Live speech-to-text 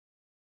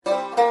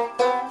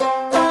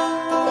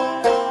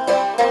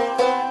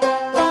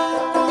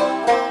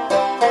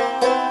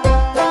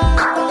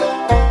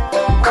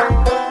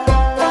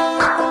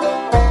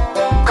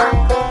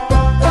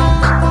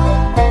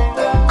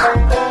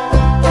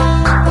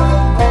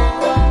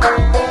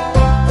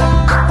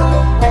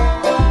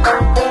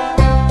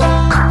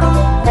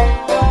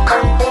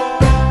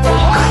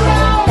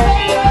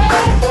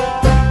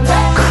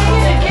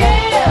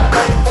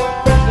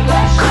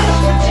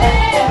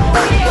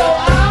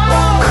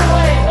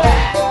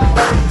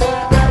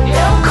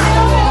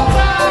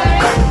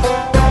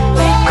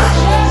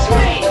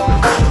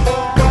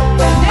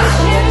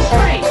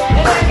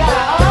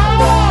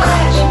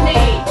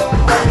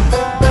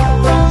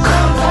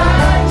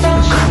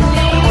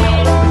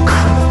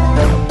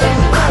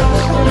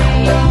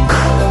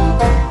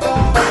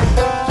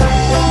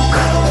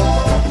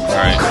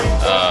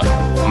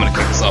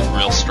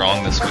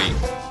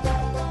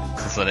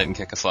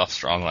us off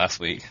strong last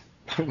week.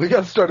 We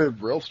got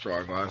started real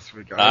strong last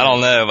week. I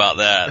don't know about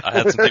that. I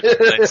had some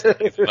people say some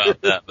things about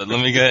that, but let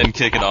me go ahead and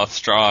kick it off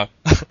strong.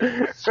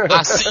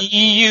 I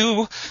see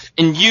you,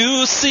 and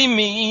you see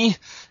me,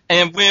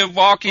 and we're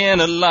walking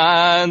a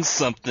line.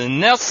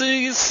 Something else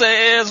he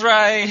says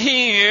right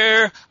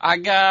here. I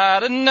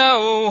gotta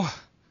know,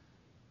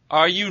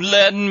 are you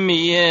letting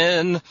me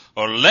in,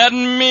 or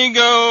letting me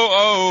go?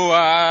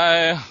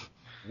 Oh,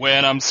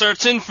 when I'm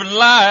searching for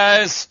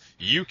lies,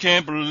 you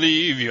can't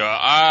believe your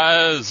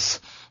eyes.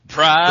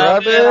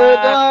 Private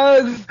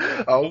eyes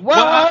are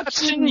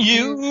watching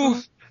you.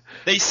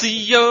 They see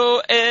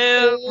your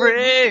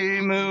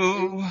every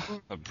move.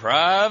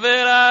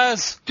 Private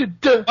eyes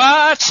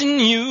watching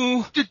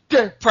you.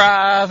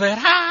 Private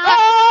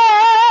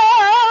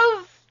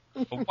eyes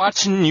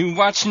watching you,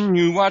 watching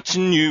you,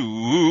 watching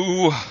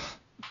you.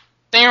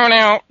 Down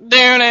out,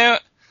 down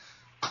out.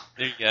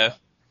 There you go.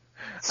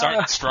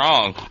 Starting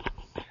strong.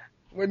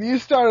 When you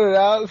started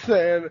out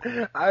saying,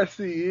 I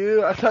see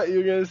you, I thought you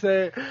were going to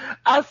say,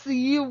 I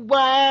see you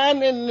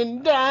whining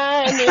and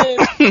dining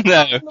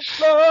No. on the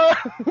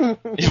floor.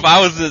 If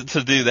I was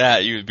to do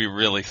that, you would be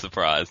really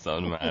surprised, I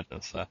would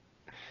imagine. So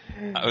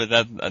I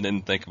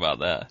didn't think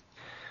about that.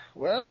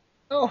 Well,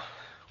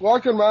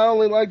 welcome to I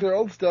Only Like Their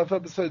Old Stuff,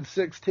 episode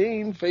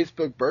 16,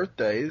 Facebook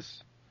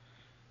Birthdays.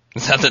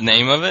 Is that the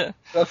name of it?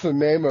 That's the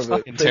name of it.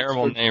 Fucking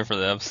terrible name for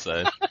the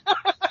episode.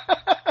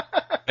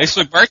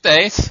 Facebook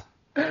Birthdays.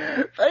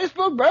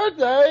 Facebook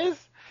Birthdays.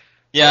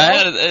 Yeah,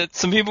 I had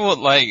some people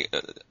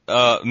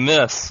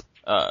Miss.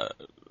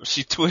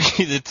 She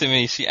tweeted to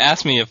me. She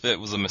asked me if it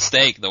was a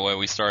mistake the way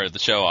we started the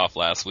show off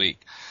last week,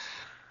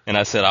 and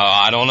I said,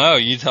 I don't know.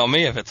 You tell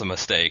me if it's a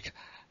mistake.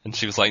 And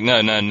she was like, No.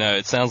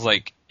 It sounds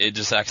like it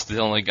just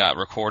accidentally got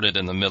recorded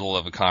in the middle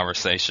of a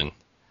conversation.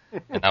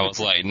 And I was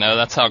like, no,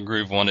 that's how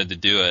Groove wanted to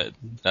do it.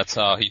 That's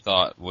how he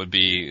thought would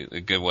be a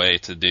good way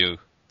to do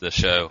the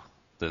show.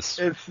 It's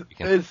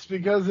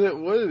because it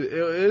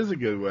is a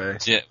good way.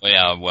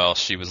 Yeah, well,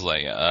 she was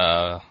like,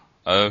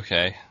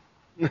 okay.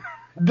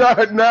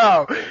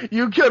 No,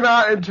 you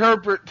cannot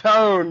interpret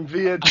tone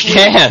via tweet.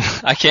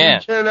 I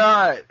can. You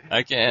cannot.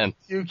 I can.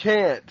 You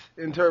can't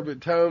interpret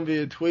tone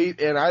via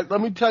tweet, and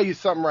let me tell you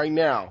something right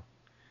now.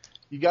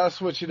 You gotta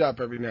switch it up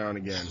every now and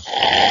again.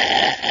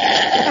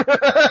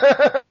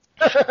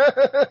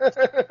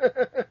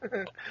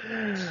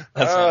 Nice.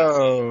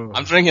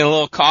 I'm drinking a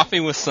little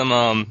coffee with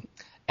some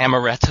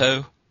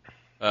amaretto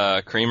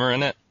creamer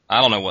in it.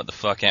 I don't know what the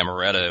fuck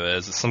amaretto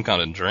is. It's some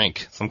kind of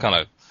drink, some kind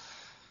of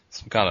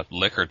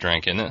liquor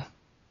drink, isn't it?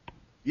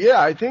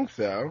 Yeah, I think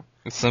so.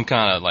 It's some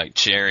kind of like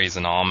cherries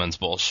and almonds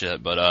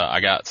bullshit. But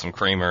I got some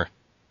creamer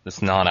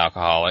that's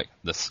non-alcoholic.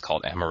 This is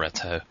called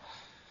amaretto.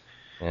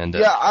 And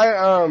yeah,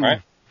 I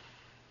right?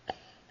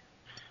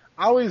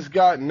 always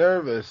got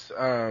nervous.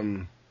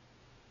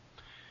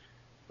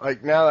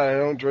 Like, now that I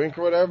don't drink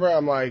or whatever,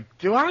 I'm like,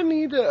 do I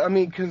need to? I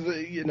mean, because,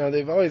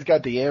 they've always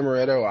got the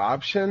amaretto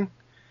option.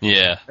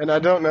 Yeah. And I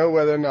don't know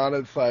whether or not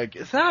it's like,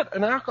 isn't that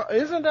an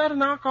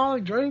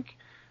alcoholic drink?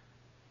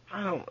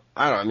 I don't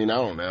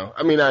know.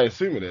 I mean, I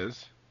assume it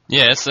is.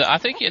 Yeah, I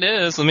think it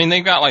is. I mean,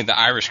 they've got like the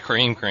Irish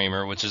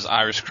creamer, which is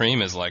Irish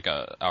cream is like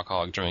a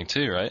alcoholic drink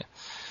too, right?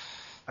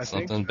 I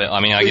something. think so. I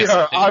mean, I guess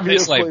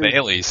it's like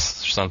Bailey's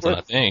or something. I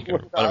think, or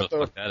whatever the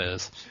fuck that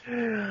is.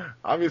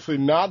 Obviously,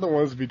 not the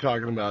ones to be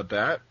talking about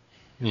that.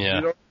 Yeah.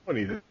 You don't know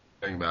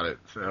anything about it,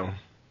 so.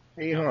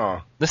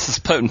 Yeehaw. This is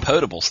Potent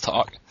Potables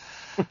talk.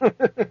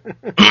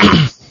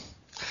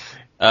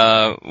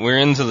 We're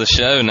into the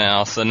show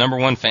now. So number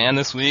one fan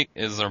this week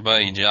is our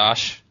buddy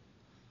Josh.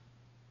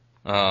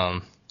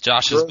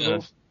 Josh has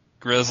been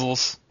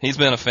Grizzles. He's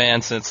been a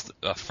fan since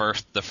the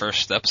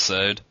first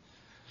episode.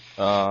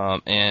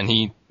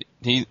 And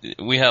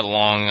we had a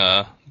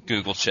long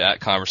Google chat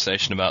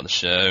conversation about the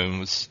show, and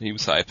he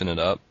was hyping it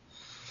up.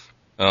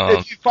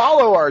 If you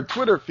follow our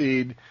Twitter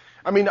feed,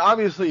 I mean,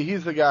 obviously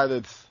he's the guy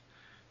that's,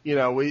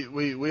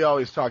 we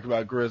always talk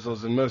about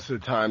Grizzles, and most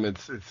of the time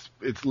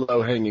it's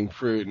low hanging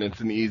fruit and it's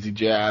an easy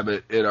jab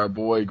at our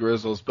boy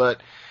Grizzles. But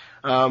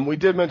we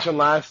did mention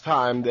last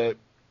time that,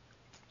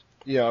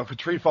 if a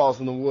tree falls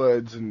in the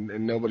woods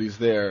and nobody's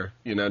there,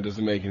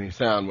 doesn't make any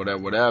sound,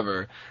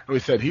 whatever. And we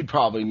said he'd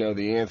probably know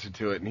the answer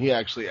to it, and he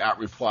actually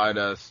out-replied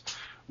us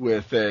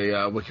with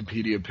a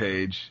Wikipedia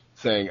page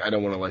saying, I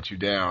don't want to let you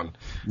down.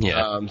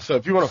 Yeah. So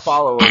if you want to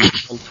follow him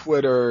on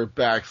Twitter,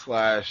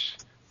 /Grizzles,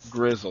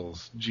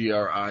 Grizzles.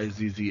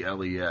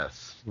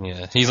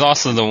 Yeah. He's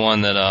also the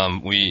one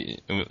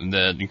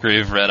that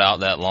Groove read out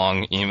that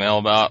long email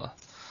about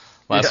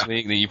last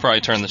week, that you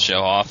probably turned the show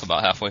off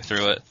about halfway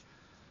through it.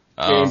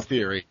 Game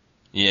theory.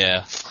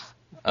 Yeah.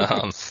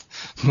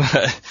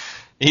 But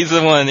he's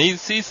the one.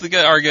 He's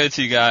our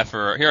go-to guy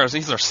for heroes.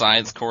 He's our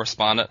science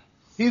correspondent.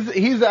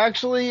 He's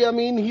actually. I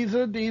mean, he's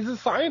a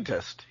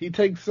scientist. He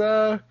takes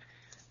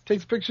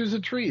pictures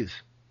of trees.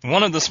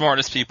 One of the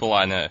smartest people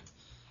I know.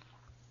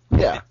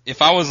 Yeah.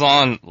 If I was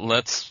on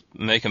Let's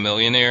Make a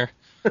Millionaire,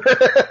 And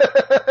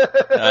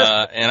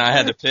I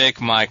had to pick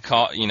my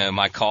call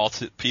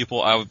to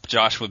people.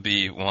 Josh would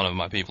be one of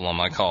my people on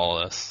my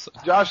call list. So.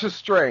 Josh's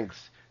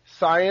strengths: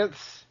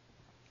 science,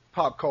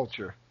 pop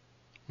culture,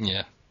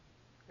 yeah,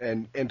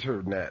 and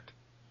internet.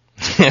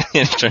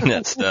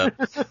 Internet stuff,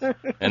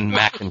 and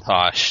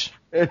Macintosh.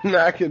 And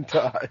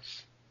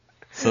Macintosh.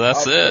 So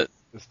that's it.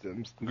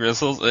 Systems.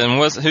 Grizzles.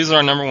 And who's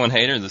our number one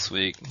hater this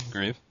week,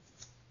 Groove?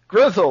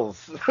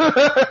 Grizzles.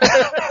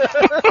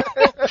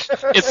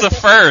 It's the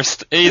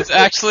first. It's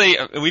actually,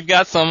 we've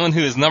got someone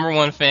who is number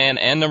one fan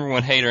and number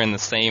one hater in the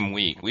same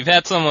week. We've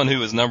had someone who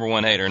was number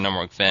one hater and number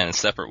one fan in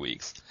separate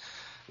weeks.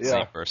 Yeah.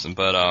 Same person.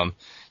 But,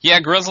 yeah,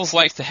 Grizzles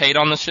likes to hate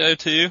on the show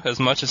too. As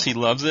much as he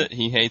loves it,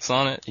 he hates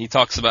on it. He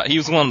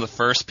was one of the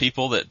first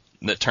people that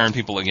turned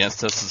people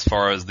against us as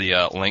far as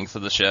the length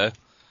of the show.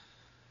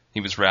 He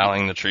was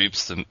rallying the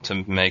troops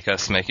to make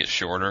it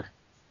shorter.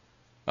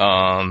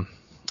 And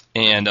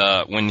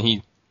when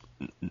he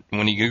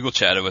Google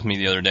chatted with me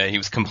the other day, he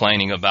was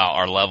complaining about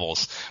our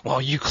levels.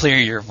 Well, you clear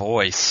your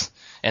voice,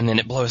 and then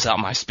it blows out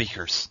my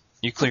speakers.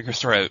 You clear your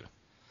throat.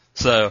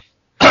 So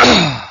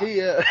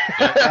he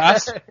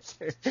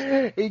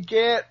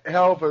can't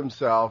help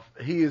himself.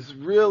 He's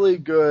really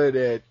good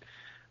at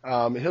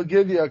he'll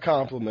give you a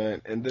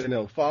compliment, and then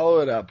he'll follow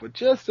it up with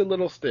just a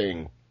little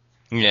sting.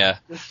 Yeah.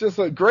 It's just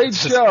a great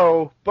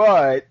show,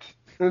 but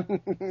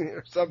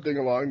or something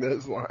along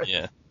those lines.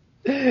 Yeah.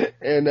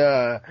 And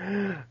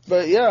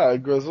but yeah,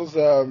 Grizzles.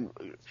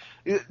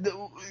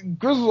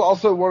 Grizzles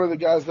also one of the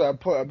guys that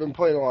I've been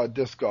playing a lot of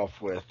disc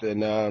golf with,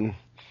 and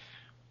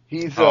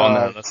he's.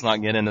 No, let's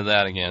not get into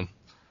that again.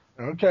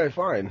 Okay,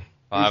 fine.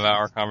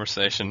 5-hour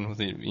conversation with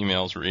the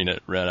emails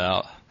read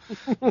out.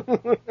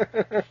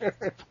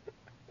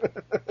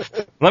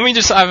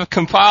 I've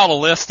compiled a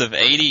list of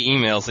 80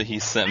 emails that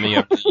he's sent me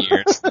over the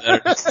years.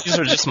 These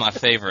are just my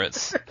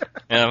favorites.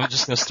 And I'm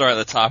just going to start at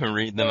the top and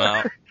read them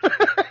out.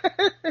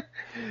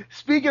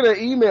 Speaking of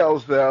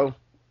emails, though,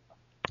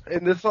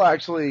 and this will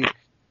actually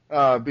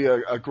be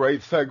a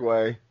great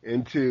segue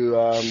into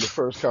the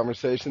first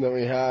conversation that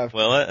we have.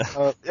 Will it?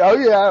 Oh,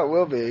 yeah, it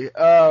will be.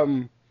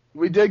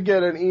 We did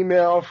get an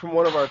email from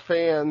one of our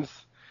fans.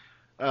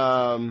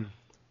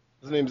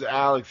 His name's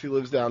Alex. He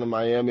lives down in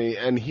Miami,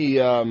 and he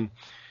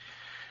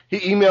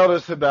emailed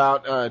us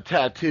about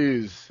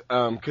tattoos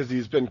because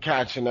he's been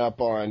catching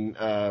up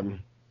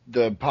on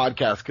the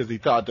podcast because he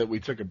thought that we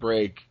took a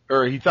break,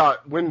 or he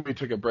thought when we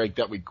took a break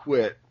that we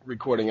quit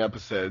recording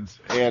episodes.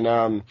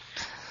 And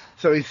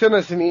so he sent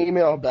us an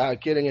email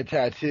about getting a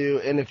tattoo,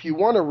 and if you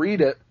want to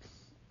read it,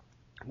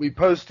 we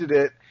posted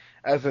it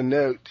as a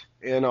note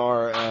in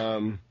our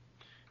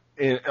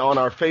on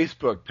our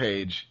Facebook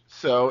page.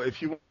 So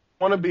if you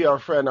want to be our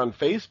friend on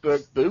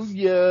Facebook,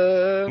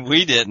 booyah.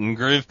 We didn't.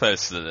 Groove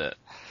posted it.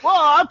 Well,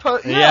 I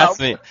He asked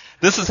me.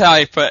 This is how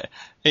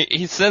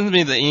he sends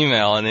me the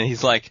email, and then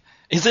he's like,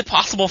 "Is it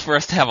possible for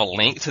us to have a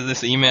link to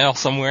this email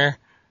somewhere?"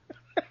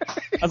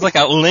 I was like,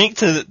 "A link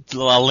to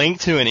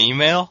an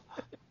email?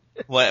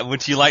 What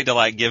would you like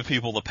to give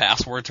people the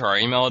password to our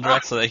email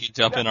address so they can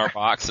jump in our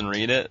box and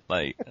read it?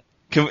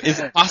 Is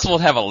it possible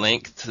to have a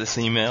link to this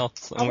email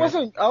somewhere?"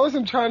 I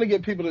wasn't trying to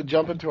get people to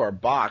jump into our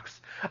box.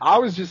 I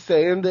was just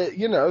saying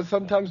that,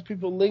 sometimes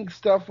people link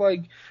stuff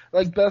like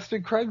Best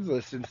of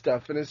Craigslist and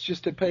stuff, and it's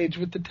just a page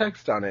with the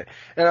text on it.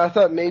 And I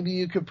thought maybe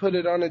you could put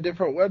it on a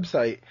different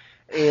website,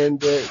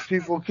 and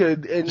people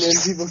could go to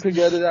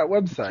that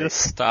website. Just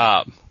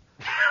stop.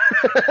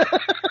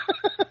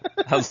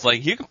 I was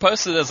like, you can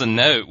post it as a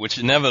note, which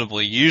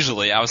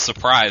usually, I was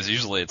surprised.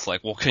 Usually it's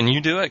like, well, can you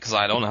do it? Because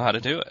I don't know how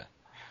to do it.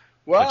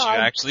 Well, but you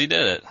actually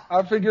did it.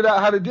 I figured out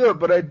how to do it,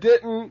 but I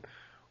didn't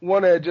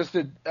want to just,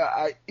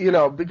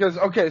 because,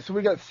 okay, so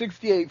we got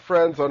 68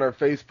 friends on our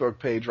Facebook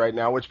page right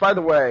now, which, by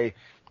the way,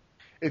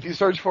 if you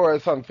search for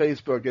us on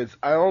Facebook, it's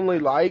I Only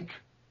Like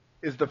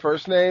is the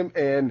first name,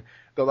 and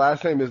the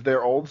last name is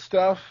Their Old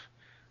Stuff.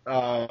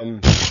 I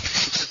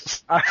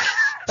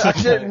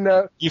didn't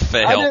know. You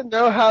failed. I didn't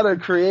know how to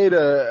create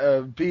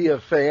a be a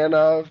fan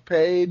of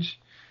page.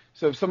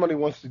 So if somebody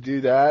wants to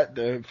do that,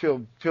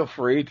 feel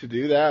free to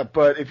do that.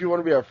 But if you want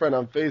to be our friend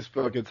on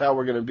Facebook, it's how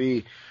we're going to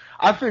be.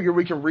 I figure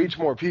we can reach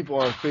more people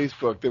on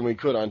Facebook than we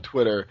could on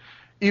Twitter,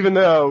 even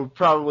though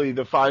probably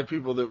the 5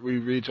 people that we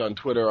reach on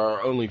Twitter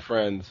are only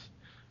friends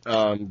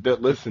that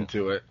listen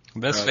to it.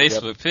 That's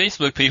Facebook. Yep.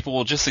 Facebook people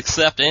will just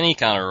accept any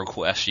kind of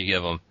request you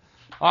give them.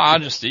 Oh, I'll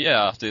do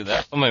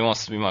that. Somebody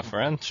wants to be my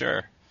friend?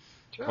 Sure.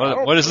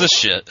 What is this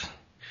shit?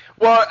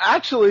 Well,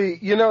 actually,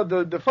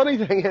 the funny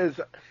thing is,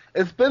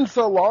 it's been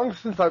so long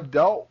since I've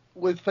dealt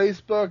with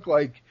Facebook,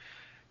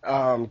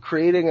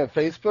 creating a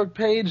Facebook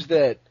page,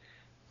 that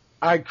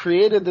I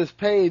created this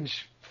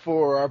page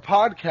for our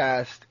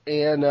podcast,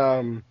 and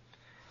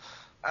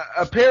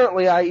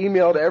apparently I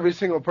emailed every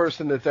single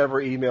person that's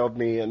ever emailed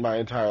me in my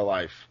entire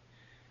life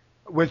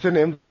with an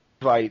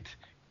invite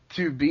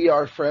to be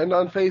our friend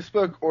on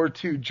Facebook or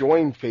to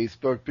join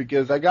Facebook,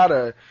 because I got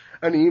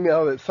an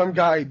email that some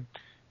guy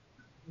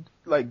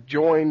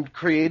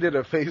created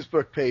a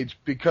Facebook page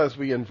because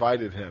we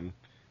invited him,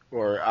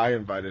 or I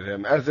invited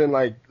him, as in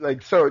like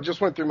so it just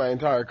went through my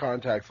entire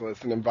contacts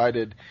list and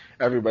invited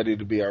everybody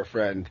to be our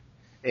friend.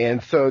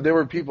 And so there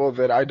were people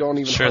that I don't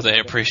even... Sure, they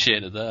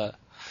appreciated that.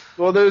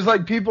 Well, there's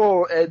like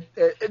people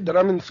that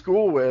I'm in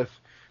school with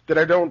that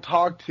I don't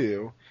talk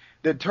to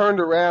that turned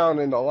around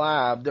in the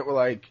lab that were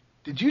like,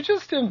 "Did you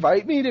just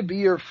invite me to be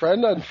your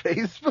friend on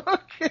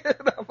Facebook?"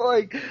 And I'm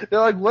like, they're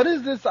like, "What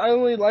is this? I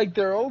only like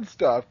their old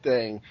stuff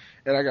thing."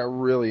 And I got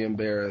really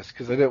embarrassed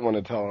because I didn't want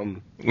to tell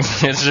them.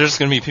 There's just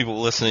going to be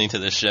people listening to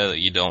this show that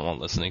you don't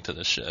want listening to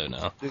this show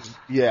now.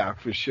 Yeah,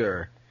 for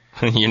sure.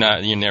 You're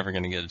never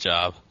going to get a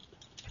job.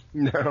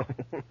 No.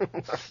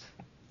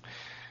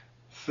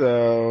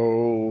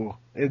 So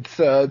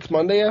it's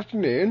Monday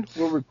afternoon.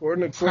 We're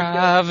recording a quick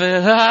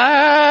Private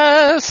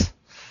Eyes.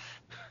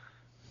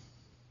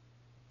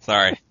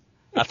 Sorry,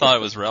 I thought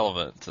it was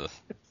relevant to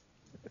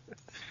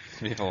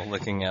people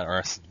looking at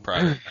our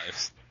private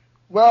lives.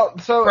 Well,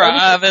 so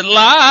private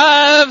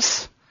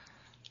lives.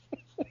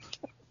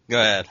 Go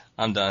ahead.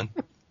 I'm done.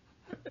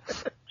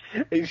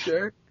 Are you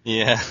sure?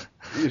 Yeah.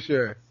 You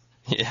sure?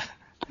 Yeah.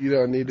 You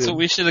don't need to. So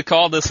we should have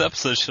called this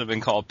episode. Should have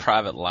been called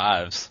Private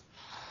Lives.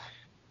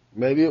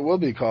 Maybe it will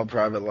be called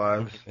Private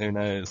Lives. Who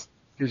knows?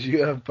 Because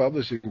you have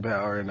publishing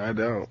power and I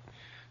don't.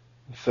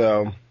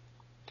 So,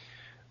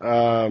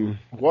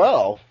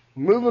 well,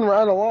 moving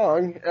right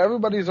along.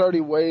 Everybody's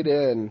already weighed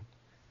in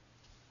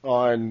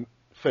on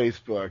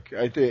Facebook.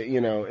 I think,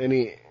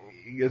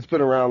 it's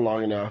been around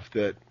long enough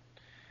that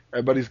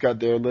everybody's got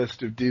their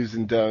list of do's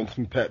and don'ts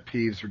and pet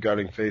peeves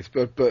regarding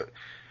Facebook, but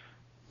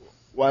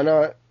why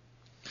not?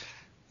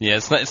 Yeah,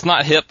 it's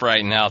not hip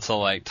right now to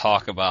like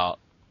talk about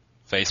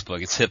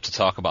Facebook. It's hip to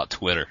talk about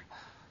Twitter.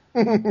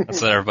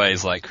 That's what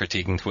everybody's like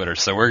critiquing Twitter.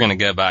 So we're gonna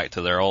go back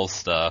to their old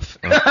stuff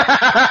and critique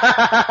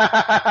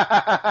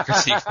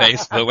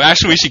Facebook. Well,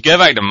 actually, we should go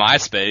back to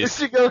MySpace. We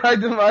should go back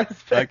to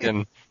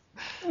MySpace.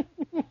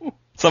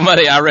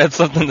 I read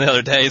something the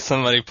other day.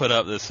 Somebody put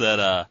up that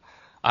said,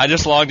 I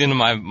just logged into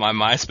my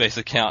MySpace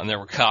account and there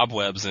were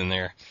cobwebs in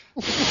there.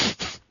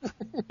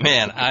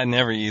 Man, I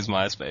never use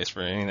MySpace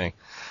for anything.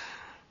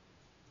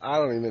 I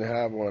don't even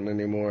have one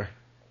anymore.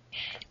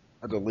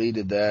 I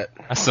deleted that.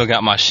 I still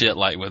got my shit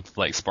with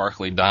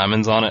sparkly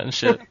diamonds on it and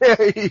shit.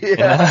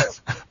 Yeah.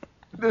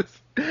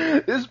 This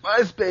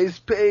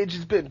MySpace page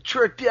has been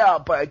tricked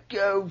out by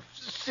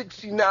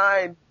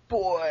Go69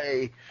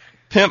 boy.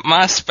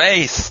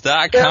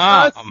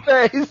 PimpMySpace.com.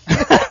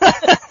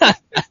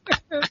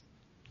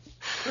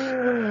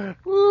 PimpMySpace.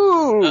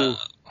 Woo.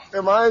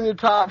 Am I in your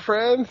top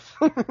friends?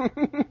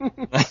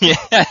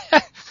 Yeah.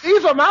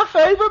 These are my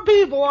favorite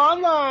people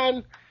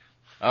online.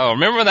 Oh,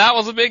 remember that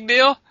was a big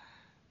deal?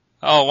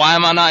 Oh, why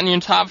am I not in your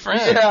top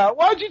friends? Yeah,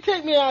 why'd you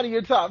take me out of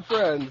your top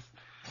friends?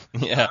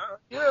 Yeah.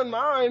 You're in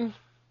mine.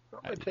 I'm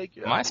gonna take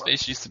you out.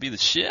 MySpace used to be the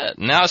shit.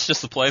 Now it's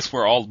just a place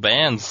where all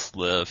bands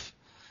live.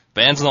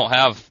 Bands don't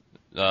have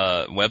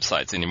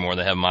websites anymore.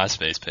 They have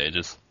MySpace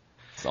pages.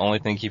 It's the only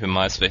thing keeping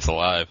MySpace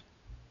alive.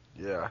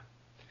 Yeah.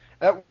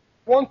 At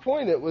one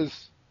point, it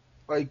was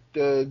like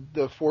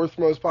the fourth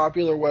most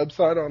popular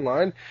website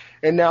online,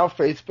 and now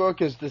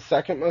Facebook is the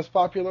second most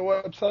popular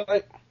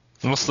website.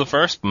 What's the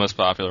first most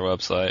popular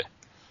website?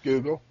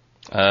 Google.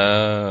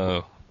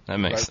 Oh, that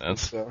makes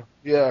sense. So.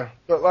 Yeah,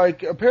 but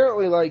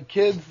apparently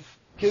kids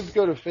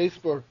go to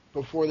Facebook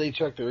before they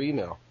check their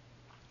email.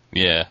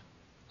 Yeah.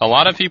 A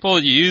lot of people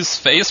use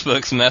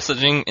Facebook's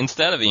messaging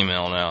instead of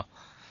email now.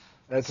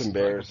 That's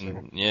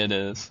embarrassing. Yeah, it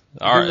is.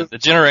 The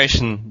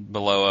generation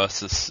below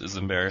us is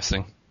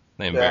embarrassing.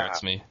 They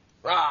embarrass me.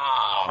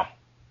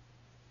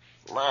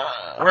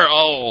 We're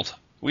old.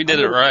 We did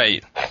it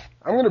right.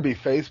 I'm gonna be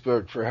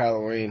Facebook for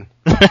Halloween.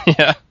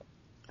 Yeah.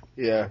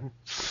 Yeah.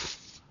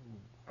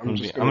 I'm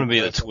gonna be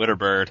the Twitter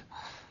bird.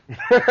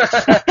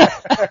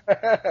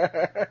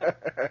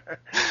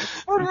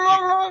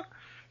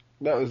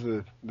 That was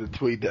the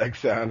TweetDeck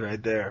sound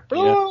right there.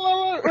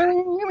 I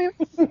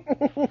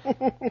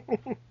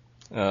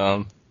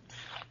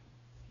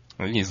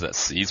use that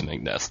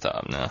Seismic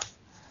desktop now.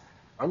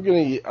 I'm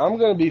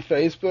gonna be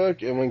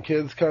Facebook, and when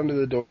kids come to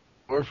the door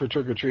for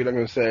trick or treat, I'm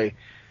gonna say,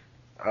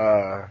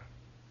 nah.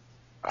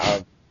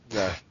 I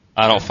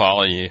don't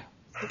follow you.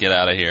 Get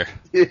out of here.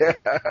 Yeah.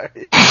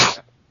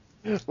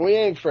 We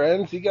ain't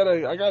friends. I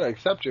gotta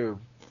accept your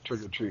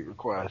trick or treat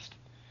request.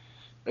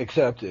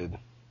 Accepted.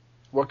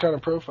 What kind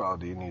of profile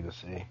do you need to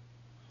see?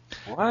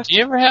 What? Do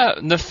you ever have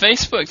the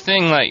Facebook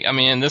thing?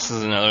 And this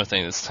is another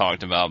thing that's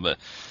talked about, but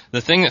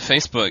the thing that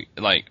Facebook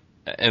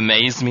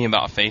amazed me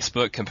about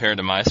Facebook compared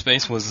to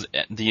MySpace was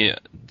the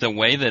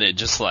way that it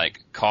just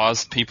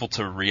caused people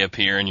to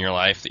reappear in your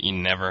life that you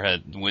never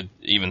would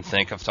even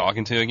think of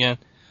talking to again.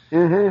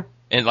 Mm-hmm.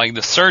 And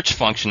the search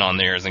function on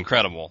there is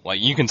incredible.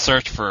 You can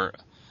search for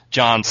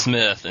John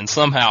Smith, and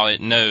somehow it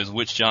knows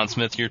which John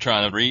Smith you're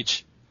trying to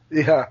reach.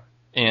 Yeah.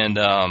 And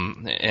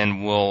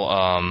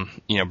will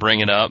bring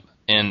it up.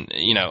 And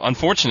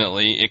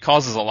unfortunately, it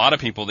causes a lot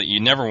of people that you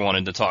never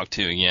wanted to talk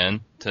to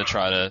again to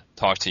try to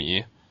talk to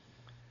you.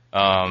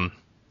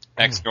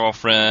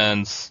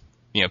 Ex-girlfriends,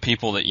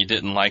 people that you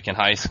didn't like in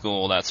high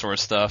school, that sort of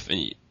stuff.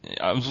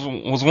 I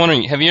was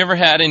wondering, have you ever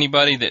had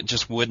anybody that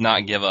just would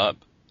not give up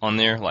on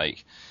there?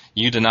 Like,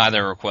 you deny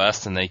their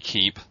request and they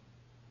keep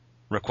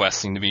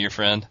requesting to be your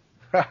friend?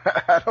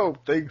 I don't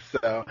think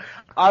so.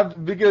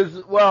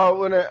 Because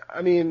when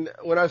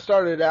I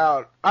started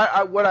out,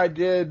 what I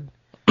did,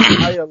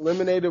 I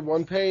eliminated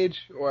one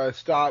page, or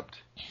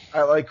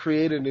I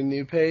created a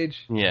new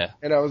page. Yeah.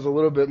 And I was a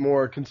little bit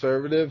more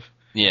conservative.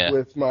 Yeah.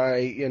 With my,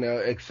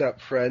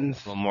 accept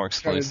friends. A little more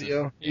exclusive.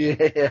 Kind of deal.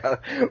 Yeah.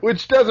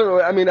 Which doesn't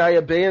really, I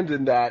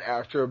abandoned that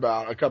after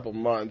about a couple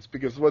months,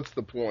 because what's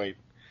the point?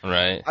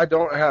 Right. I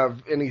don't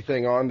have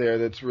anything on there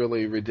that's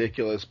really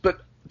ridiculous.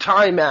 But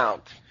time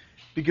out.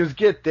 Because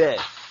get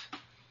this.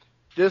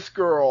 This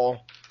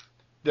girl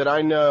that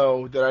I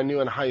knew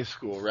in high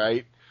school,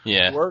 right?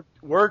 Yeah.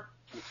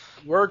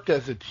 Worked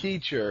as a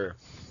teacher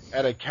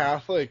at a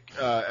Catholic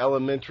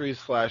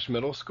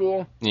elementary/middle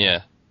school.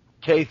 Yeah.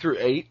 K through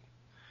 8.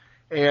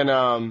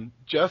 And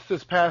just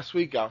this past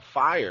week got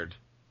fired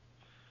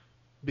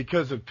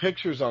because of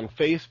pictures on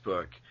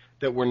Facebook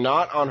that were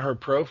not on her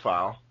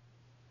profile.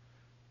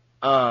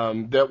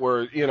 That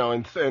were,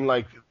 and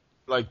like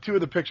 2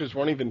 of the pictures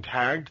weren't even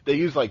tagged. They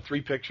used like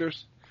 3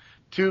 pictures.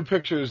 2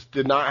 pictures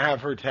did not have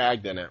her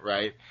tagged in it,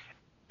 right?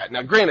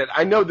 Now, granted,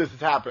 I know this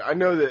has happened. I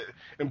know that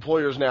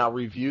employers now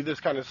review this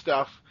kind of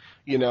stuff,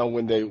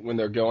 when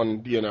they're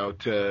going,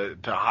 to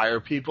hire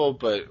people.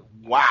 But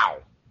wow.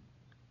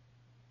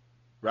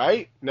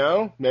 Right?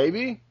 No?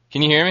 Maybe?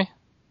 Can you hear me?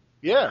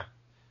 Yeah.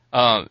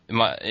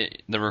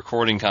 The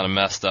recording kind of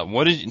messed up.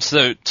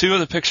 So 2 of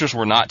the pictures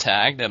were not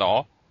tagged at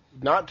all?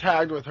 Not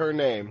tagged with her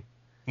name.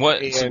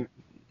 What?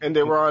 And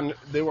they were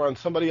on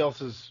somebody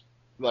else's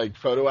like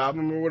photo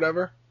album or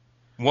whatever.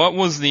 What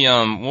was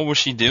what was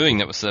she doing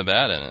that was so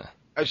bad in it?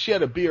 She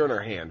had a beer in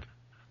her hand.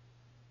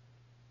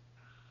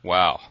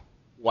 Wow.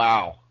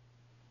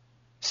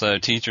 So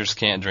teachers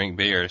can't drink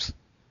beers.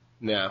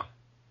 No.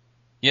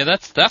 Yeah,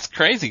 that's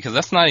crazy, because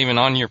that's not even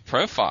on your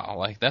profile.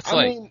 Like, that's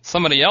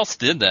somebody else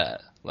did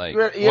that. Like,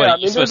 yeah,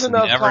 you're supposed to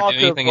never do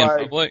anything in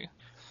public?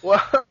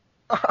 Well,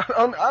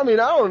 I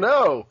don't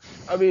know.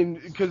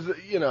 Because,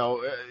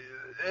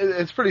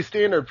 it's pretty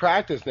standard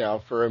practice now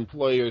for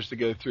employers to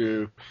go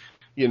through,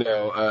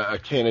 a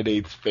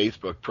candidate's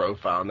Facebook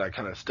profile and that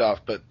kind of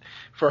stuff. But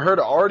for her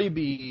to already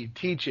be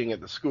teaching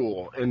at the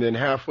school, and then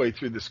halfway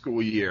through the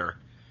school year,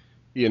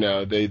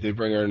 they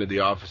bring her into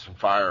the office and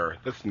fire her.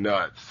 That's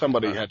nuts.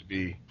 Somebody had to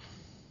be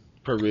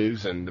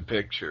perusing the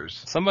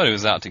pictures. Somebody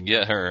was out to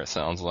get her, it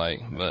sounds like.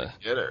 But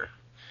get her.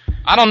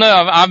 I don't know.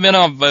 I've been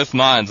on both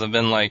minds. I've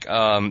been like,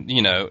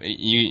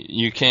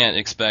 you can't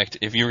expect,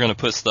 if you're going to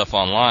put stuff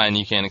online,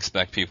 you can't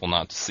expect people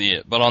not to see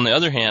it. But on the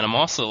other hand, I'm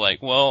also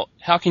like, well,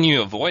 how can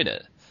you avoid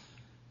it?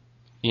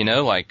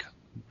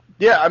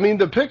 Yeah,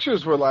 the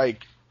pictures were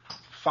like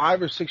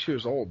 5 or 6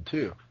 years old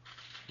too.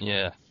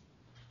 Yeah.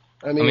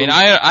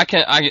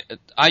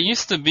 I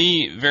used to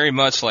be very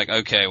much like,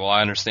 okay, well,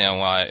 I understand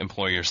why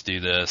employers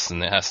do this,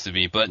 and it has to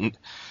be, but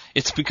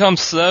it's become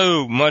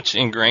so much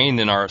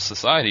ingrained in our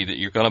society that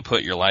you're going to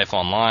put your life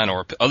online,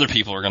 or other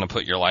people are going to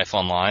put your life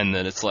online,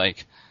 that it's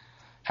like,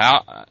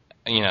 how,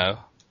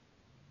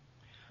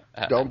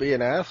 don't be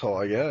an asshole,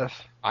 I guess.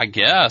 I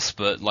guess,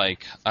 but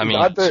like,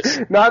 not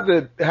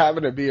that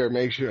having a beer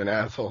makes you an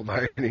asshole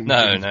by any means.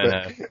 No.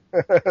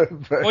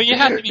 Well, you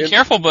have to be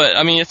careful, but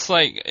it's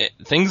like,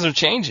 things are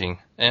changing,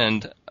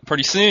 and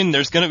pretty soon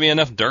there's going to be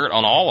enough dirt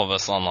on all of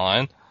us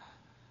online,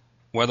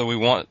 whether we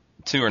want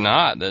to or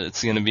not, that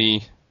it's going to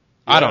be,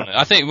 yeah. I don't know.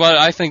 I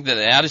think that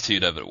the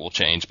attitude of it will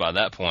change by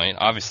that point,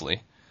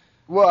 obviously.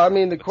 Well,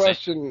 the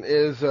question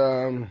is,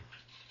 in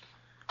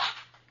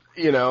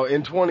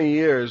 20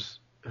 years,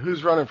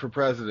 who's running for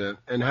president,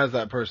 and has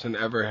that person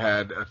ever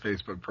had a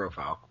Facebook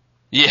profile?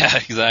 Yeah,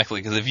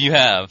 exactly, because if you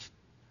have,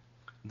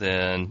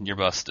 then you're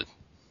busted.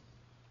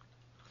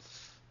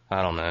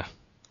 I don't know.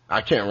 I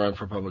can't run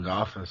for public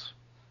office.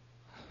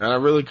 And I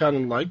really kind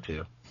of like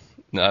to.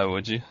 No,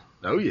 would you?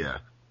 Oh, yeah.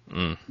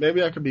 Mm.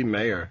 Maybe I could be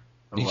mayor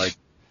of, like,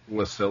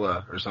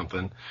 Wasilla or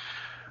something.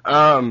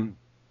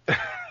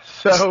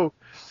 So,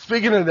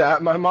 speaking of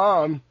that, my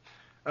mom,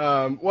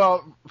 I don't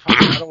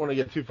want to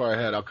get too far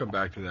ahead. I'll come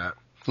back to that.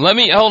 Let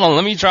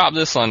me drop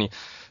this on you.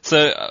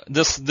 So,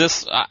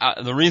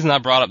 the reason I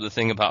brought up the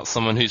thing about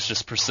someone who's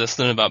just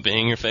persistent about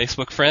being your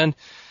Facebook friend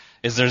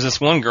is there's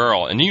this one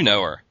girl, and you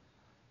know her,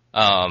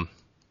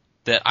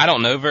 that I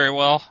don't know very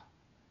well,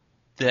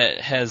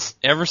 that has,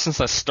 ever since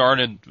I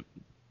started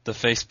the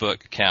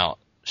Facebook account,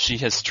 she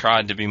has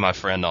tried to be my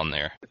friend on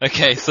there.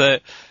 Okay, so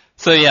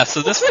this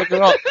is a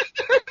girl,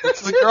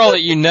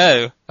 that you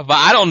know, but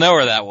I don't know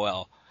her that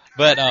well.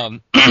 But,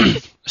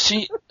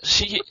 she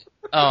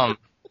has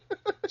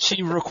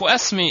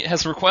requested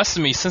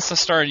me since I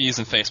started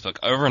using Facebook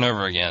over and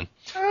over again.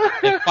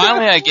 And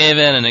finally I gave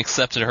in and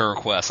accepted her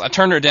request. I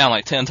turned her down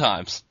like 10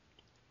 times.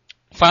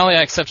 Finally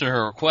I accepted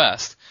her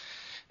request.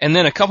 And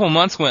then a couple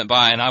months went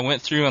by, and I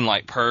went through and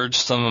like purged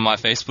some of my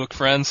Facebook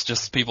friends,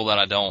 just people that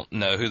I don't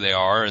know who they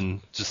are,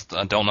 and just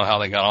I don't know how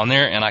they got on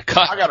there. And I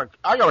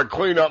gotta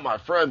clean up my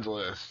friends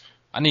list.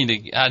 I need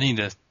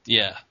to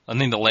Yeah, I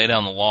need to lay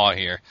down the law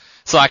here.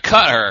 So I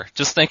cut her,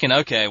 just thinking,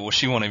 okay, well,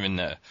 she won't even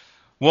know.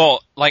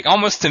 Well, like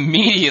almost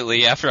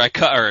immediately after I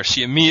cut her,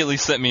 she immediately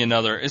sent me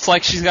another. It's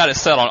like she's got it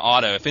set on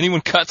auto. If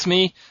anyone cuts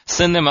me,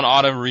 send them an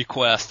auto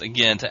request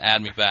again to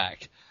add me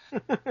back.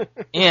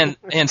 and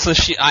so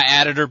I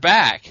added her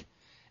back.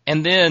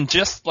 And then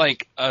just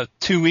like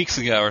 2 weeks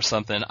ago or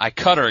something, I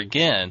cut her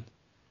again,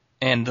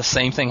 and the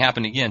same thing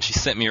happened again. She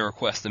sent me a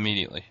request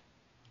immediately.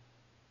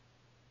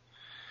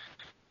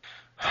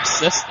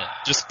 Persistent.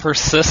 Just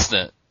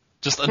persistent.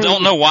 Just I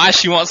don't know why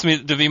she wants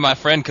me to be my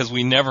friend, because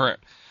we never,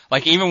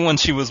 like even when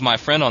she was my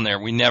friend on there,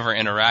 we never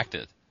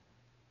interacted.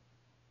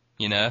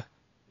 You know?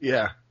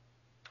 Yeah.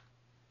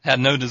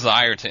 Had no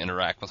desire to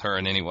interact with her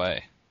in any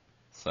way.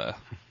 So.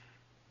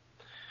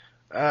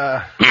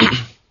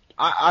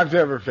 I've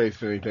never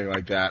faced anything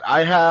like that.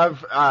 I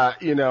have,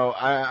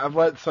 I've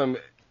let some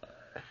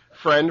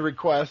friend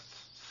requests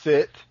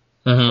sit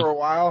for a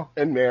while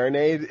and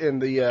marinate in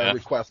the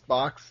request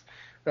box.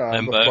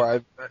 Before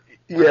I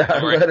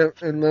let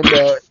it in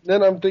limbo.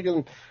 Then I'm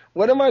thinking,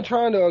 what am I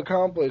trying to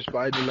accomplish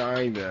by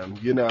denying them?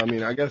 You know, I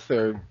mean, I guess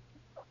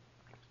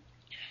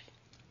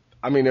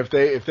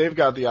if they've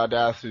got the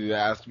audacity to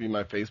ask to be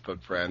my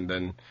Facebook friend,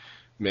 then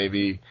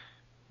maybe,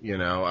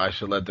 I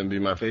should let them be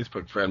my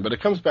Facebook friend. But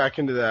it comes back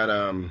into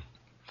that,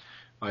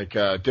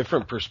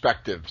 different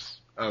perspectives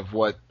of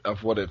what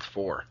it's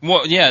for.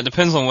 Well, yeah, it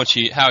depends on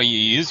how you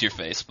use your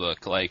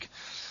Facebook. Like,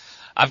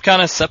 I've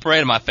kind of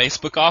separated my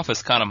Facebook off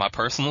as kind of my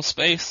personal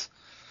space.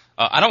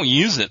 I don't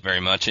use it very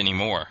much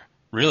anymore.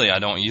 Really, I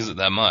don't use it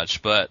that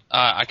much. But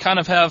I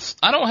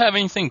don't have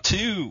anything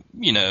too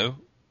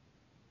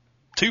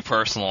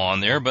personal on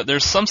there. But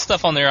there's some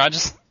stuff on there I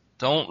just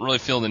don't really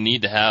feel the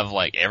need to have,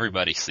 like,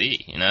 everybody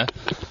see,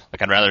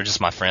 Like, I'd rather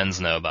just my friends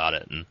know about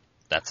it, and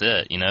that's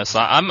it, So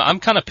I'm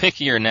kind of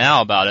pickier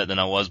now about it than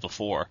I was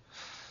before.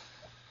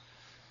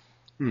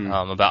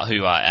 About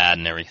who I add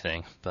and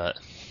everything. But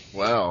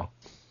wow.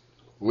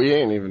 We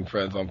ain't even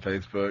friends on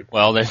Facebook.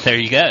 Well, there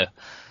you go.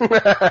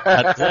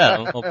 That's it.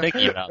 I'm a little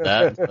picky about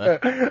that.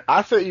 But.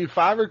 I sent you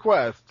 5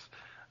 requests.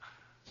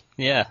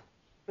 Yeah.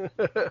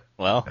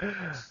 Well.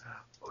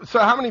 So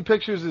how many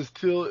pictures is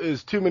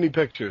too many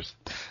pictures?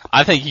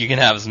 I think you can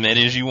have as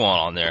many as you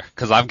want on there,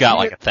 because I've got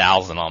like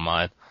 1,000 on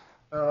mine.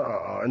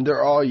 And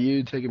they're all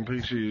you taking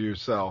pictures of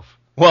yourself.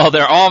 Well,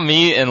 they're all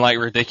me in like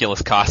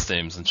ridiculous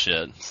costumes and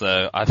shit.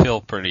 So I feel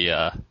pretty.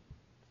 I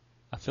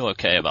feel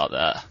okay about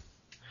that.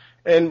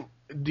 And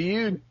do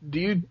you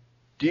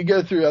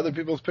go through other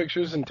people's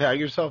pictures and tag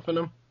yourself in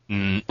them?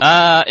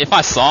 If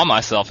I saw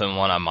myself in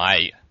one, I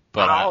might.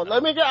 But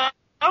let me get.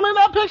 I'm in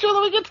that picture.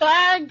 Let me get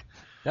tagged.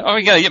 Oh,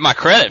 you gotta get my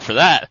credit for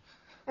that.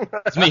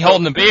 It's me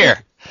holding the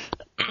beer.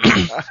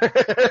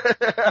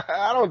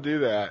 I don't do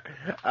that.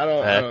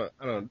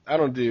 I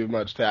don't do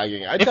much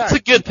tagging. If it's a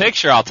good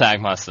picture, I'll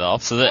tag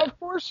myself. So that. Of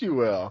course you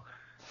will.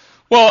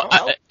 Well,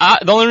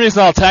 the only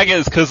reason I'll tag it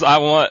is because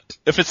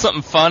if it's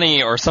something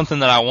funny or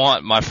something that I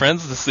want my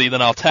friends to see,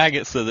 then I'll tag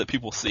it so that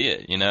people see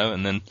it,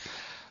 and then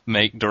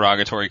make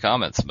derogatory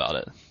comments about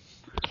it.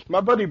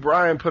 My buddy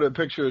Brian put a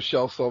picture of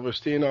Shel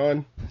Silverstein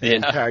on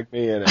and tagged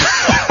me in it.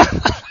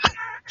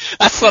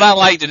 That's what I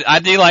like to do. I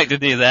do like to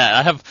do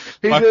that.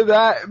 He did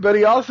that, but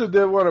he also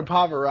did one of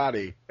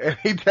Pavarotti, and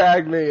he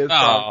tagged me as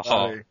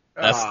Pavarotti.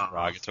 That's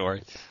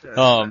derogatory.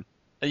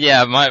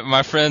 Yeah,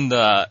 my friend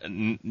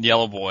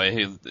Yellow Boy,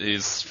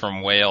 who's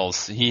from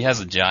Wales, he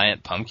has a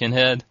giant pumpkin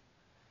head.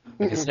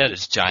 His head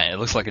is giant. It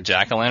looks like a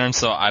jack-o'-lantern.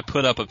 So I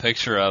put up a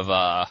picture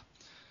of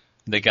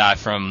the guy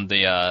from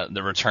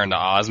the Return to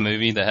Oz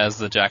movie that has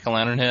the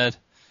jack-o'-lantern head.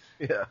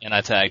 Yeah. And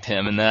I tagged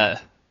him in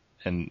that,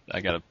 and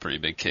I got a pretty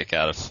big kick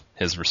out of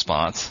his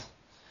response.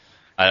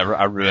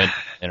 I ruined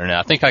the internet.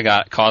 I think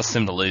I caused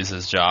him to lose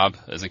his job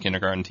as a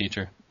kindergarten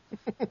teacher.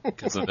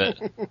 Because of it.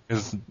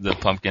 Because the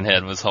pumpkin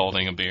head was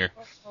holding a beer.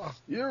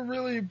 You're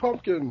really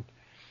pumpkin.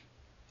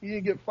 You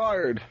get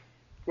fired.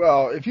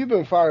 Well, if you've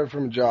been fired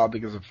from a job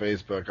because of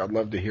Facebook, I'd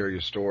love to hear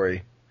your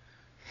story.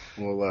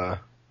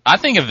 Well, I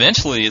think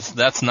eventually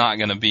that's not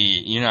going to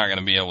be, you're not going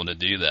to be able to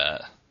do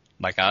that.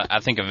 Like, I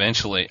think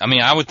eventually,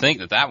 I would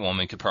think that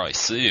woman could probably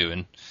sue.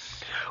 And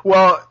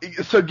well,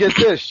 so get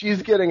this.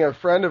 She's getting a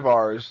friend of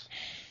ours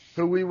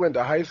who we went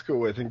to high school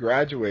with and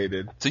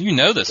graduated. So you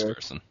know this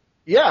person?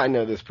 Yeah, I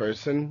know this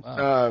person.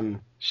 Wow.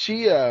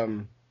 She's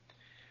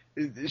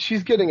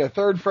getting a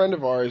third friend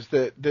of ours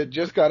that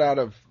just got out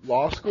of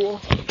law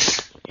school.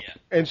 Yeah.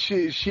 And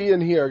she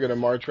and he are going to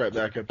march right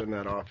back up in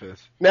that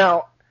office.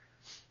 Now,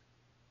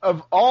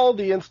 of all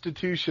the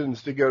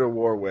institutions to go to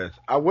war with,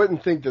 I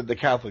wouldn't think that the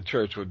Catholic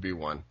Church would be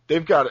one. They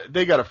got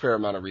a fair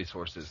amount of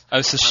resources.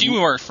 Oh, so she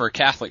worked for a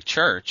Catholic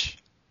church.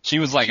 She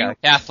was like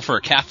for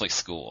a Catholic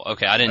school.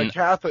 Okay, I didn't.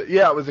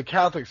 Yeah, it was a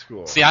Catholic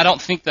school. See, I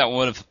don't think that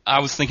would have. I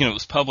was thinking it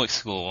was public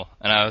school,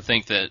 and I would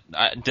think that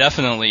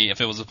definitely,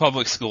 if it was a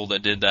public school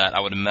that did that,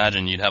 I would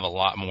imagine you'd have a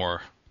lot more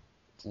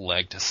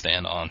leg to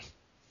stand on.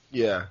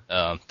 Yeah.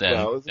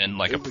 Than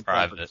like a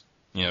private,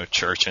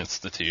 church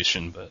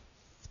institution, but.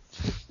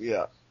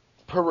 Yeah,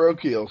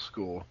 parochial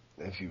school,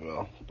 if you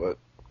will. But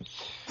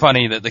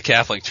Funny that the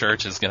Catholic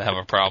Church is going to have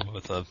a problem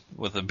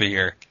with a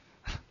beer.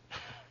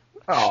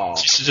 Oh.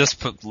 You should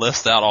just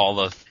list out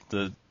all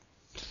the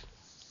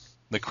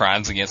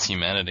crimes against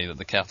humanity that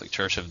the Catholic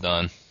Church have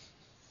done,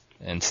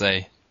 and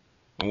say,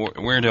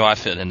 where do I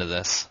fit into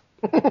this?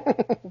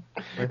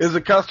 Is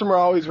the customer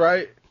always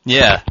right?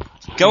 Yeah.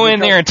 Go in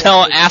there and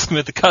ask them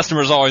if the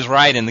customer's always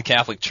right in the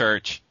Catholic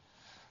Church.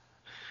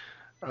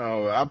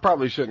 Oh, I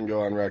probably shouldn't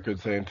go on record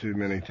saying too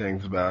many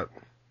things about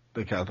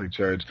the Catholic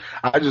Church.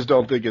 I just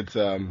don't think it's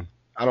an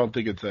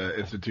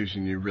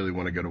institution you really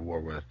want to go to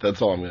war with.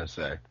 That's all I'm going to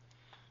say.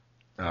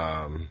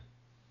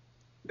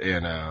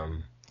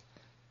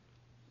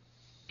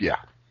 Yeah.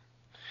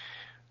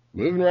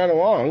 Moving right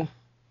along.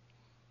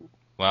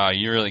 Wow,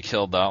 you really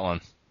killed that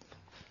one.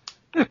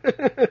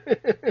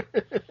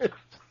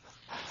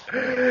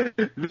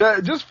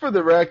 Just for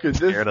the record,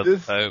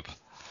 this Pope.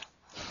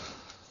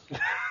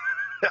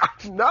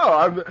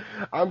 No,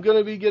 I'm going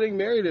to be getting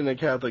married in a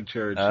Catholic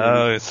church.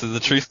 Oh, so the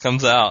truth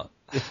comes out.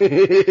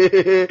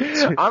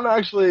 I'm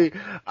actually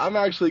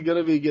going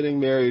to be getting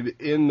married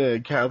in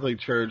the Catholic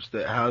church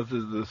that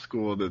houses the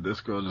school that this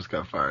girl just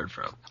got fired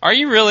from. Are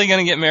you really going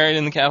to get married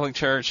in the Catholic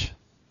Church?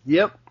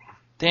 Yep.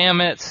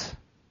 Damn it.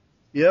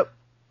 Yep.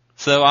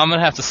 So I'm going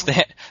to have to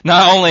stand.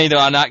 Not only do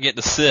I not get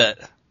to sit,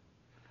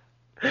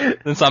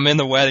 since I'm in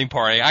the wedding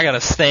party, I got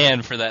to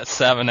stand for that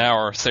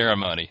 7-hour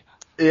ceremony.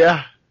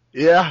 Yeah.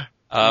 Yeah.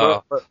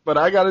 Oh. But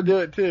I got to do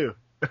it too.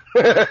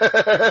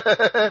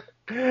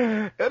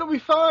 It'll be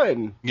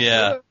fun.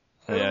 Yeah.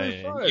 It'll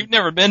be fun. You've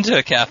never been to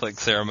a Catholic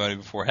ceremony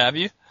before, have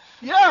you?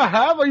 Yeah, I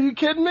have. Are you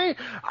kidding me?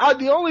 I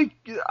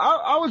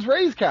was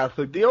raised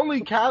Catholic. The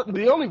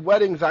only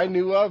weddings I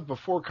knew of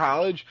before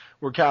college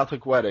were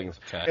Catholic weddings.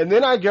 Okay. And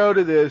then I go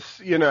to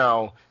this,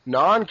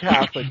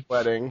 non-Catholic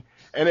wedding,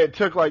 and it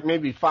took like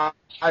maybe 5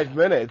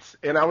 minutes,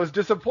 and I was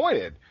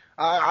disappointed.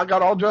 I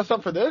got all dressed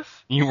up for this.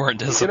 You weren't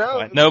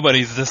disappointed.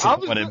 Nobody's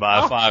disappointed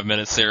by a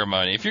 5-minute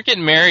ceremony. If you're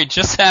getting married,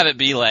 just have it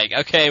be like,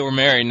 okay, we're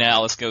married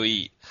now, let's go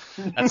eat.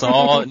 That's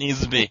all it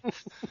needs to be.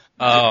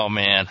 Oh,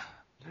 man.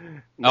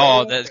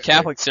 Oh, the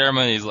Catholic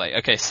ceremony is like,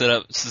 okay,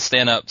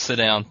 stand up, sit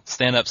down,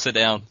 stand up, sit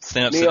down,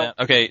 stand up, sit down.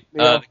 Okay,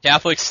 the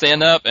Catholics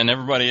stand up, and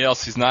everybody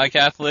else who's not a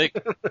Catholic,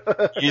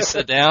 you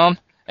sit down,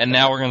 and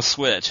now we're going to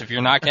switch. If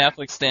you're not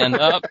Catholic, stand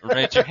up,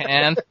 raise your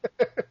hand,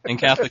 and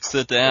Catholics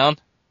sit down.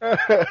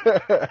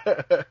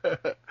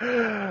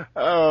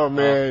 Oh,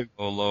 man.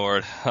 Oh,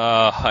 Lord.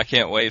 I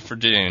can't wait for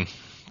June.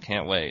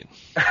 Can't wait.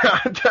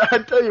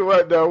 I tell you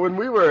what, though, when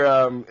we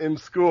were in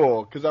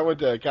school, because I went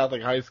to a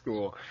Catholic high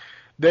school,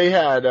 they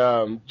had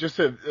just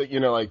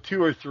like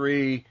 2 or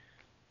 3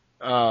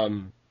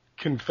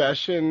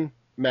 confession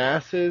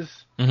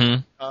masses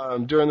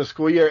during the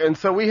school year, and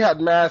so we had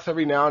mass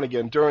every now and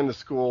again during the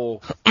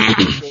school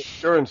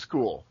during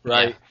school,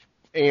 right?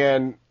 Yeah.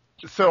 And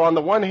so on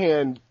the one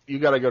hand, you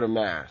got to go to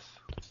mass,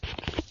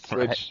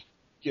 which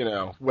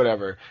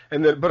whatever,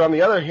 and then but on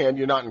the other hand,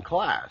 you're not in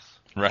class,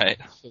 right?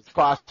 So it's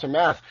class to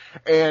mass,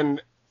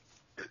 and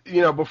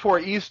before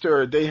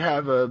Easter, they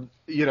have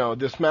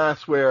this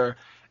mass where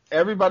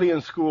everybody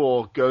in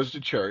school goes to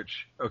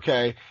church,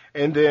 okay?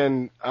 And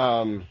then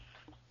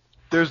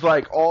there's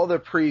like all the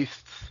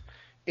priests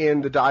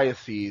in the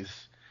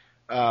diocese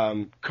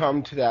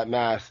come to that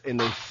mass, and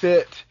they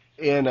sit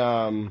in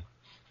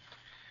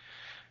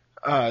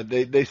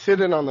they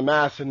sit in on the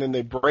mass, and then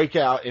they break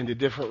out into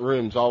different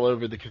rooms all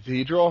over the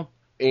cathedral,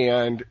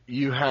 and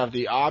you have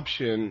the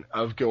option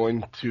of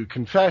going to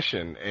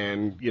confession,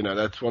 and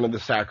that's one of the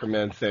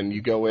sacraments, and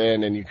you go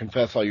in and you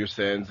confess all your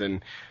sins,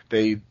 and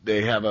they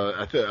have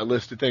a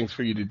list of things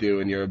for you to do,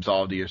 and you're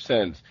absolved of your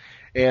sins,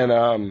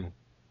 and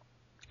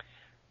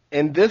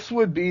this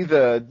would be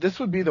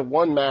the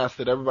one mass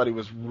that everybody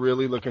was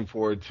really looking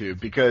forward to,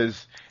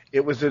 because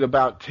it was at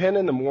about 10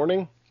 in the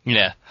morning.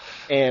 Yeah.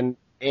 And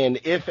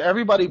if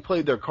everybody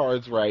played their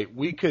cards right,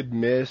 we could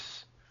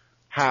miss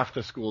half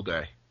the school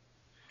day.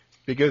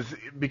 Because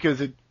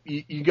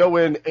you go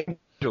in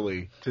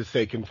individually to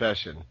say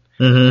confession.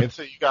 Mm-hmm. And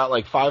so you got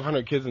like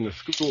 500 kids in the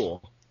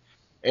school.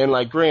 And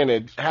like,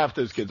 granted, half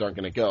those kids aren't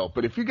going to go.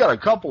 But if you got a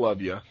couple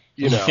of you,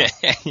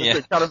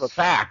 it's kind of a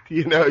pact,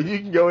 you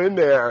can go in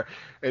there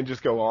and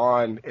just go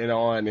on and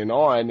on and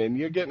on, and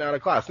you're getting out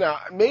of class. Now,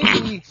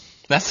 maybe...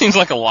 That seems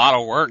like a lot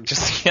of work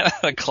just to get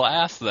out of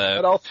class,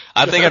 though.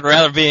 I think I'd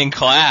rather be in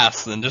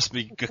class than just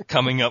be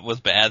coming up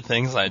with bad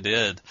things I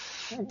did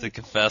to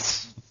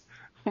confess.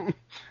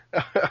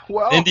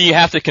 Well, then do you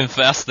have to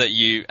confess that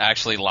you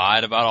actually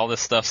lied about all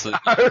this stuff so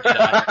that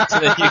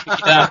you can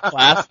get out of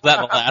class? Is that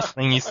the last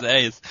thing you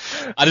say?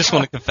 I just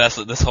want to confess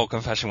that this whole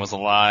confession was a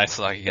lie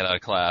so I can get out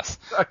of class.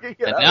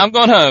 Now I'm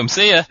going home.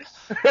 See ya.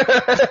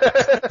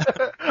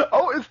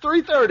 Oh, it's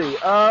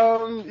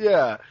 3:30.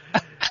 Yeah.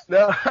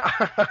 No.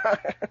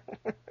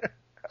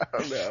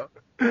 Oh,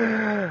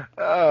 no.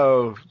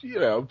 Oh,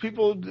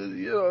 people,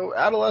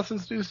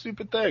 adolescents do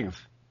stupid things.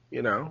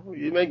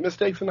 You make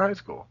mistakes in high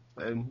school,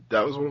 and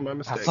that was one of my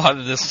mistakes.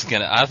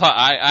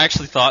 I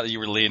actually thought that you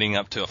were leading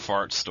up to a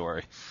fart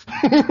story.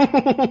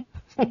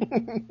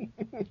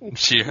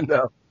 Sure.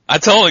 No. I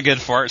told a good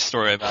fart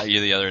story about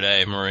you the other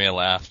day. Maria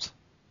laughed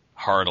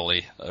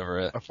heartily over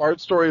it. A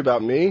fart story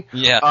about me?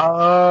 Yeah.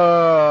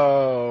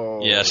 Oh.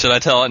 Yeah, should I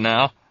tell it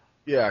now?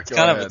 Yeah, it's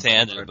kind of a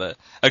tangent, but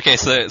okay.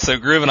 So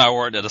Groove and I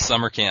worked at a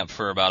summer camp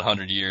for about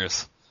 100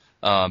 years,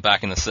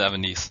 back in the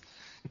 70s,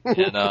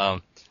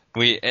 and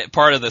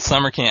part of the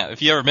summer camp.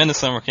 If you ever been to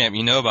summer camp,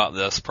 you know about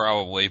this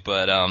probably.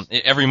 But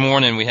every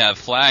morning we have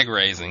flag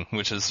raising,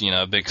 which is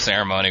a big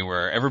ceremony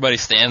where everybody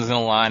stands in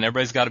a line.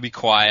 Everybody's got to be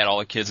quiet. All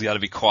the kids got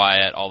to be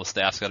quiet. All the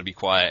staff's got to be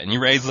quiet, and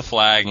you raise the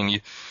flag and you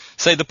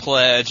say the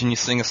pledge and you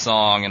sing a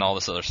song and all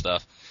this other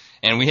stuff.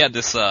 And we had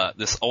this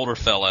older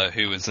fellow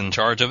who was in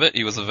charge of it.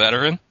 He was a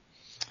veteran.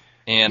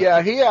 And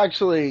yeah, he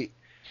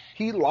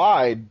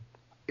lied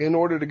in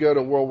order to go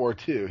to World War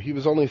II. He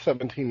was only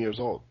 17 years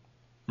old.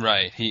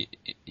 Right.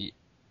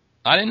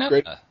 I didn't know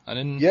that. I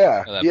didn't.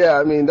 Yeah. Know that. Yeah.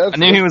 I mean, I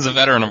knew he was a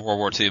veteran of World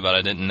War II, but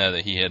I didn't know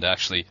that he had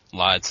actually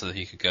lied so that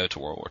he could go to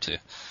World War II.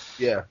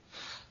 Yeah.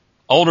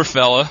 Older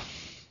fella,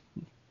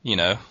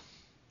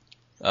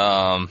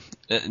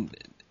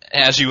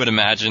 as you would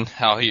imagine,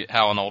 how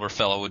an older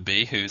fellow would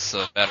be, who's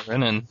a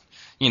veteran and.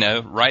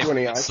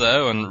 Rightfully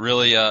so, and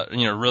really,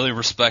 really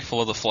respectful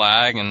of the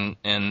flag, and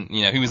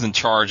he was in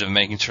charge of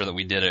making sure that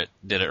we did it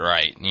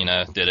right,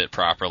 did it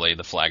properly,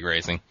 the flag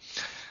raising.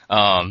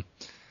 And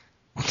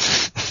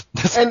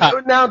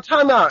now,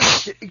 time out.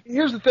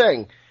 Here's the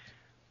thing.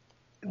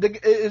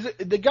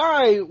 The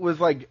guy was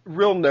like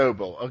real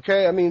noble,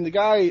 okay? I mean, the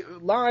guy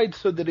lied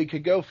so that he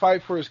could go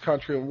fight for his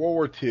country in World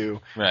War II,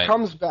 right.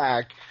 Comes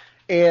back,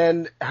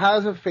 and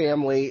has a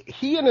family.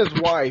 He and his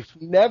wife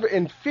never,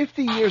 in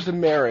 50 years of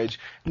marriage,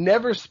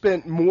 never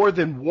spent more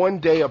than one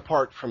day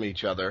apart from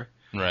each other.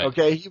 Right.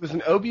 Okay, he was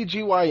an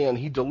OBGYN.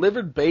 He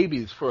delivered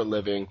babies for a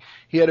living.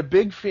 He had a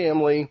big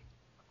family.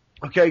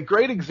 Okay,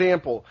 great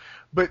example.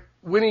 But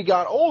when he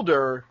got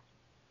older,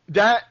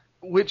 that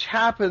which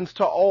happens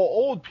to all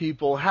old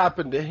people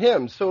happened to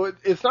him. So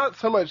it's not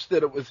so much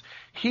that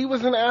he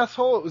was an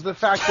asshole, it was the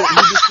fact that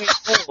he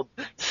became old.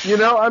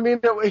 I mean,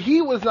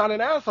 he was not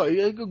an asshole. He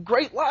had a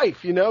great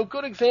life,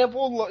 good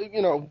example,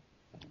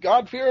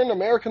 God-fearing,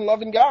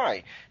 American-loving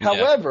guy. Yeah.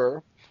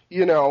 However,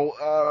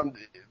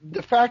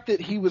 the fact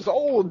that he was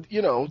old,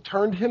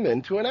 turned him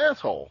into an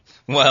asshole.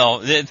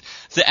 Well,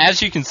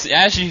 as you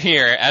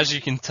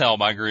can tell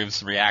by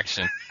Groove's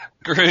reaction,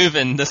 Groove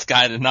and this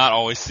guy did not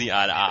always see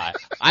eye to eye.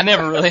 I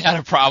never really had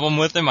a problem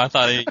with him. I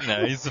thought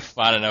he's a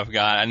fine enough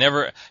guy.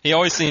 He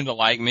always seemed to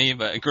like me,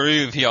 but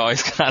Groove, he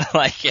always kind of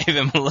like gave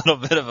him a little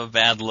bit of a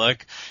bad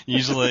look.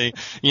 Usually,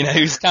 he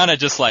was kind of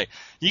just like,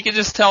 you could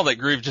just tell that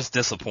Groove just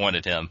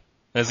disappointed him.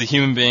 As a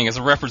human being, as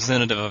a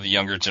representative of a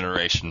younger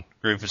generation,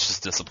 Groove is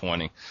just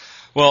disappointing.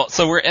 Well,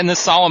 so we're in this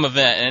solemn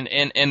event,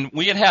 and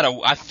we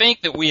I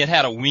think that we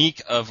had a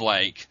week of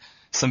like,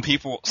 some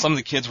of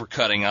the kids were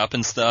cutting up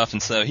and stuff,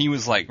 and so he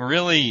was like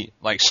really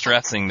like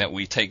stressing that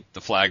we take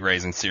the flag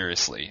raising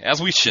seriously,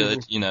 as we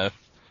should,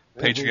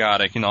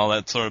 patriotic and all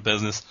that sort of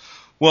business.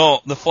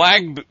 Well, the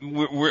flag,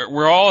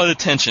 we're all at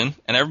attention,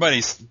 and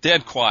everybody's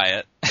dead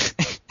quiet.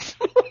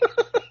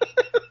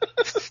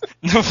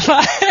 The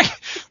flag,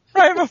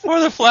 right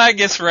before the flag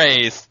gets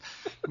raised,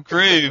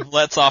 Groove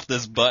lets off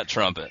this butt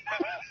trumpet.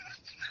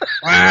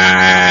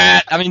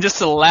 I mean,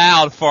 just a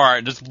loud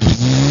fart, just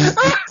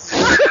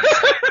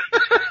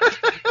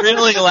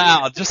really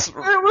loud. It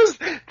was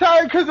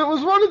tired because it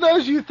was one of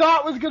those you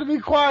thought was going to be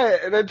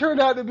quiet, and it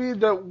turned out to be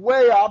the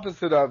way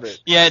opposite of it.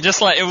 Yeah,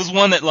 just like it was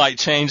one that like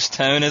changed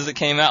tone as it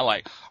came out,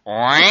 like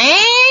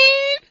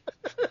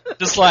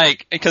just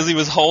like because he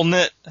was holding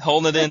it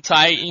in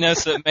tight,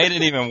 so it made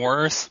it even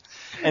worse.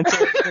 And so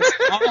this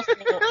awful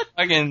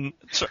fucking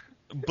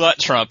butt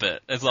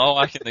trumpet is all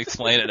I can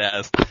explain it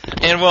as.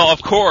 And well,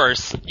 of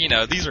course,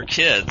 these are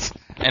kids,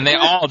 and they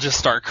all just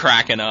start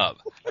cracking up.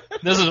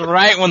 This is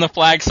right when the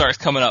flag starts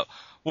coming up.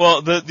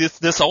 Well,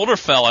 this older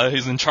fellow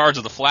who's in charge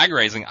of the flag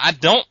raising, I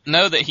don't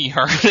know that he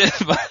heard it,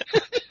 but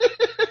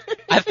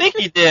I think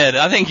he did.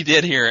 I think he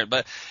did hear it,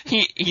 but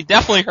he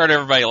definitely heard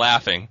everybody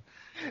laughing.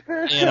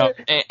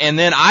 And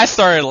then I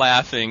started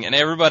laughing, and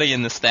everybody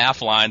in the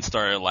staff line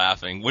started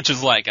laughing, which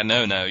is like a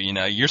no-no.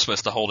 You're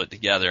supposed to hold it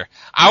together.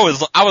 I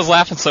was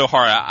laughing so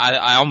hard,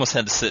 I almost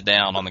had to sit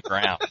down on the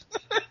ground.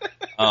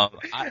 I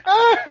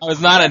was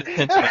not an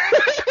intentional.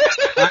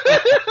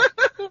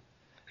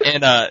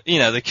 And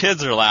the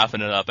kids are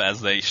laughing it up as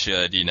they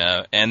should,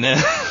 And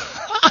then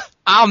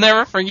I'll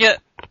never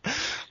forget.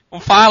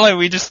 Well, finally,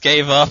 we just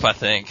gave up, I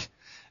think,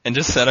 and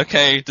just said,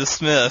 "Okay,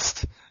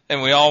 dismissed."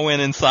 And we all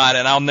went inside,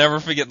 and I'll never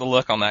forget the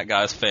look on that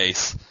guy's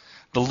face.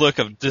 The look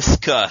of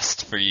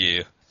disgust for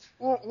you.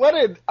 Well,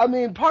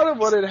 part of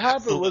what had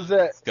happened was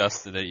that...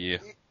 Disgusted at you.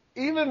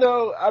 Even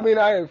though, I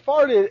had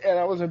farted, and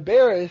I was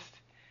embarrassed,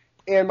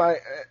 and I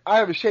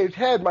have a shaved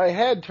head, my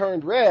head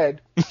turned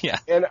red. Yeah.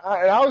 And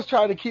I was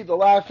trying to keep the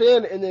laugh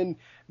in, and then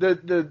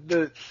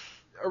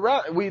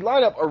we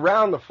line up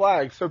around the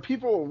flag, so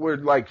people were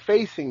like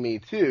facing me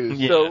too.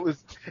 Yeah. So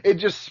it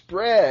just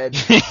spread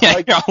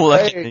like all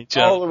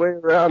the way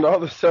around all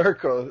the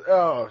circles.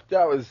 Oh,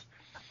 that was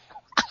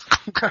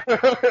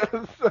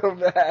So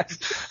bad.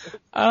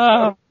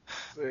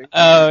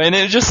 And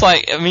it was just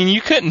like, I mean,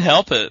 you couldn't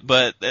help it,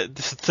 but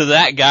to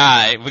that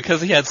guy,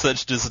 because he had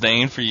such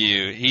disdain for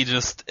you, he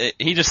just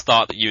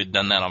thought that you had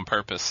done that on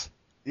purpose.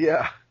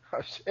 Yeah,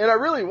 and I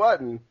really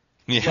wasn't.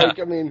 Yeah. Like,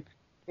 I mean,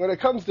 when it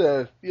comes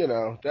to,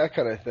 that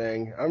kind of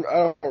thing, I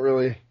don't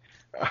really.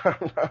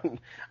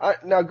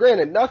 Now,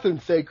 granted,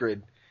 nothing's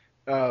sacred,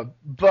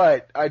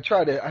 but I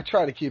try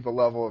to keep a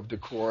level of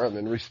decorum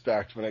and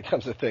respect when it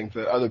comes to things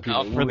that other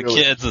people. For the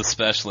kids,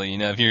 especially,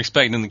 if you're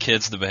expecting the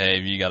kids to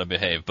behave, you got to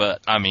behave.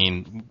 But I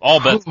mean,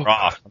 all bets are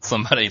off when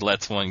somebody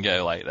lets one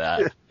go like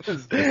that.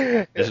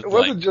 It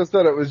wasn't just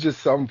that; it was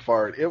just some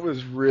fart. It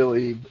was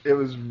really, it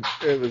was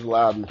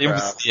loud and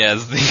crap. It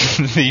was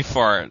the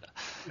fart.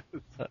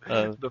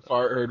 The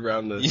fart heard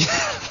around the.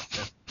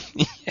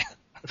 Yeah.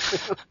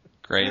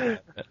 Great.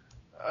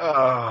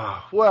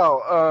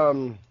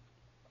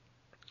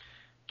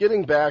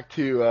 Getting back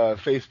to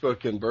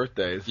Facebook and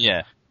birthdays.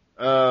 Yeah.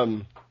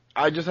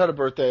 I just had a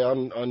birthday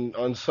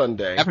on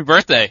Sunday. Happy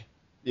birthday.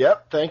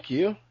 Yep, thank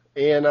you.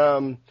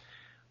 And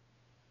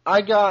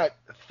I got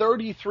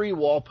 33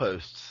 wall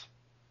posts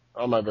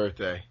on my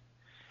birthday.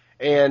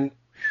 And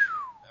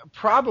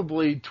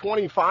probably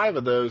 25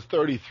 of those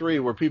 33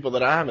 were people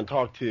that I haven't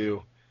talked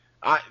to.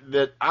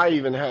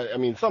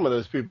 Some of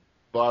those people,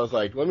 I was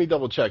like, let me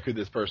double check who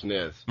this person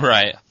is.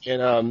 Right.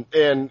 And I've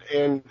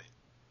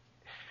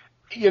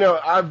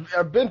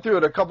been through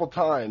it a couple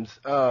times.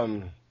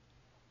 Sorry,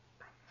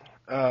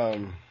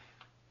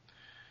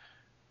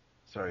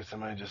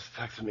 somebody just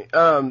texted me.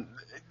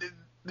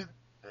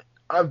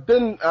 I've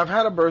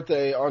had a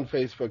birthday on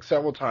Facebook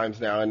several times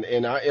now, and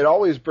it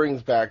always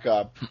brings back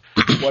up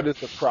what is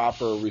the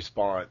proper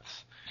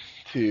response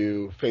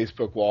to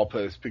Facebook wall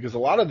posts, because a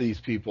lot of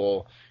these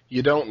people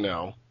you don't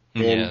know.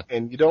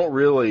 And you don't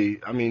really,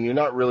 you're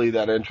not really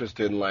that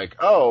interested in like,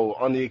 oh,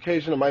 on the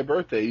occasion of my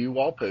birthday, you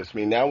wall post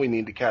me. Now we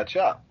need to catch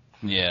up.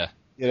 Yeah.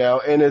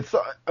 And it's,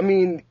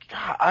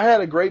 I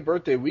had a great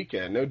birthday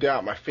weekend, no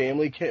doubt. My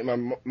family came, my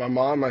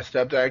mom, my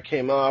stepdad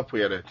came up.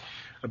 We had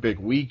a big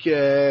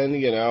weekend,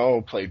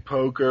 played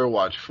poker,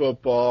 watched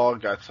football,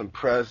 got some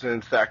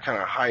presents, that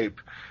kind of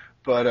hype.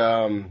 But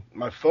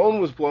my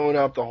phone was blowing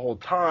up the whole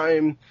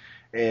time.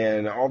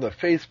 And all the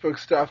Facebook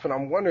stuff, and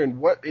I'm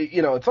wondering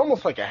it's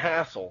almost like a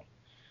hassle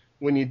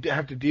when you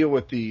have to deal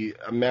with the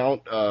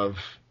amount of,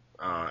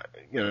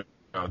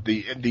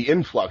 the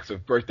influx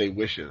of birthday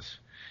wishes,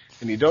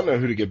 and you don't know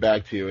who to get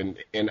back to.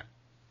 And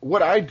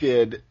what I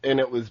did, and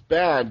it was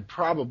bad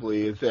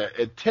probably, is that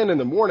at 10 in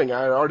the morning,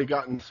 I had already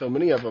gotten so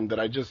many of them that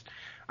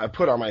I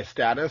put on my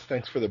status,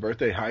 thanks for the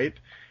birthday hype.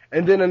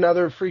 And then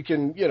another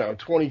freaking,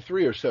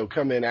 23 or so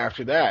come in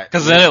after that.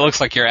 Because then it looks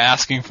like you're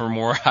asking for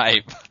more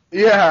hype.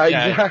 Yeah,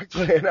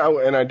 exactly.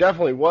 And I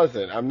definitely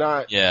wasn't. I'm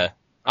not. Yeah.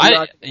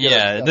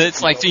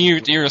 It's like, do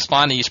you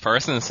respond to each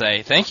person and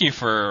say, thank you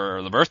for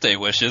the birthday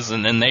wishes,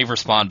 and then they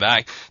respond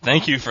back,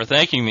 thank you for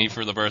thanking me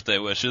for the birthday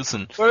wishes.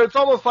 But it's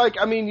almost like,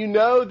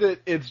 that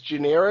it's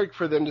generic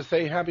for them to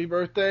say happy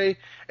birthday,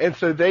 and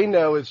so they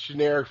know it's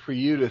generic for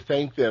you to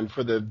thank them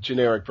for the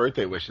generic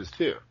birthday wishes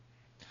too.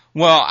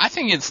 Well, I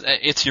think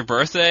it's your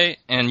birthday,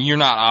 and you're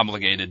not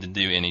obligated to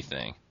do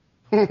anything.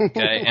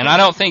 Okay? And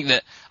I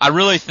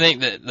really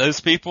think that those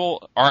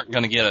people aren't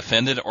going to get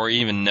offended or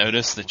even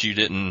notice that you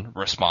didn't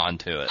respond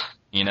to it,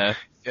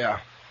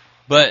 Yeah.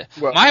 But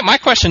my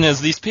question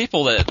is, these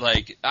people that,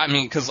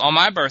 because on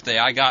my birthday,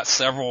 I got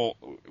several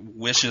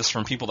wishes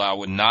from people that I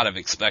would not have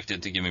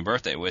expected to give me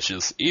birthday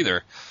wishes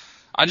either.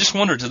 I just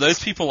wonder, do those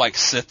people,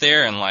 sit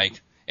there and,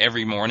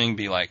 every morning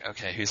be like,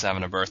 okay, who's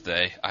having a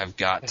birthday? I've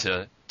got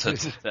to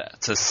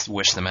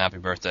wish them happy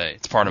birthday.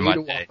 It's part of my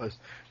day.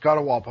 Got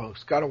a wall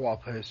post.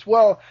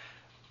 Well,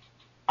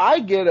 I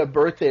get a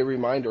birthday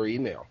reminder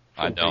email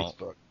from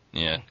Facebook.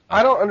 Yeah.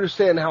 I don't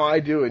understand how I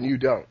do and you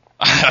don't.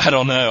 I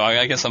don't know.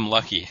 I guess I'm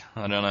lucky.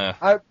 I don't know.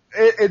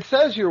 It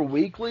says your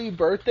weekly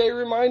birthday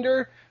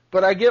reminder,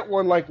 but I get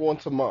one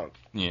once a month.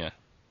 Yeah.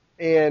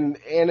 And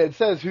it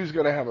says who's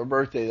going to have a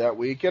birthday that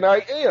week, and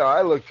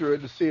I look through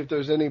it to see if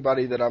there's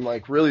anybody that I'm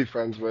really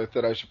friends with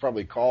that I should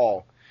probably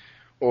call,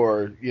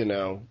 or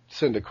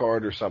send a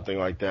card or something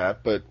like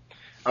that. But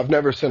I've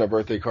never sent a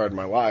birthday card in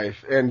my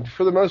life, and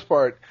for the most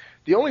part,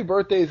 the only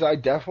birthdays I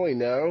definitely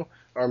know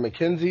are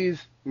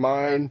Mackenzie's,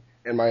 mine,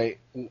 and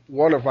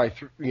one of my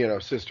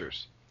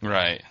sisters.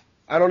 Right.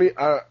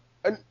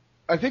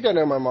 I think I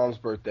know my mom's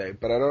birthday,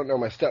 but I don't know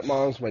my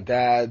stepmom's, my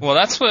dad's. Well,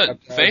 that's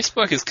what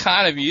Facebook is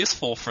kind of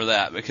useful for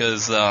that,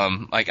 because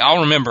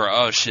I'll remember,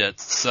 oh shit,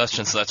 such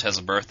and such has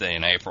a birthday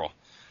in April,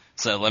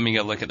 so let me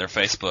go look at their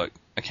Facebook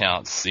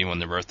account to see when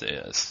their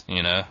birthday is,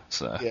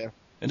 So yeah.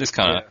 It is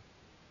kind of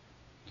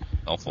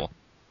helpful,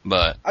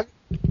 but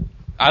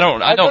I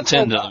don't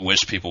tend to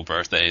wish people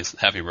birthdays,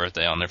 happy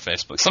birthday on their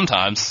Facebook.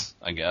 Sometimes,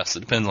 I guess it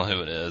depends on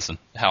who it is and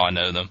how I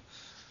know them.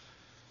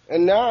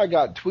 And now I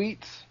got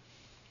tweets.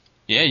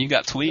 Yeah, you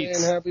got tweets.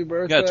 And happy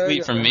birthday. You got a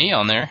tweet from me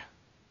on there.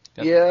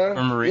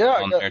 From Maria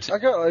on there too. I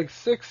got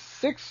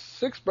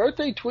six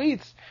birthday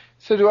tweets.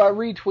 So do I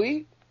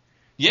retweet?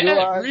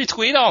 Yeah,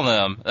 retweet on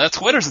them.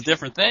 Twitter's a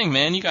different thing,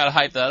 man. You gotta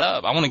hype that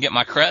up. I want to get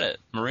my credit.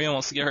 Maria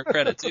wants to get her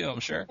credit too, I'm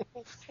sure.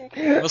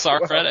 What's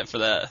our credit for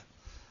that?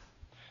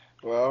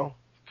 Well,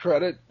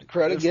 credit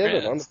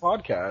given on the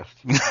podcast.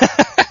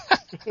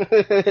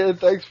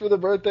 Thanks for the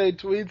birthday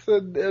tweets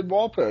and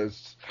wall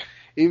posts.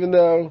 Even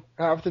though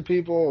half the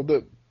people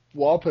that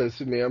wall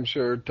posted me, I'm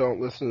sure,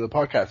 don't listen to the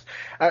podcast.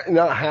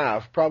 Not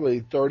half, probably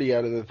 30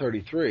 out of the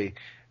 33.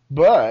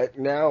 But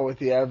now with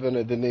the advent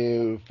of the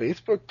new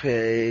Facebook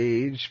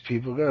page,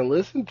 people are going to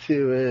listen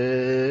to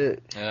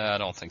it. I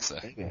don't think so.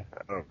 I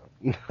don't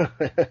know.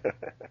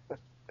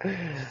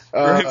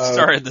 We've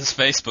started this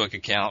Facebook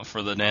account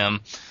for the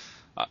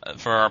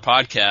for our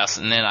podcast,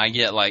 and then I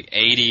get like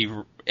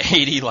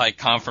 80 like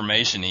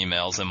confirmation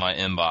emails in my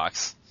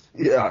inbox.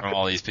 Yeah. From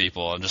all these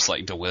people. I'm just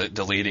like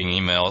deleting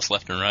emails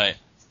left and right.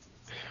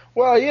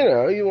 Well,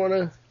 you want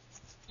to.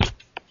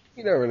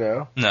 You never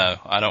know. No,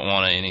 I don't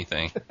want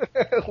anything.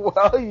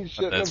 Well, you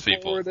shouldn't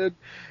have forwarded.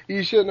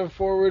 You shouldn't have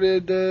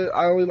forwarded.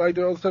 I only like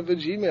to know stuff at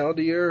Gmail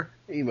to your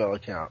email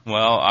account.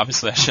 Well,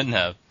 obviously I shouldn't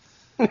have.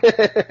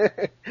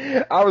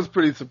 I was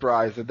pretty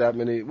surprised at that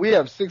many. We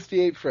have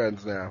 68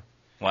 friends now.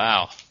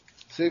 Wow.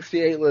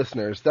 68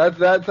 listeners.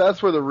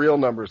 That's where the real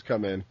numbers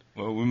come in.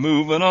 Well, we're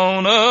moving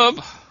on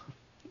up.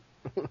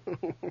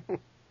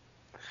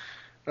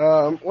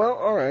 Well,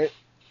 all right.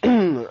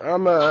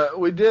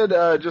 We did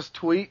just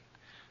tweet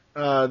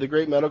the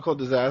Great Medical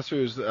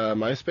Disasters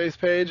MySpace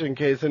page in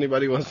case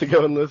anybody wants to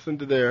go and listen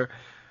to their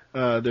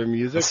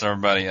music. That's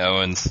everybody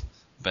Owen's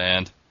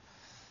band.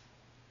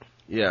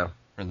 Yeah.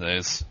 For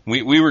those,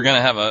 we were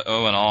gonna have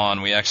Owen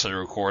on. We actually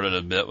recorded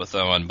a bit with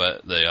Owen,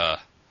 but the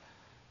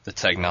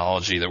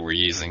technology that we're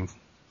using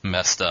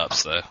messed up,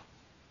 so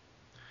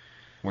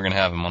we're gonna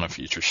have him on a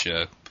future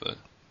show.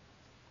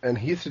 And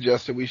he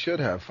suggested we should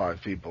have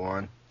 5 people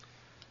on.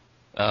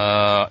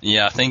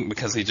 Yeah, I think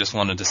because he just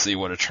wanted to see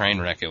what a train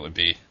wreck it would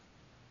be.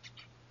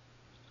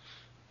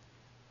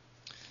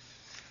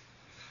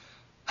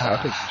 I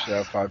think we should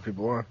have 5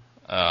 people on.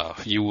 Oh,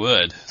 you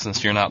would,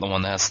 since you're not the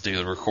one that has to do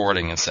the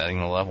recording and setting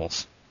the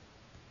levels.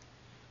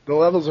 The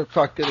levels are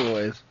fucked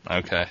anyways.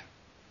 Okay.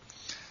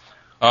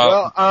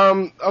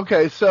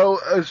 Okay, so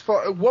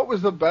what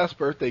was the best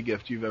birthday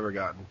gift you've ever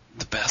gotten?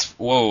 The best?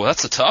 Whoa,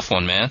 that's a tough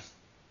one, man.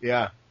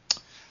 Yeah.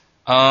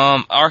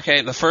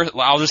 Okay,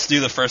 I'll just do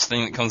the first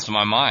thing that comes to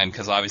my mind,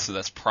 because obviously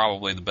that's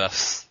probably the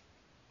best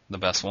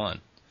one.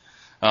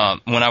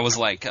 When I was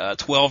like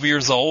 12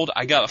 years old,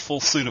 I got a full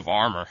suit of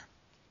armor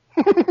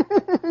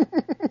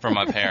from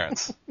my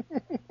parents.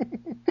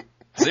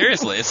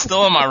 Seriously, it's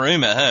still in my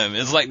room at home.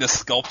 It's like this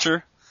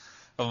sculpture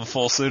of a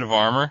full suit of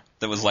armor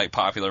that was like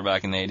popular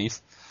back in the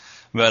 80s.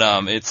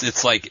 But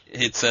it's like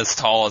it's as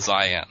tall as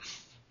I am.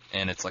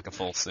 And it's like a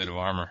full suit of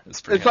armor.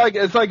 It's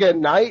like a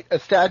knight, a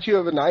statue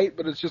of a knight,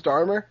 but it's just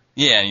armor.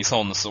 Yeah, and he's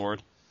holding the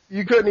sword.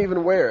 You couldn't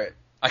even wear it.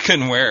 I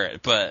couldn't wear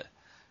it, but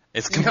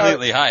it's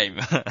completely hype.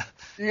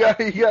 you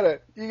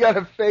got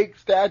a fake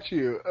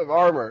statue of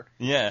armor.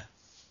 Yeah.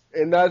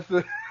 And that's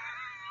the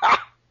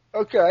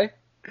okay.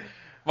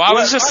 Well,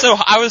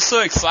 I was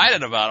so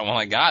excited about it when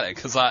I got it,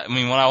 because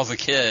when I was a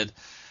kid,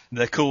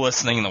 the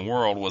coolest thing in the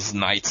world was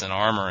knights in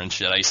armor and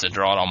shit. I used to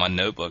draw it on my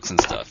notebooks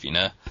and stuff,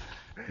 And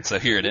so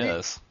here it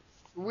is.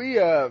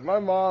 My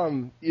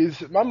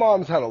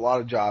mom's had a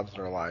lot of jobs in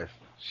her life.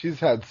 She's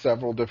had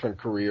several different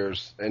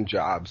careers and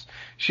jobs.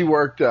 She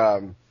worked,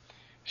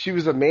 she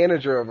was a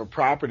manager of a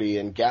property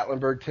in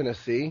Gatlinburg,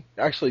 Tennessee.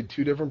 Actually,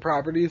 2 different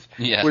properties.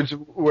 Yeah.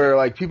 Where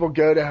like people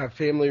go to have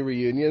family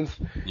reunions.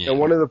 Yeah. And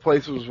one of the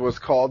places was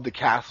called the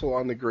Castle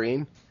on the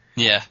Green.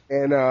 Yeah.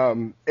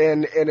 And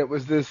it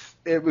was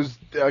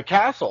a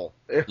castle.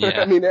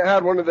 Yeah. I mean, it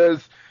had one of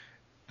those,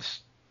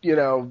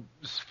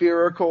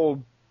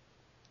 spherical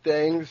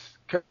things.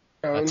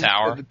 A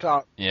tower? At the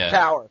top. Yeah.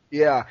 Tower,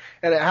 yeah.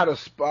 And it had a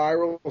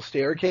spiral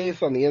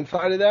staircase on the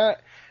inside of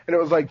that. And it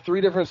was like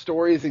 3 different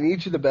stories, and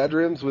each of the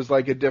bedrooms was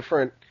like a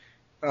different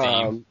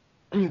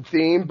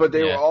theme, but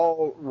they were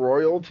all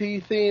royalty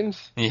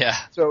themes. Yeah.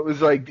 So it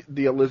was like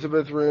the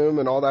Elizabeth room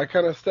and all that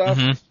kind of stuff.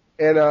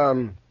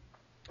 Mm-hmm.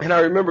 And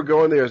I remember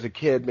going there as a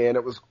kid, man.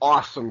 It was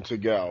awesome to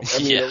go. I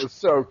mean, It was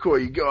so cool.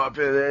 You go up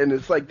and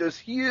it's like this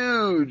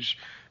huge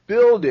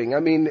building. I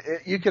mean,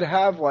 you could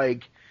have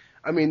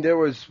there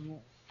was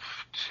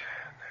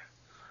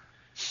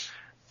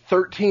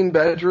 13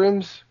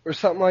 bedrooms or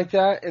something like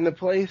that in the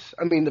place.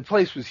 I mean, the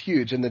place was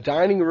huge, and the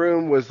dining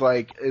room was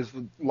like as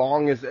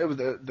long as it was.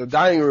 The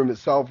dining room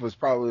itself was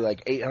probably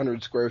like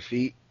 800 square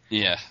feet.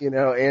 Yeah.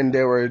 And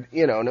there were,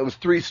 and it was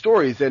 3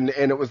 stories, and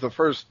it was the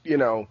first,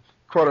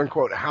 quote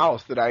unquote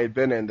house that I had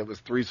been in that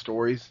was 3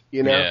 stories,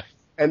 Yeah.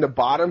 And the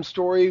bottom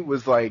story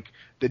was like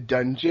the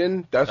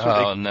dungeon. That's what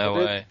they called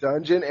it,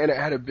 dungeon. And it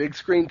had a big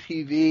screen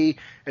TV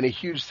and a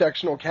huge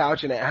sectional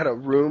couch, and it had a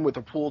room with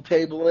a pool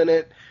table in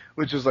it,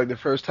 which was like the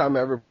first time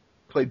I ever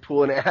played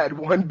pool. And it had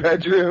 1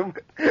 bedroom.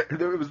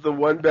 There was the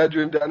 1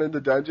 bedroom down in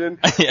the dungeon.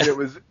 Yeah. And it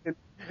was.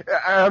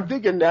 I'm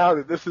thinking now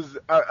that this is.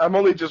 I'm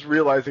only just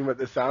realizing what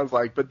this sounds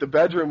like, but the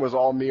bedroom was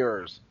all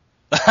mirrors.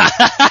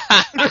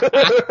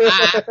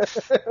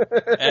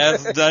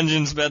 As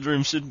Dungeon's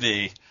bedroom should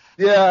be.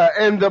 Yeah,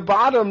 and at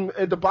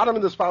the bottom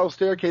of the spiral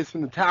staircase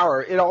in the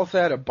tower, it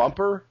also had a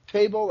bumper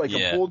table, like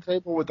a pool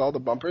table with all the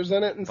bumpers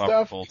in it and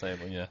stuff. Pool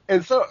table, yeah.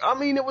 And so, I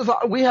mean,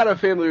 we had a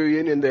family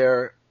reunion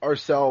there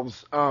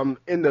ourselves,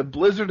 in the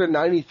blizzard of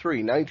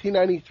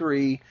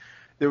 1993.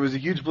 There was a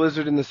huge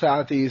blizzard in the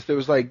southeast. There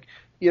was like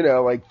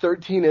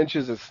 13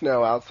 inches of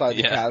snow outside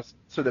the castle.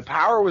 So the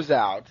power was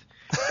out.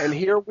 And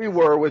here we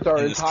were with our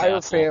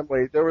entire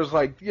family. There was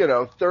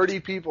 30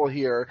 people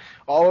here.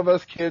 All of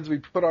us kids, we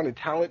put on a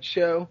talent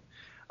show.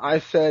 I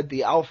said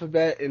the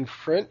alphabet in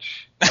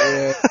French.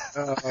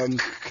 And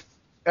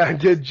I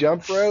did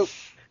jump rope.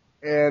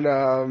 And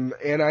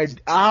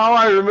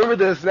I remember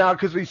this now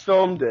because we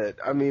filmed it.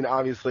 I mean,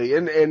 obviously.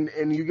 And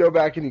you go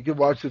back and you can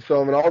watch the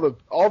film and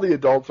all the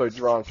adults are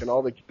drunk and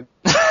all the kids.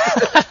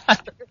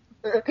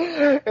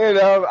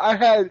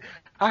 And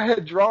I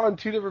had drawn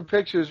two different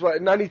pictures.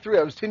 In 93,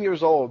 I was 10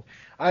 years old.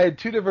 I had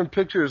two different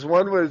pictures.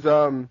 One was,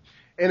 and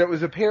it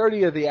was a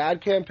parody of the ad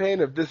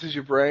campaign of This Is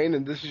Your Brain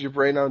and This Is Your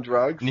Brain on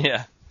Drugs.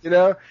 Yeah. And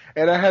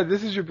I had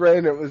This Is Your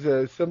Brain. It was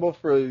a symbol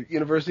for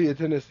University of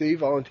Tennessee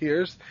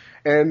volunteers.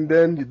 And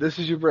then This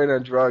Is Your Brain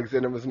on Drugs,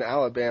 and it was in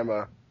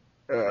Alabama.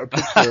 A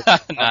picture.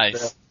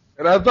 Nice.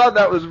 And I thought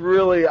that was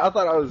really, I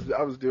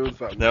was doing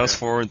something. That was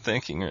forward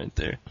thinking right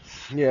there.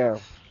 Yeah.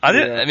 I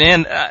did,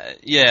 man.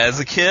 As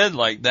a kid,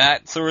 like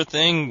that sort of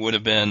thing would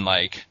have been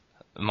like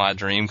my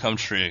dream come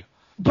true.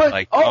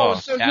 But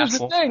Castle. Here's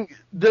the thing: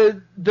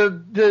 the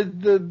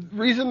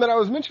reason that I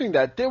was mentioning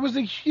that there was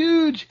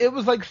it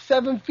was like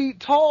 7 feet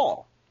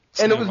tall,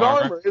 and it was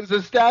armor. It was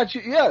a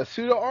statue,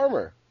 suit of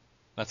armor.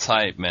 That's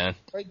hype, man.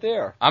 Right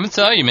there. I'm gonna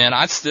tell you, man.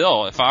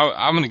 if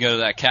I'm gonna go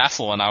to that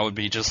castle, and I would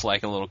be just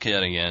like a little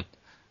kid again.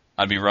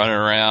 I'd be running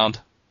around.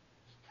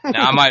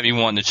 Now, I might be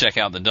wanting to check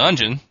out the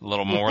dungeon a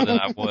little more than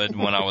I would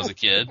when I was a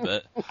kid,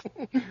 but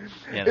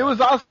It was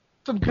awesome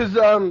because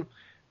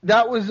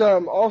that was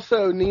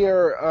also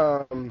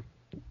near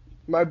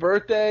my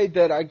birthday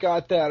that I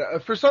got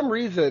that. For some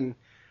reason,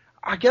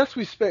 I guess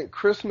we spent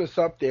Christmas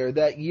up there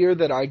that year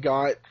that I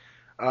got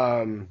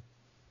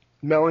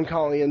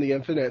Melancholy and the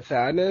Infinite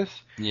Sadness.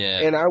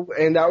 Yeah.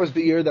 And that was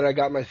the year that I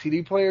got my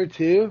CD player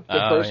too,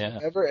 the first one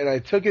ever, and I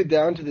took it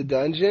down to the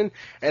dungeon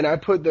and I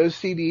put those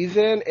CDs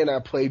in and I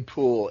played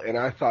pool and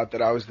I thought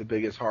that I was the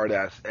biggest hard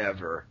ass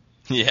ever.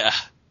 Yeah.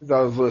 Because I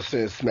was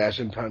listening to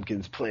Smashing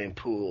Pumpkins playing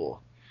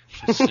pool.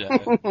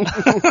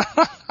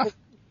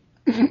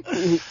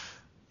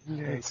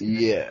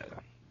 Yeah.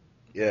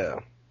 Yeah.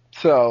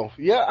 So,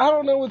 I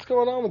don't know what's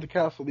going on with the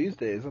castle these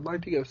days. I'd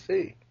like to go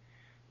see.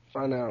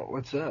 Find out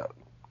what's up.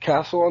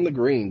 Castle on the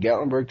Green,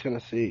 Gatlinburg,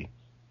 Tennessee.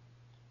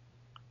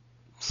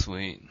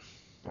 Sweet.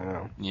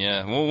 Wow.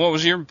 Yeah. Well, what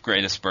was your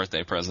greatest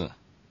birthday present?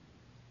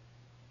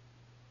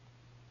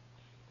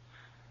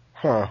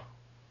 Huh.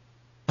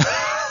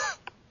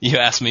 You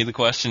asked me the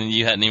question and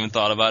you hadn't even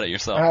thought about it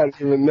yourself. I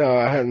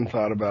hadn't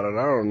thought about it.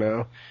 I don't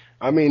know.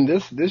 I mean,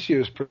 this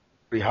year's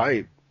pretty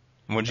hype.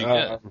 What'd you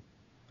get?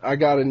 I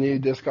got a new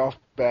disc golf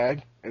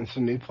bag and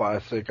some new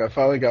plastic. I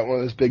finally got one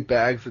of those big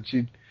bags that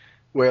you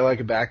wear like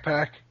a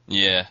backpack.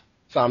 Yeah.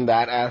 So I'm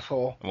that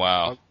asshole.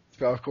 Wow. On the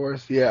golf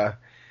course, yeah.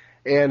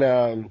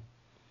 And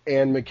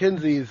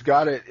Mackenzie's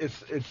got it.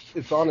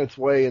 It's on its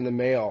way in the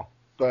mail.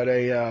 But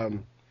a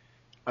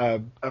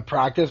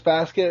practice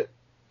basket.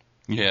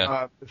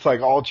 Yeah. It's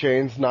like all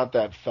chains, not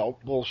that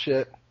felt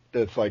bullshit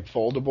that's like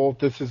foldable.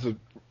 This is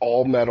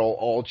all metal,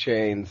 all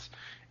chains.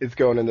 It's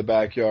going in the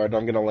backyard.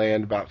 I'm going to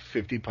land about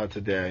 50 putts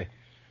a day.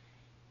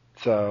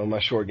 So my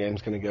short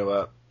game's going to go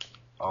up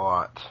a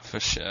lot. For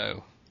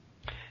sure.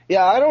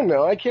 Yeah, I don't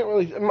know. I can't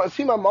really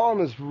see. My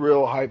mom is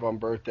real hype on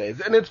birthdays,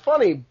 and it's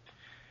funny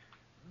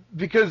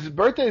because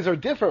birthdays are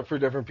different for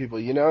different people,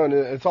 and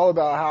it's all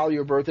about how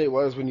your birthday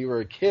was when you were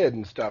a kid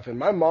and stuff. And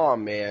my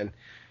mom, man,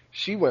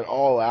 she went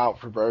all out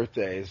for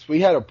birthdays. We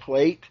had a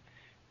plate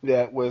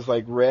that was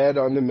like red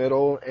on the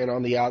middle, and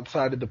on the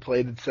outside of the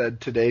plate it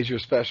said "Today's your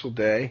special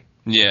day."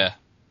 Yeah.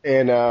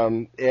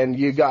 And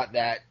you got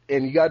that,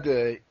 and you got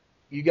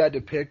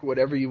to pick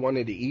whatever you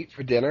wanted to eat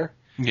for dinner.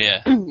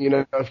 Yeah.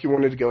 If you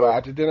wanted to go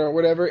out to dinner or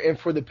whatever. And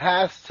for the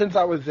past, since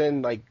I was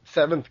in like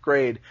 7th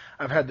grade,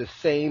 I've had the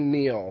same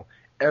meal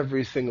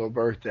every single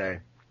birthday.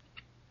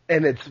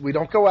 And we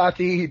don't go out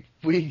to eat.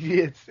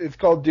 It's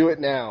called Do It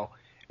Now.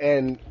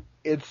 And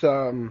it's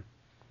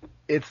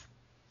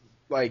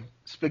like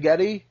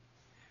spaghetti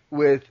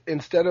with,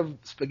 instead of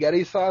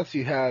spaghetti sauce,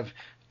 you have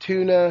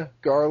tuna,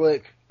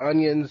 garlic,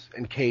 onions,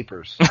 and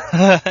capers.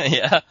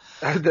 Yeah.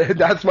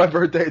 That's my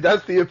birthday.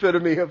 That's the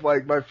epitome of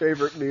like my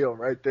favorite meal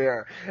right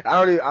there.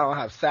 I don't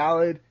have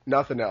salad,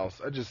 nothing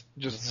else. I just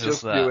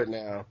do it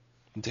now.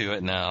 Do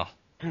it now.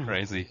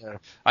 Crazy. Yeah.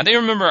 I do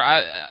remember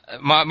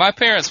my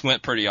parents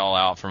went pretty all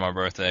out for my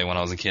birthday when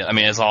I was a kid. I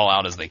mean, as all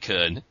out as they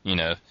could,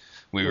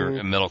 We were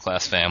a middle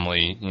class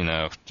family,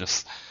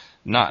 just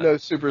not no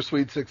super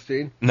sweet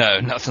 16.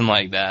 No, nothing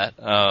like that.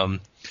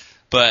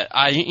 But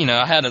I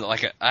had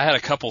a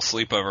couple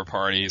sleepover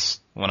parties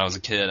when I was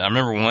a kid. I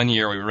remember one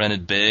year we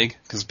rented Big,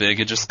 because Big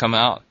had just come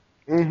out.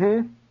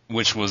 Mm-hmm.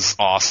 Which was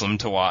awesome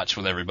to watch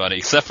with everybody,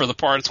 except for the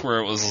parts where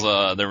it was,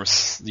 there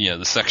was,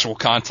 the sexual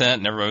content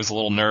and everybody was a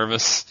little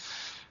nervous.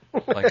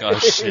 Like, oh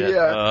shit,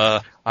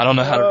 Yeah. I don't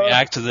know how to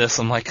react to this.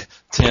 I'm like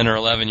 10 or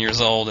 11 years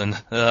old and,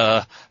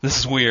 this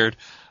is weird.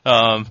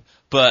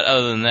 But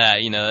other than that,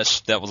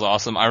 that was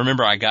awesome. I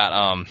remember I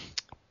got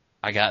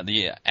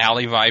the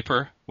Alley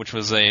Viper, which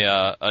was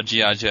a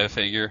G.I. Joe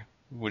figure,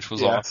 which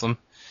was awesome.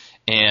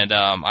 And,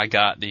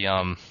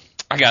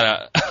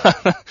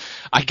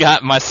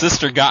 my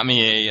sister got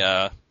me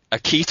a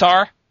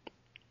keytar,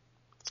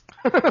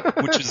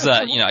 which is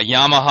a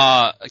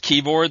Yamaha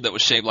keyboard that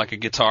was shaped like a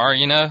guitar.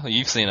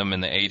 You've seen them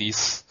in the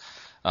 80s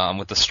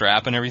with the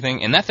strap and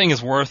everything. And that thing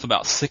is worth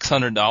about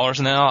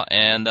 $600 now.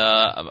 And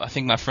I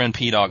think my friend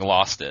P-Dog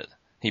lost it.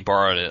 He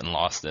borrowed it and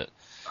lost it.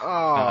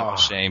 Oh,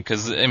 Shame,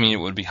 because it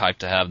would be hype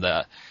to have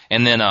that.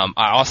 And then I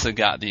also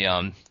got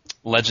the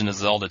Legend of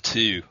Zelda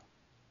 2,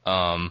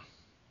 The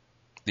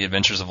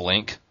Adventures of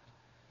Link,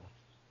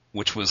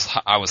 which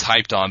I was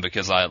hyped on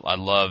because I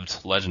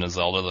loved Legend of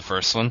Zelda, the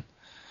first one.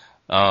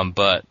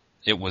 But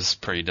it was a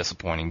pretty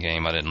disappointing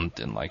game. I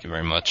didn't like it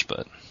very much,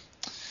 but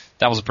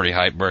that was a pretty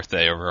hype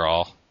birthday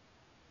overall.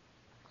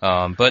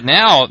 But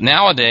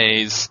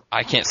nowadays,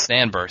 I can't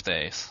stand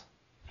birthdays.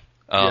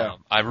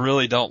 I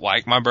really don't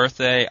like my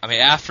birthday. I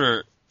mean,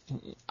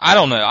 I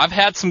don't know. I've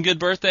had some good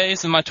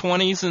birthdays in my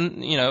 20s,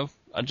 and,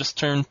 I just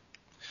turned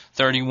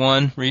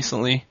 31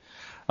 recently.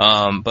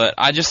 But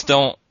I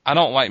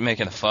don't like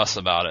making a fuss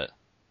about it.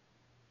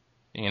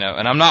 And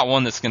I'm not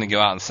one that's going to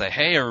go out and say,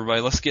 hey, everybody,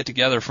 let's get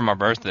together for my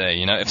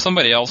birthday. If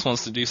somebody else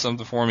wants to do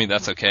something for me,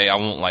 that's okay. I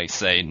won't,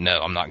 say,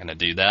 no, I'm not going to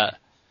do that.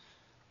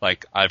 I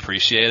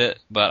appreciate it,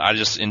 but I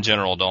just, in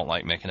general, don't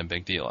like making a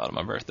big deal out of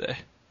my birthday.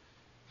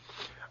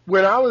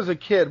 When I was a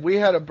kid, we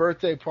had a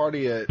birthday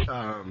party at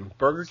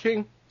Burger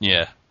King.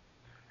 Yeah.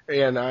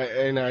 And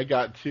I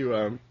got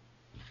to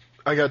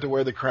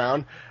wear the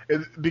crown.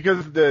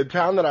 Because the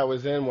town that I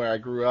was in where I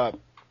grew up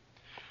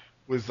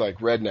was like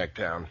redneck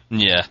town.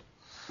 Yeah.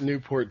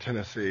 Newport,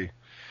 Tennessee.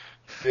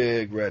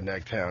 Big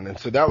redneck town. And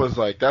so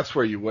that's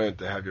where you went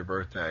to have your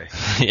birthday.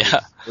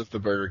 Yeah. Was the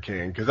Burger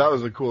King. Because that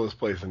was the coolest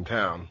place in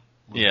town.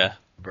 Yeah.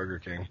 Burger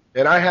King.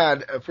 And I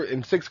had,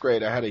 in 6th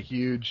grade, I had a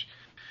huge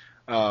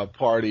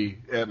party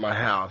at my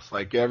house.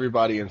 Like,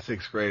 everybody in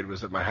 6th grade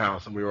was at my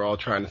house, and we were all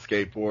trying to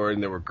skateboard,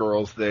 and there were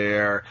girls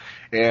there,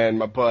 and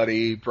my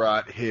buddy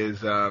brought his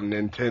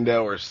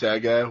Nintendo or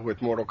Sega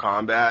with Mortal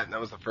Kombat, and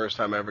that was the first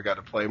time I ever got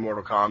to play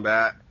Mortal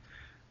Kombat.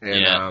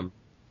 And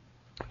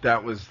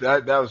that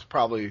was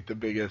probably the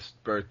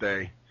biggest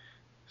birthday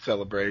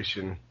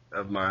celebration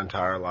of my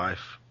entire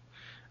life.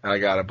 And I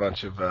got a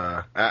bunch of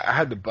I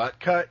had the butt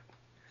cut.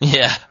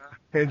 Yeah.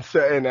 And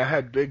I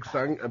had big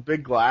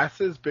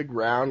glasses, big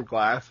round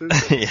glasses.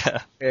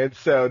 Yeah. And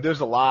so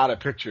there's a lot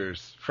of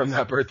pictures from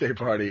that birthday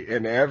party,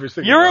 and every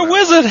single You're a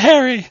wizard,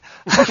 Harry.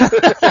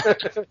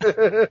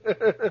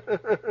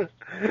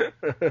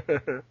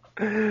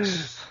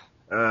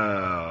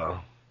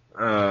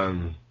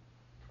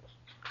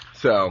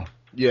 So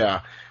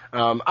yeah,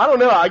 I don't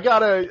know. I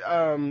got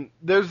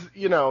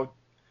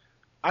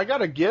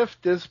a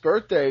gift this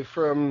birthday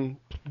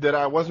that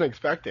I wasn't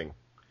expecting.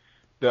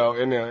 Though,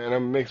 and it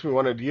makes me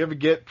wonder, do you ever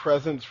get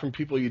presents from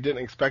people you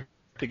didn't expect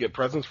to get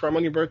presents from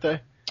on your birthday?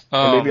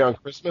 Or maybe on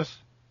Christmas?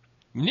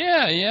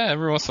 Yeah,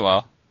 every once in a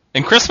while.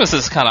 And Christmas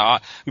is kind of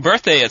odd.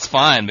 Birthday, it's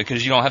fine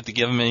because you don't have to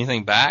give them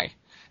anything back.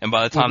 And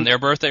by the time their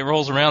birthday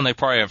rolls around, they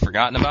probably have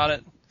forgotten about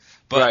it.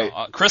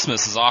 But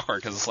Christmas is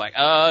awkward because it's like,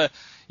 I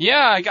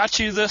got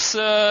you this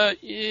OC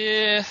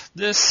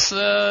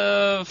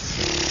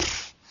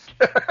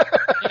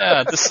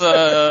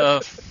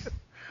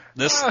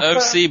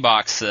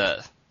box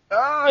set.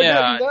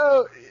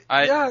 Oh,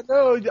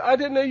 I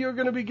didn't know you were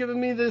going to be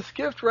giving me this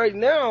gift right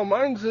now.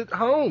 Mine's at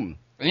home.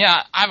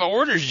 Yeah, I've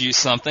ordered you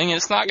something, and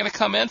it's not going to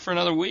come in for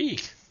another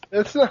week.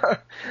 It's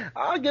not.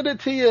 I'll get it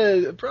to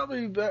you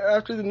probably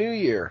after the new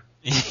year.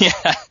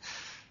 Yeah.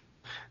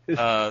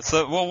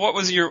 What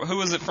was who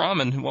was it from,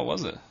 and what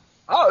was it?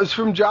 Oh, it's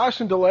from Josh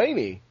and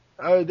Delaney.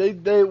 We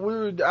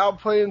were out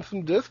playing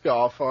some disc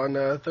golf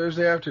on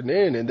Thursday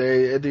afternoon, and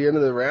at the end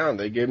of the round,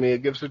 they gave me a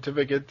gift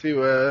certificate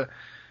to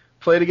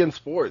Play It Again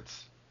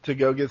Sports to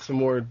go get some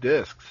more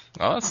discs.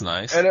 Oh, that's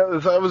nice. And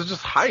I was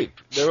just hype.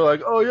 They were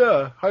like, "Oh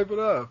yeah, hype it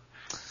up,"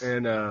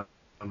 and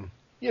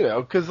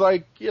because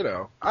I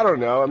don't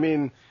know. I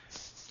mean,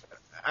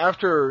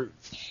 after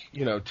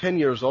 10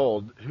 years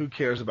old, who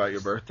cares about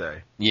your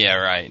birthday? Yeah,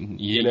 right.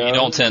 You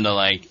don't tend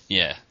to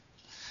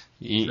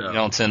you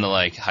don't tend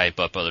to hype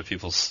up other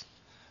people's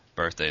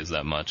birthdays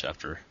that much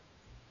after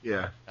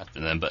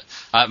them. But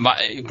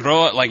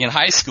in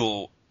high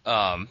school,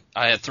 I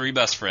had 3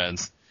 best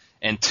friends.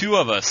 And 2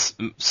 of us,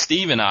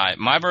 Steve and I,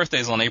 my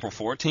birthday's on April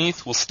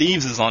 14th. Well,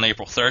 Steve's is on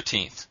April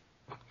 13th.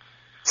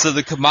 So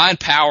the combined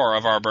power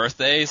of our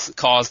birthdays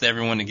caused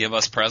everyone to give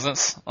us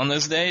presents on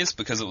those days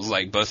because it was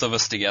like both of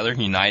us together,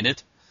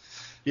 united.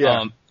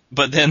 Yeah.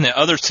 But then the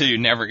other 2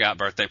 never got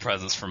birthday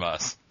presents from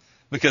us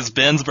because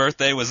Ben's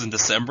birthday was in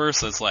December,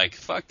 so it's like,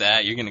 fuck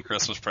that, you're getting a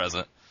Christmas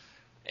present.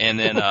 And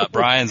then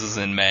Brian's is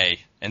in May,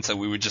 and so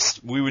we would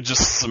just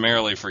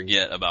summarily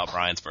forget about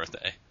Brian's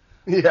birthday.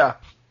 Yeah.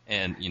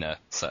 And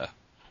so.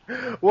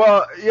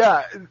 Well,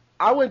 yeah,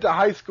 I went to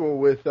high school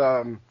with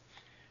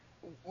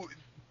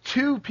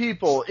 2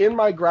 people in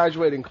my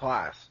graduating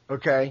class.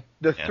 Okay,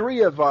 the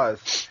 3 of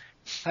us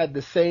had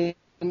the same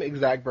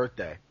exact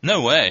birthday.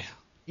 No way.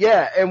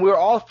 Yeah, and we're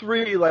all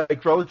 3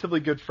 like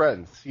relatively good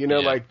friends.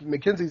 Like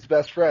Mackenzie's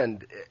best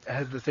friend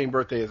has the same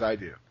birthday as I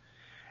do,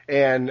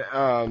 and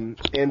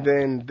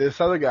then this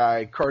other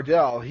guy,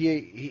 Cardell,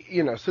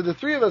 he so the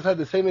 3 of us had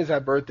the same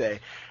exact birthday,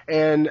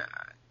 and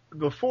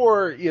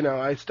before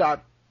I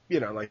stopped,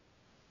 like.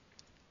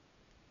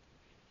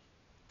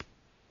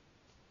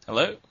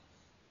 Hello.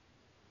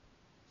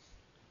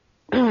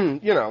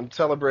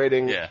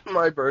 Celebrating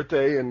my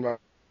birthday and my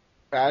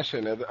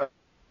passion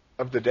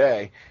of the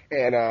day.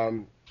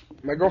 And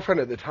my girlfriend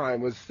at the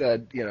time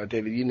said,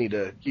 David, you need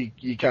to,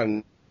 you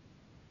kind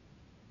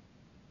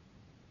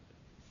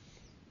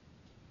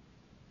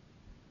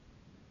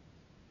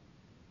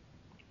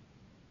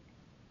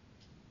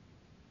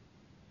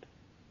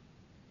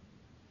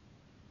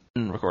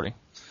of... Recording.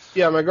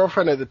 Yeah, my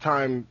girlfriend at the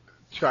time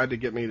tried to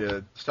get me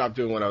to stop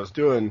doing what I was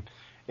doing.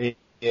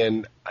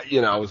 And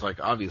I was like,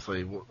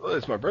 obviously, well,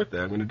 it's my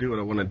birthday. I'm going to do what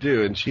I want to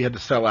do. And she had to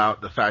sell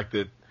out the fact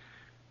that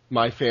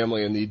my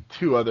family and the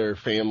 2 other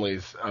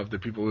families of the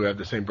people who have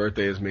the same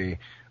birthday as me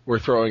were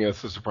throwing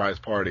us a surprise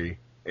party.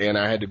 And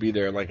I had to be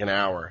there in like an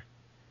hour.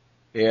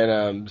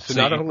 And so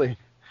not only...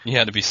 You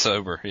had to be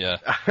sober, yeah.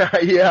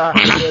 Yeah,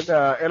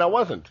 and I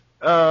wasn't.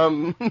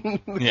 But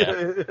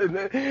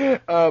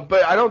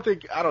I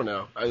don't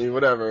know. I mean,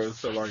 whatever. It was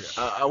so long.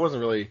 I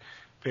wasn't really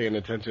paying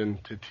attention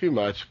to too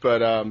much,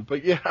 but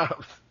yeah,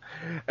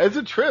 it's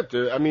a trip.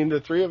 I mean,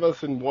 the 3 of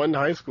us in one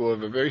high school,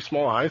 of a very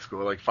small high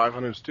school, like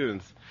 500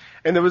 students,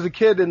 and there was a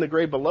kid in the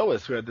grade below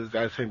us who had this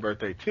guy's same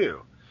birthday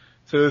too.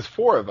 So there's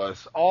 4 of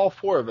us. All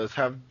 4 of us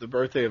have the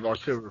birthday of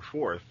October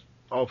 4th.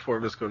 All 4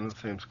 of us go to the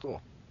same school.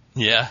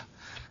 Yeah.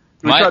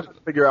 We tried to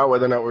figure out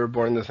whether or not we were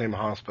born in the same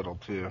hospital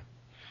too,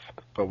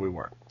 but we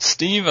weren't.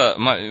 Steve, like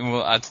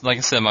I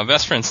said, my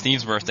best friend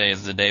Steve's birthday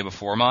is the day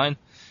before mine.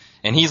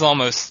 And he's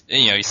almost,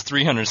 he's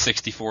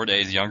 364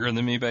 days younger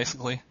than me,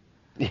 basically.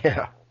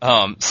 Yeah.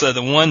 So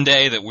the one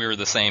day that we were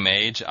the same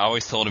age, I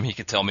always told him he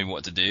could tell me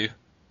what to do.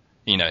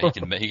 He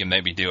can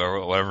make me do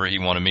whatever he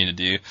wanted me to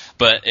do.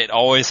 But it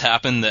always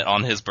happened that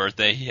on his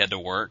birthday he had to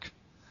work.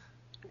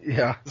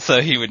 Yeah.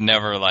 So he would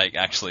never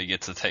actually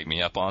get to take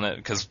me up on it,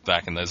 because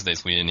back in those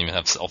days we didn't even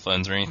have cell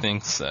phones or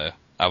anything. So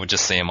I would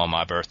just see him on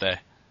my birthday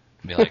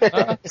and be like,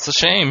 it's a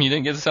shame you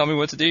didn't get to tell me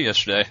what to do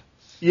yesterday.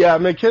 Yeah,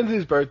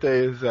 Mackenzie's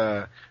birthday is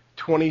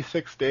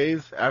 26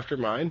 days after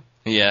mine.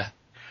 Yeah.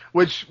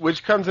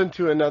 Which comes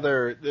into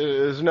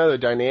there's another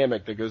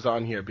dynamic that goes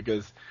on here,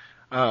 because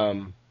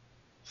so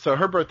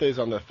her birthday's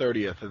on the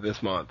 30th of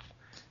this month.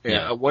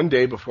 Yeah. One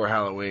day before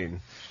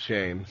Halloween.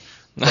 Shame.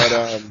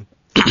 But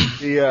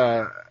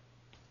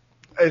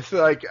it's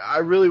like I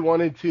really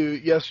wanted to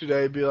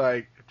yesterday be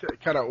like to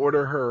kind of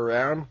order her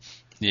around.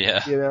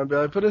 Yeah. Be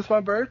like, but it's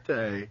my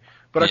birthday.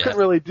 But I couldn't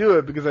really do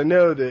it because I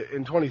know that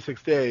in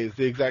 26 days,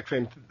 the exact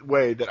same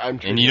way that I'm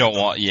treated. And you don't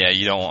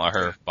want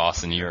her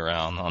bossing you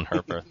around on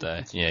her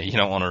birthday. Yeah, you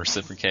don't want to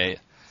reciprocate.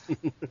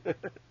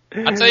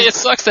 I tell you, it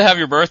sucks to have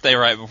your birthday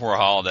right before a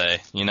holiday,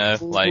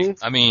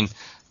 Mm-hmm.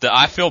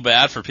 I feel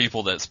bad for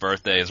people that's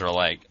birthdays are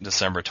like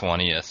December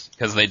 20th,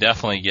 because they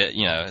definitely get,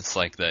 it's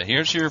like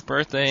here's your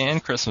birthday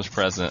and Christmas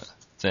present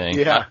thing.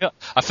 Yeah.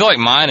 I feel like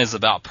mine is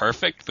about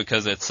perfect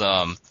because it's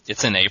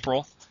in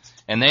April.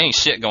 And there ain't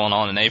shit going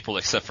on in April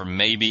except for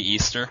maybe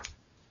Easter.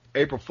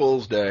 April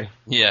Fool's Day.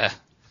 Yeah.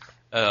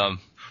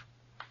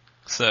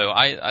 So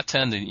I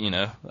tend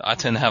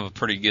to have a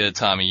pretty good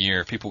time of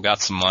year. People got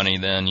some money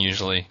then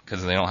usually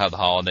because they don't have the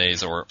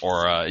holidays or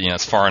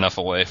it's far enough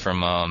away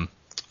from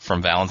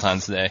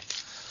Valentine's Day.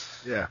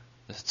 Yeah.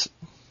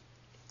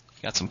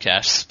 Got some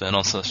cash to spend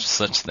on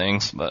such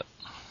things, but.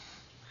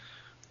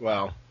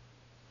 Well.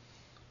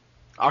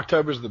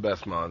 October's the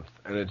best month,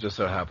 and it just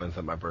so happens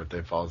that my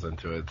birthday falls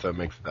into it, so it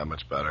makes it that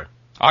much better.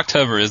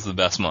 October is the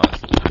best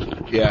month.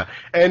 Yeah,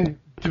 and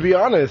to be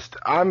honest,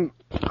 I'm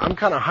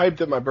kind of hyped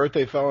that my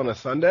birthday fell on a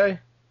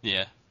Sunday.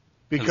 Yeah.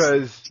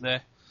 Because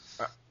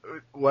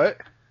what?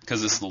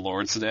 Because it's the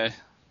Lord's Day.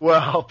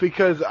 Well,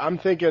 because I'm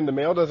thinking the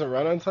mail doesn't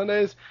run on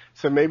Sundays,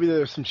 so maybe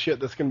there's some shit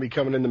that's going to be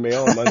coming in the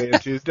mail on Monday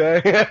and Tuesday.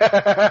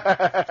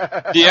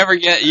 Do you ever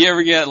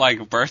get like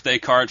a birthday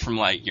card from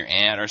like your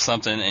aunt or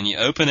something, and you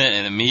open it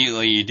and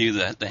immediately you do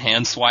the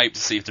hand swipe to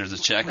see if there's a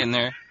check in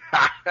there?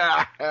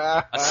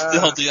 I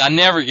still do. I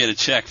never get a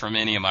check from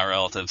any of my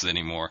relatives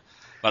anymore,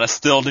 but I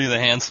still do the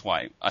hand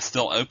swipe. I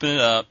still open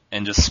it up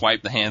and just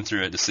swipe the hand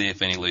through it to see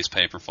if any loose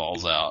paper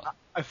falls out.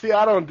 See,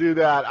 I don't do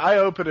that. I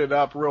open it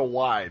up real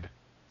wide.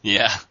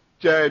 Yeah.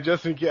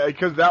 Just in case,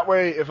 because that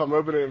way, if I'm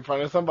opening it in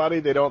front of somebody,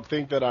 they don't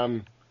think that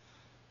I'm,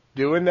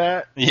 doing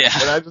that. Yeah.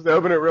 And I just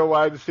open it real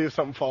wide to see if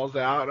something falls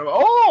out. And I'm like,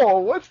 oh,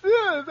 what's this?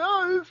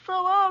 Oh, it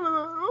fell out.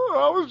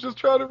 I was just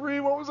trying to read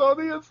what was on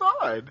the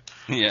inside.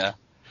 Yeah.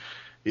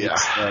 Yeah.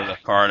 It's the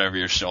card over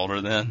your shoulder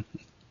then.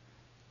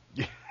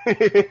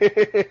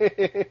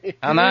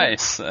 How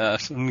nice.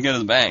 Let me go to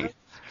the bank.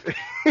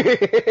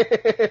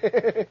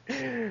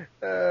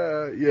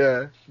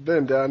 Yeah.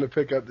 Been down to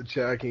pick up the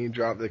check and you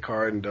drop the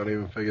card and don't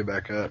even pick it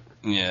back up.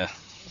 Yeah.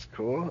 That's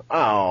cool.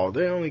 Oh,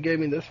 they only gave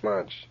me this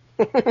much.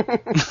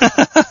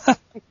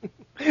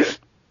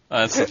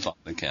 That's the thought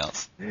that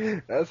counts.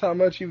 That's how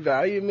much you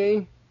value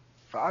me?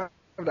 $5?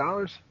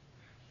 No,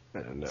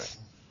 $5.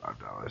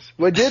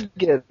 Well, I did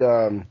get,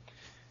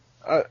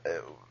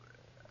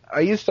 I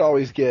used to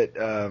always get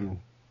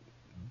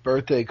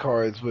birthday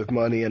cards with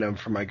money in them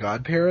for my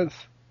godparents.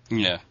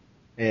 Yeah.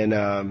 And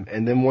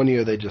then one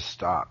year they just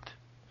stopped.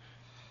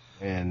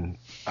 And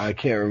I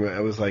can't remember,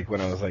 it was like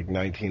when I was like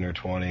 19 or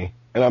 20.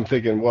 And I'm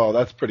thinking, well,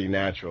 that's pretty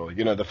natural.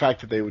 You know, the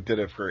fact that they did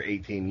it for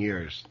 18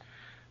 years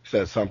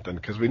says something,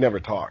 because we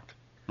never talked.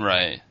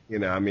 Right. You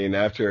know, I mean,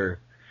 after,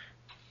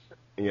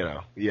 you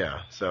know,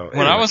 yeah. So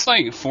when I was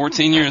like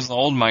 14 years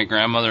old, my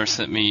grandmother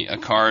sent me a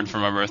card for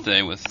my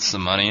birthday with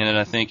some money in it,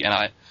 I think, and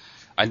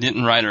I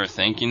didn't write her a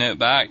thank you note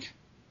back.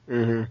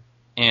 Mm-hmm.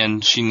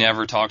 And she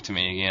never talked to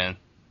me again.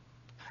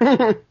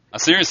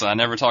 Seriously, I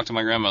never talked to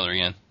my grandmother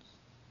again.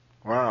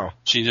 Wow.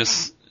 She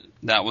just,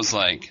 that was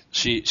like,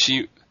 she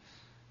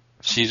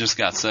just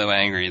got so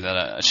angry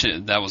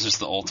that that was just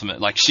the ultimate.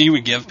 Like, she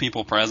would give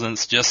people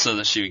presents just so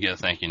that she would get a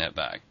thank you note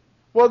back.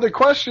 Well, the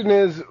question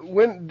is,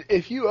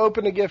 if you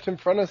open a gift in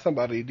front of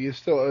somebody, do you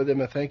still owe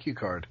them a thank you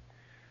card?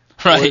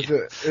 Right.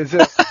 Or is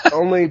it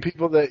only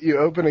people that you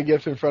open a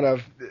gift in front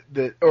of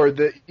or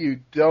that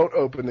you don't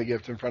open the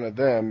gift in front of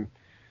them,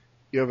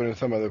 you open it in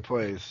some other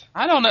place?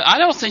 I don't know. I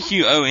don't think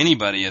you owe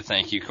anybody a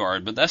thank you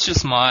card, but that's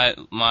just my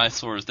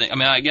sort of thing. I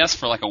mean, I guess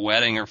for like a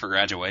wedding or for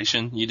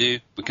graduation, you do,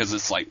 because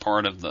it's like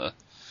part of the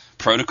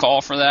protocol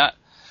for that.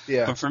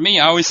 Yeah. But for me,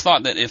 I always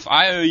thought that if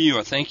I owe you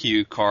a thank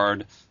you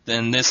card,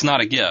 then it's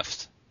not a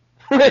gift.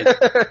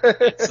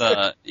 It's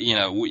you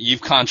know,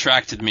 you've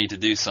contracted me to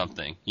do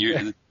something.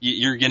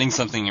 You're getting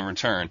something in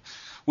return.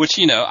 Which,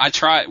 you know, I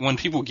try, when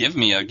people give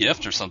me a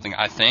gift or something,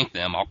 I thank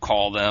them. I'll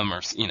call them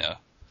or, you know,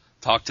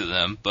 talk to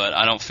them, but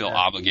I don't feel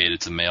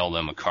obligated to mail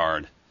them a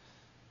card.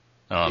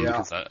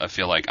 Because I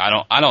feel like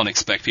I don't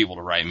expect people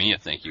to write me a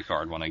thank you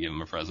card when I give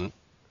them a present.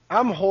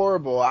 I'm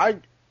horrible.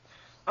 I'm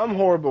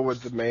horrible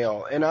with the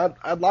mail, and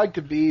I'd like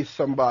to be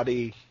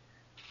somebody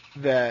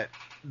that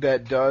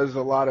does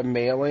a lot of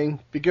mailing,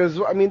 because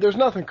I mean, there's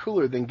nothing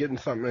cooler than getting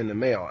something in the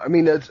mail. I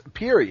mean, it's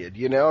period,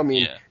 you know? I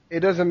mean, It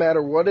doesn't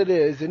matter what it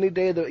is. Any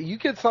day that you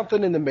get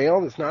something in the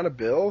mail that's not a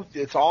bill,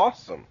 it's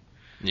awesome.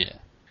 Yeah.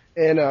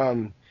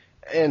 And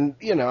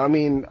you know, I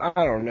mean,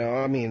 I don't know.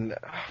 I mean,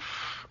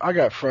 I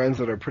got friends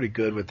that are pretty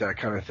good with that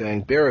kind of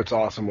thing. Barrett's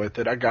awesome with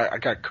it. I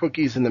got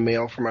cookies in the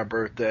mail for my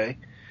birthday.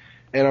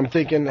 And I'm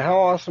thinking, how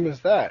awesome is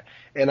that?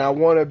 And I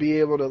want to be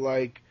able to,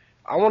 like,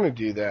 I want to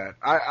do that.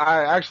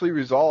 I actually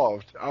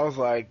resolved. I was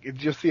like,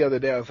 just the other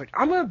day, I was like,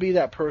 I'm going to be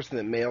that person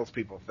that mails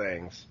people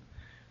things.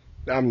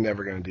 I'm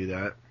never going to do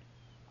that.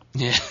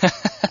 Yeah.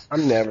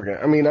 I'm never going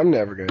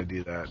to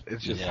do that.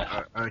 It's just,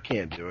 I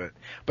can't do it.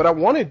 But I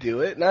want to do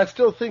it, and I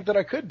still think that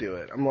I could do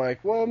it. I'm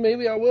like, well,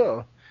 maybe I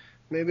will.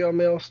 Maybe I'll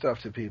mail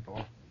stuff to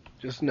people.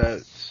 Just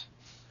notes.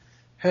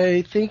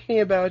 Hey, thinking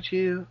about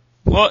you.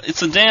 Well,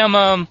 it's a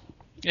damn,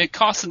 it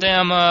costs a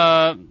damn,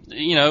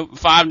 you know,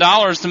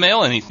 $5 to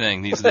mail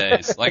anything these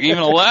days. Like, even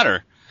a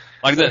letter.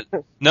 Like,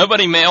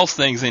 nobody mails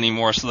things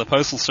anymore, so the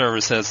Postal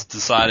Service has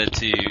decided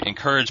to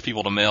encourage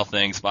people to mail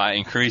things by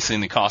increasing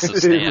the cost of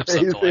stamps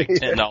up to like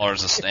 $10 a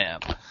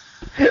stamp.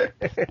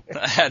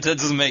 That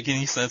doesn't make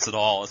any sense at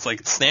all. It's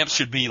like, stamps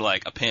should be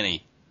like a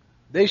penny.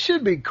 They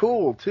should be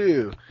cool,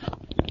 too.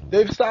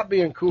 They've stopped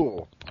being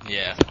cool.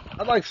 Yeah.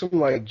 I'd like some,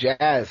 like,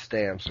 jazz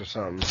stamps or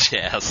something.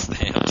 Jazz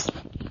stamps.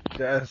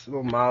 Jazz,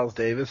 little Miles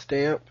Davis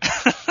stamp.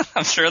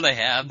 I'm sure they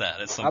have that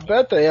at some point. I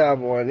bet they have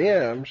one,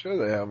 yeah. I'm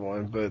sure they have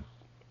one, but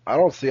I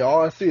don't see,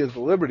 all I see is the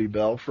Liberty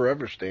Bell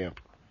Forever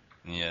stamp.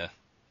 Yeah,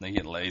 they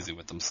get lazy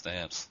with them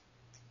stamps.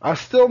 I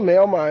still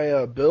mail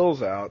my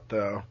bills out,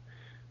 though.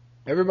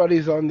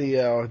 Everybody's on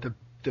the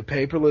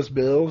paperless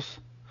bills.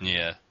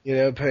 Yeah. You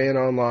know, paying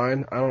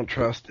online. I don't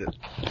trust it.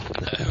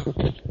 No.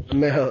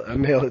 I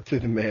mail it through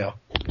the mail.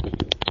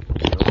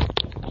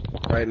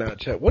 Right now,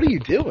 check. What are you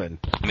doing?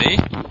 Me?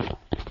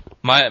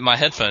 My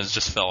headphones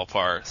just fell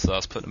apart, so I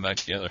was putting them back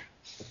together.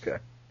 Okay.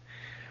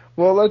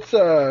 Well, let's,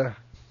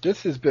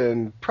 this has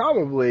been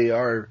probably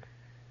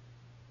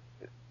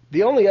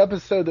the only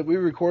episode that we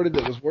recorded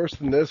that was worse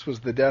than this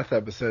was the death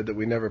episode that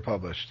we never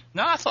published.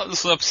 No, I thought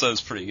this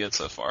episode's pretty good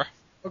so far.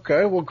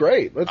 Okay, well,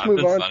 great. Let's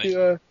move on funny.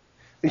 to,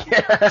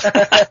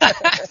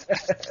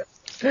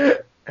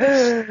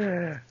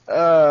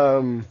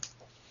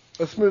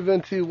 let's move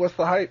into what's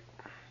the hype.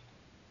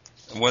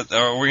 What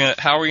are we gonna?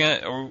 How are we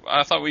gonna?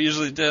 I thought we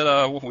usually did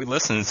what we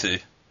listened to.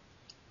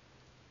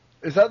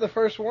 Is that the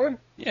first one?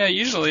 Yeah,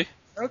 usually.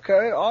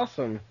 Okay,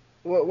 awesome.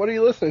 What are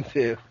you listening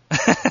to?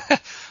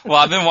 Well,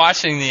 I've been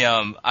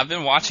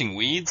watching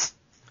Weeds,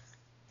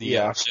 the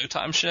Yeah.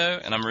 Showtime show,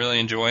 and I'm really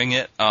enjoying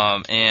it.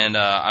 And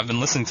I've been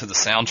listening to the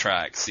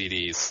soundtrack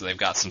CDs. So they've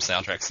got some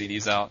soundtrack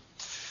CDs out.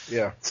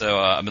 Yeah. So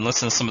I've been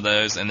listening to some of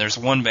those, and there's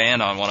one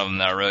band on one of them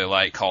that I really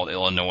like called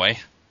Illinois,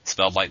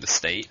 spelled like the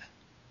state.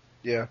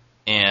 Yeah.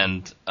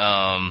 And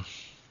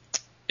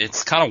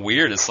it's kind of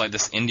weird. It's like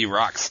this indie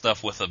rock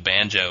stuff with a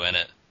banjo in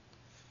it.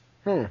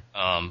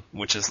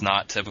 Which is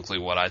not typically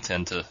what I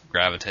tend to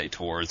gravitate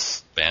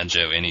towards,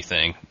 banjo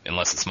anything,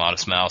 unless it's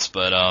Modest Mouse.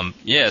 But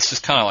yeah, it's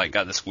just kind of like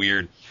got this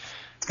weird.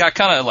 It's got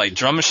kind of like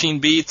drum machine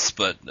beats,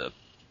 but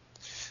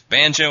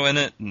banjo in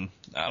it, and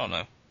I don't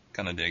know,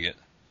 kind of dig it.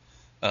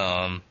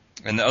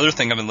 And the other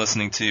thing I've been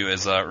listening to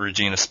is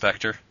Regina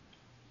Spektor.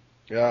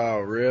 Oh,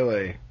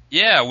 really?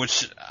 Yeah,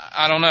 which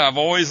I don't know. I've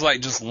always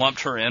like just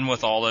lumped her in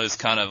with all those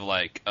kind of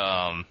like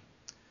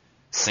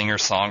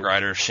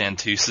singer-songwriter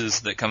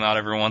chanteuses that come out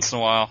every once in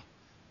a while.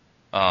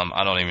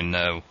 I don't even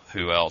know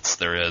who else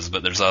there is,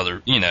 but there's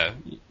other, you know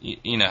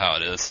how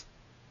it is.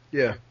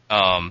 Yeah.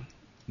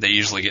 They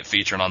usually get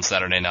featured on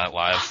Saturday Night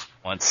Live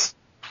once,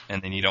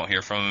 and then you don't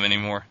hear from them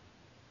anymore.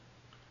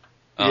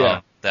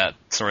 Yeah. That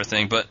sort of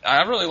thing. But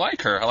I really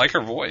like her. I like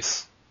her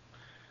voice.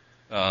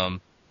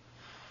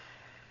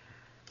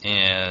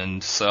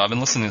 And so I've been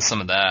listening to some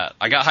of that.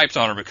 I got hyped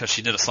on her because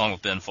she did a song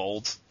with Ben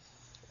Folds.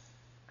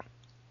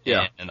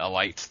 Yeah. And I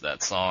liked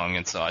that song,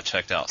 and so I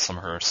checked out some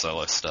of her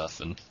solo stuff.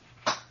 And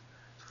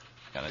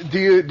Do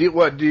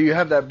you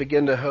have that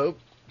Begin to Hope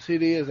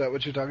CD? Is that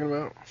what you're talking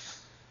about?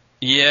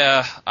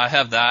 Yeah, I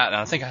have that, and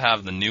I think I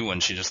have the new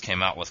one she just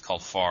came out with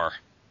called Far.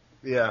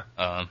 Yeah.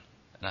 And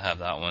I have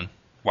that one.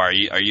 Why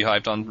are you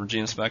hyped on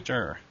Regina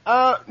Spektor?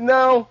 Or?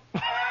 No.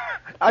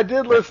 I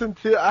did listen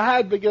to. I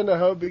had Begin to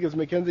Hope because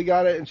Mackenzie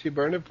got it and she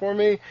burned it for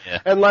me. Yeah.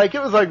 And like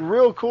it was like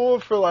real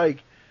cool for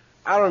like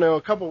I don't know,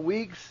 a couple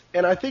weeks,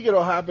 and I think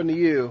it'll happen to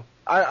you.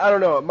 I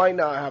don't know, it might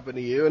not happen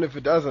to you, and if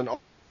it doesn't,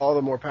 all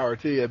the more power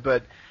to you.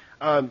 But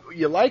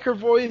you like her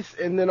voice,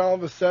 and then all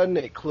of a sudden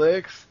it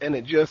clicks, and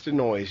it just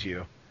annoys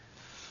you.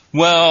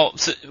 Well,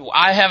 so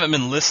I haven't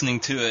been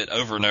listening to it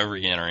over and over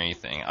again or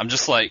anything. I'm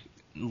just like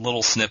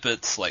little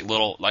snippets, like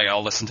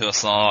I'll listen to a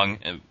song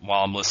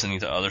while I'm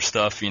listening to other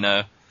stuff, you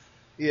know.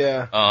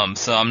 Yeah.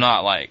 So I'm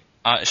not like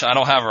I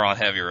don't have her on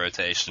heavy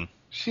rotation.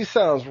 She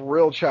sounds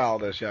real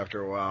childish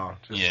after a while.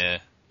 Yeah.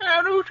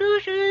 Real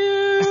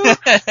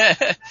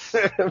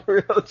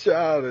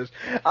childish.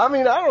 I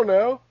mean, I don't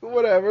know.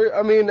 Whatever.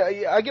 I mean,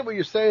 I get what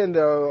you're saying,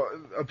 though.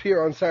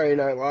 Appear on Saturday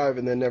Night Live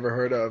and then never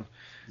heard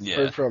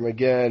from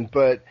again.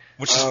 But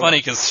which is funny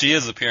because she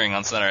is appearing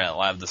on Saturday Night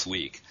Live this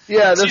week.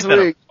 Yeah, this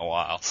week. A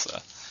while, so.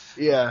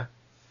 Yeah.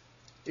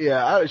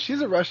 She's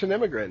a Russian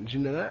immigrant. Did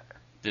you know that?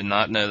 Did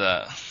not know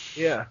that.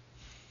 Yeah.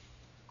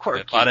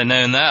 Quirky. If I'd have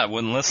known that, I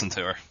wouldn't listen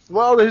to her.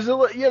 Well, there's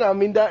I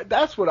mean,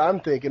 that's what I'm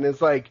thinking.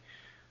 It's like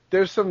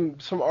there's some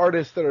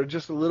artists that are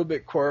just a little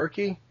bit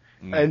quirky,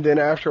 and then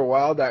after a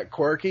while, that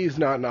quirky is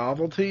not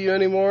novel to you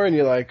anymore, and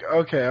you're like,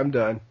 okay, I'm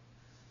done.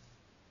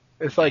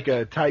 It's like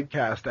a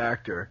typecast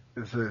actor.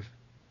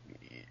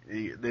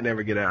 They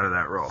never get out of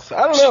that role. So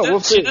I don't know.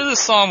 She did a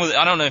song with.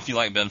 I don't know if you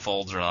like Ben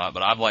Folds or not,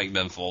 but I've liked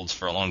Ben Folds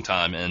for a long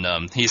time,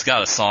 and he's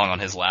got a song on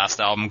his last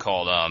album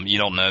called "You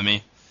Don't Know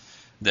Me."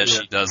 That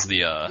she does the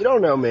You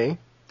Don't Know Me,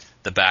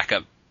 the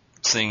backup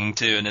singing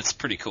to, and it's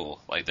pretty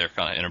cool. Like their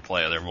kind of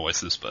interplay of their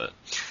voices. But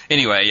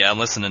anyway, yeah, I'm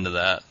listening to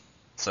that.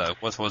 So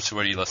what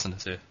are you listening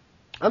to?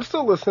 I'm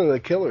still listening to the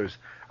Killers.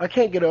 I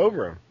can't get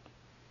over them.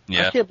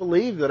 Yeah. I can't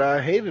believe that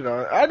I hated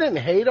on. I didn't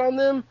hate on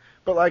them,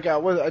 but like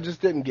I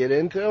just didn't get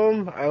into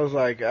them. I was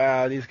like,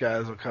 these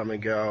guys will come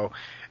and go,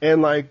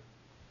 and like,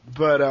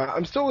 but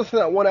I'm still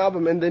listening to that one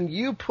album. And then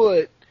you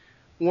put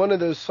one of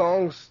those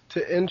songs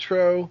to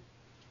intro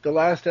the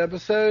last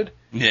episode.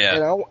 Yeah.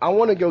 And I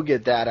want to go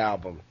get that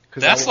album.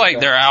 That's like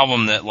their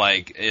album that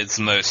like is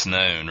most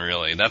known,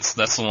 really. That's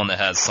the one that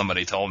has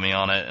Somebody Told Me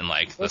on it, and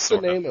like what's the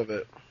name of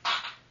it?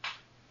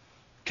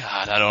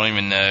 God, I don't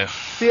even know.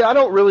 See, I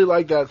don't really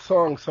like that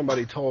song,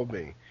 Somebody Told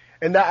Me.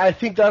 And I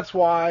think that's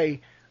why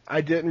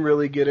I didn't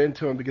really get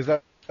into him, because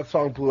that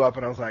song blew up,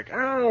 and I was like,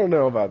 I don't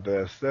know about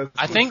this.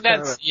 I think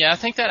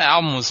that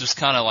album was just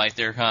kind of like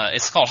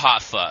it's called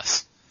Hot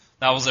Fuss.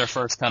 That was their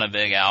first kind of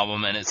big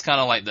album, and it's kind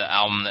of like the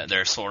album that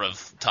their sort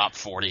of top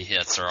 40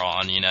 hits are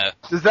on, you know.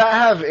 Does that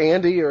have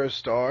Andy or a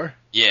Star?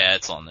 Yeah,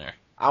 it's on there.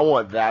 I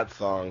want that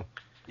song.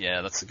 Yeah,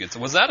 that's a good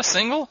song. Was that a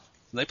single?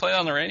 Did they play it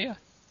on the radio?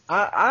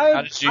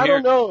 I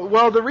don't know.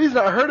 Well, the reason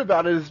I heard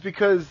about it is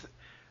because,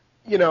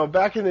 you know,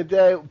 back in the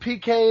day,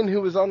 Pete Kane, who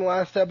was on the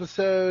last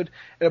episode,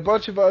 and a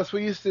bunch of us,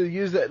 we used to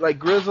use it, like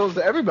Grizzles,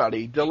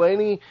 everybody,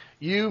 Delaney,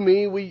 you,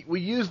 me, we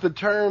use the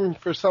term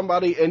for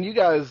somebody, and you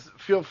guys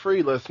feel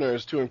free,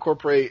 listeners, to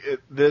incorporate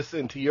this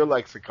into your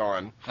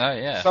lexicon. Oh,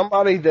 yeah.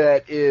 Somebody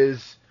that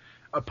is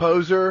a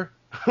poser,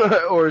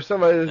 or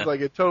somebody that's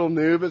like a total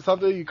noob at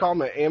something, you call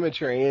them an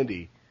amateur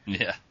Andy.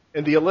 Yeah.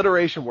 And the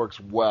alliteration works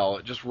well.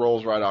 It just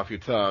rolls right off your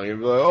tongue. You'll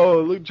be like,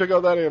 oh, look, check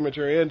out that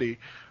amateur Andy.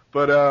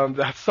 But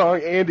that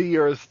song, Andy,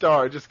 You're a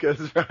Star, just goes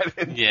right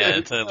in. Yeah,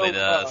 it totally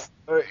does.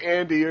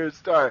 Andy, you're a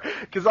star.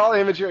 Because all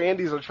amateur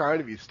Andys are trying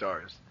to be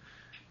stars.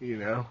 You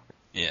know?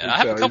 Yeah, And I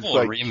have so a couple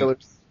of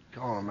remixes.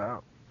 Call them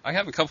out. I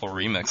have a couple of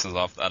remixes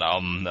off that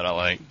album that I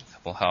like, a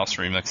couple house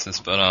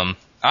remixes, but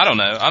I don't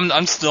know.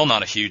 I'm still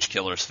not a huge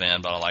Killers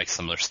fan, but I like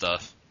some of their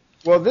stuff.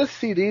 Well, this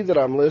CD that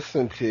I'm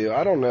listening to,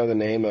 I don't know the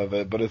name of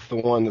it, but it's the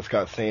one that's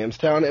got Sam's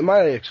Town. It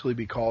might actually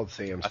be called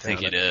Sam's Town. I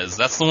think it is.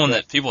 That's the one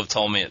that people have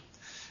told me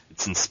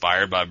it's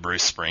inspired by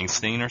Bruce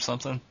Springsteen or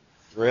something.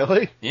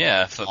 Really?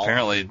 Yeah,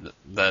 apparently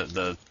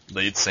the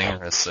lead singer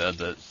has said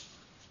that.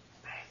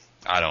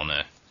 I don't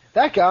know.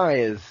 That guy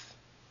is.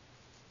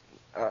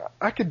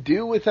 I could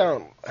do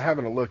without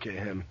having a look at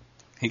him.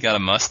 He got a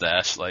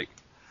mustache, like.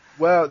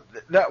 Well,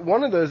 that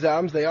one of those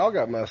albums, they all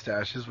got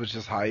mustaches, which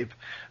is hype.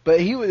 But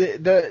he was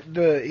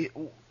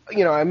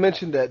I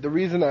mentioned that the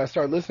reason I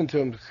started listening to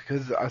him is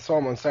because I saw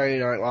him on Saturday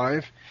Night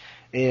Live,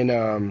 and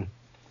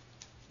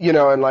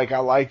and like I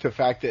liked the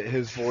fact that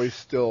his voice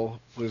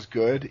still was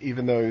good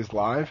even though he was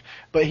live.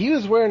 But he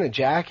was wearing a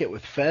jacket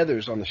with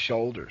feathers on the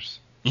showlders.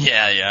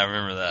 Yeah, I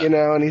remember that.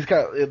 And he's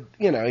got,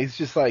 he's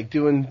just like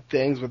doing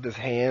things with his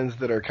hands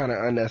that are kind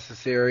of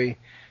unnecessary.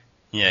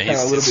 Yeah,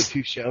 he's a little bit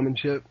too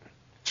showmanship.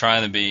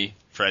 Trying to be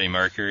Freddie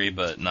Mercury,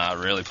 but not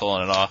really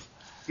pulling it off.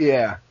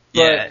 Yeah.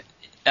 Yeah.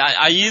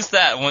 I used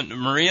that when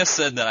Maria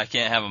said that I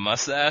can't have a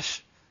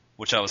mustache,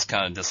 which I was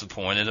kind of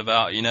disappointed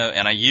about,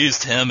 and I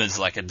used him as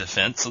like a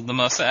defense of the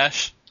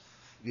mustache.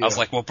 Yeah. I was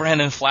like, well,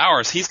 Brandon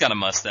Flowers, he's got a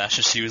mustache.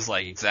 And she was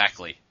like,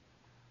 exactly.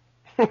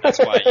 That's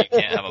why you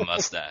can't have a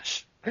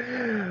mustache.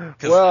 Because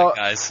that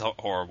guy's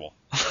horrible.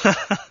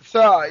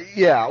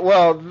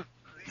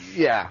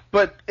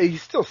 But he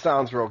still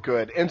sounds real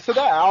good. And so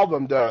that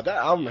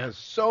album has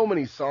so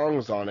many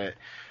songs on it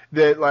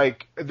that,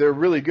 like, they're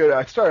really good.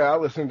 I started out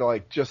listening to,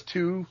 like, just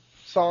 2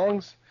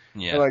 songs.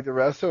 Yeah. And, like, the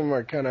rest of them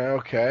are kind of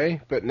okay.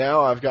 But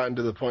now I've gotten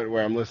to the point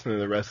where I'm listening to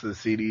the rest of the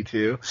CD,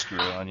 too. Screw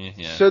on you,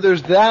 yeah. So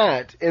there's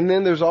that. And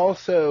then there's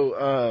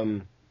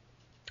also,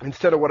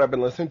 instead of what I've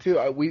been listening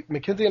to,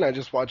 Mackenzie and I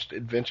just watched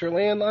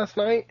Adventureland last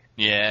night.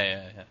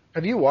 Yeah.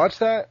 Have you watched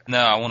that? No,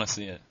 I want to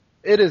see it.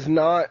 It is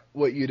not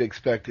what you'd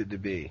expect it to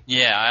be.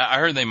 Yeah, I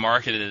heard they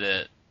marketed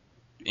it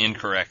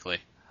incorrectly.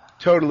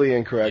 Totally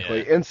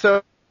incorrectly. Yeah. And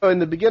so in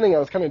the beginning I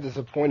was kind of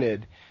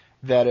disappointed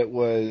that it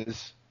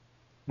was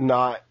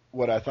not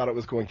what I thought it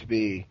was going to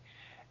be.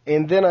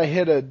 And then I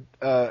hit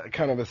a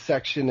kind of a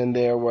section in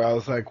there where I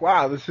was like,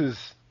 wow, this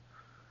is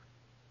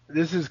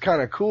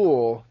kind of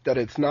cool that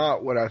it's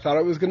not what I thought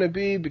it was going to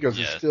be because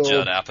it's still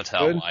Judd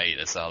Apatow light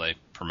is how they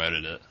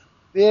promoted it.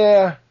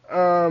 Yeah,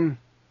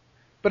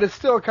 but it's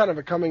still kind of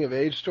a coming of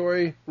age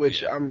story,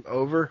 which I'm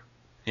over.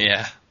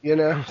 Yeah.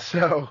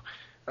 So.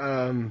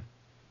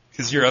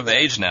 Because you're of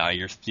age now.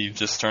 You've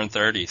just turned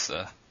 30,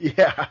 so.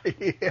 Yeah.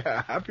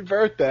 Happy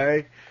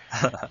birthday.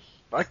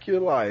 Fuck your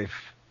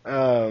life.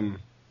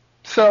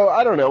 So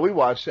I don't know. We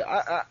watched it.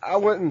 I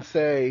wouldn't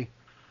say.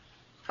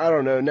 I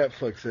don't know.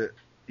 Netflix it.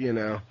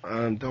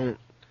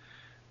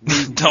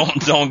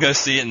 Don't go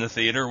see it in the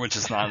theater, which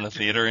is not in the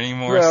theater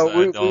anymore.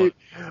 No, so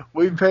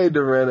we paid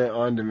to rent it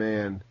on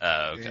demand.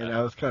 Oh, okay. And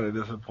I was kind of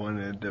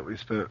disappointed that we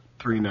spent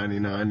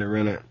 $3.99 to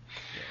rent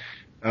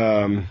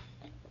it.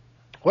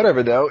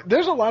 Whatever though.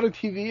 There's a lot of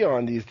TV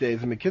on these days,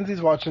 and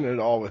Mackenzie's watching it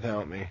all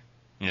without me.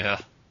 Yeah.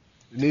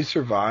 The new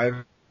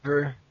Survivor.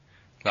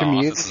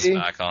 Community. Office is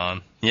back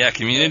on. Yeah,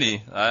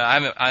 Community. I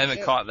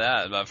haven't caught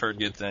that, but I've heard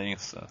good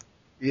things. So.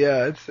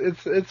 Yeah,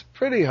 it's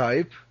pretty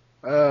hype.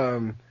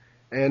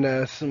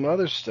 And some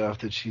other stuff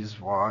that she's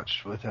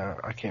watched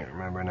I can't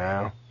remember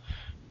now.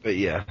 But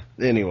yeah,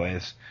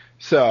 anyways.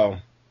 So,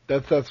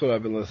 that's what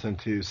I've been listening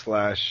to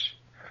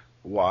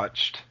 /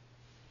 watched.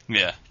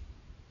 Yeah.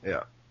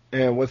 Yeah.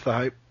 And what's the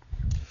hype?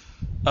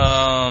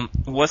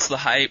 What's the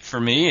hype for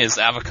me is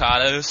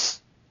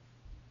avocados.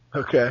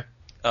 Okay.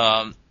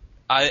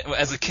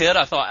 As a kid,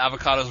 I thought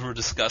avocados were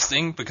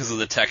disgusting because of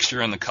the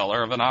texture and the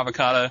color of an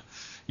avocado.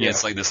 Yeah,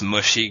 it's like this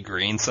mushy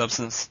green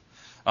substance.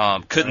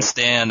 Couldn't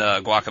stand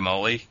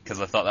guacamole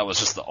because I thought that was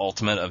just the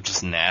ultimate of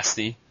just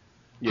nasty.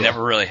 Yeah.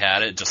 Never really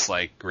had it, just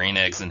like green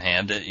eggs and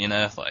hammed it,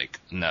 Like,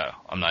 no,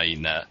 I'm not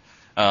eating that.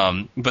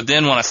 But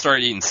then when I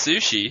started eating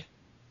sushi,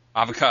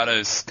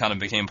 avocados kind of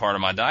became part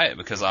of my diet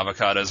because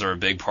avocados are a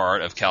big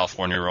part of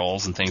California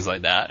rolls and things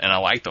like that, and I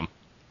liked them.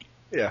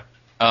 Yeah.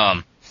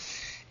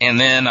 And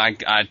then I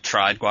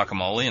tried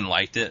guacamole and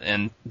liked it,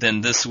 and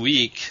then this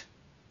week,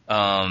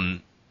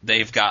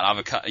 they've got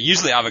avocado.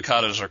 Usually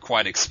avocados are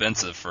quite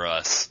expensive for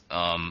us.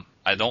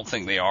 I don't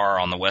think they are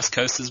on the West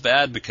Coast as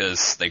bad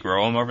because they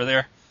grow them over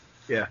there.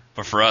 Yeah.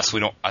 But for us,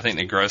 I think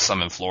they grow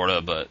some in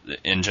Florida, but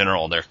in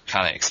general, they're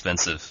kind of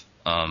expensive,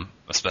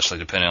 especially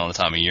depending on the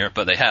time of year.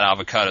 But they had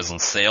avocados on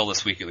sale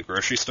this week at the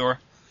grocery store.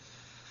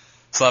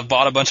 So I've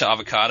bought a bunch of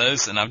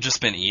avocados, and I've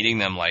just been eating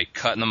them, like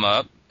cutting them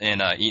up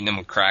and eating them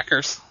with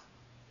crackers.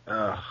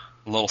 A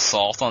little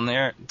salt on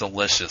there.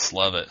 Delicious.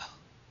 Love it.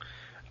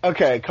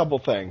 Okay, a couple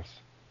things.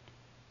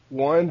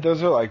 One,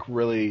 those are like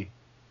really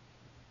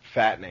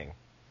fattening.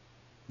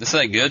 This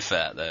ain't good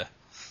fat, though.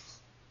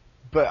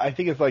 But I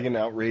think it's like an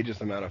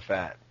outrageous amount of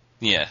fat.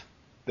 Yeah.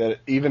 that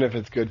even if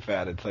it's good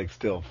fat, it's like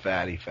still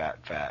fatty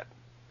fat.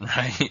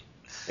 Right.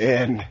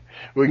 And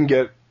we can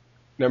get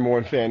number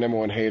one fan, number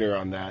one hater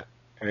on that,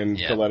 and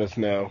to let us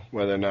know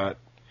whether or not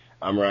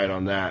I'm right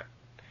on that.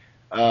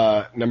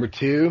 Number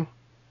 2,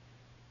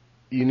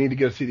 you need to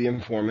go see The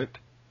Informant.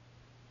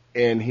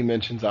 And he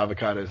mentions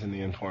avocados in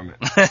The Informant.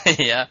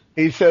 Yeah.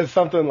 He says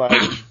something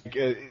like,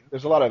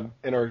 there's a lot of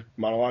inner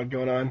monologue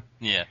going on.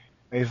 Yeah.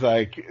 And he's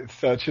like,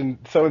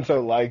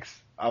 so-and-so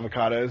likes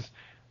avocados.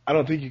 I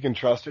don't think you can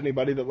trust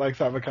anybody that likes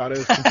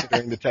avocados,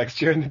 considering the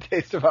texture and the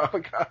taste of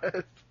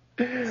avocados.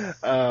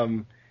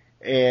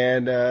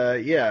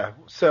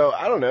 So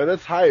I don't know.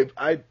 That's hype.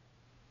 I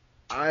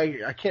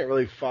can't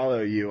really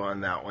follow you on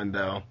that one,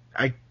 though.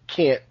 I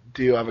can't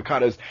do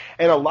avocados,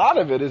 and a lot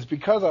of it is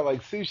because I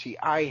like sushi.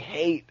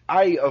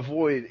 I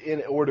avoid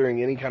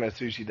ordering any kind of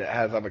sushi that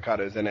has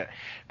avocados in it,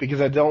 because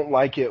I don't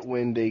like it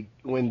when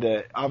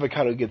the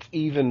avocado gets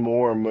even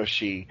more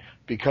mushy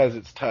because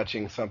it's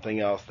touching something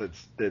else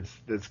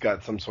that's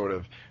got some sort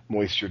of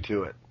moisture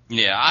to it.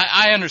 Yeah,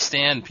 I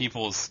understand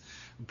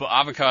but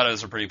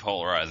avocados are pretty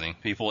polarizing.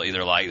 People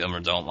either like them or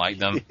don't like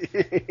them.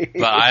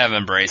 But I have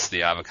embraced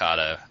the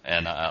avocado,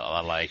 and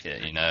I like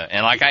it, you know.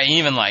 And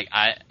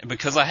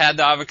because I had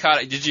the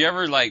avocado. Did you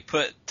ever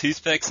put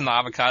toothpicks in the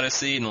avocado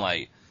seed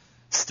and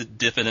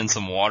dip it in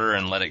some water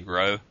and let it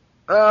grow?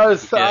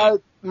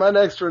 My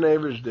next door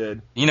neighbors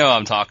did. You know what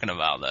I'm talking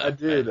about, though. I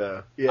do,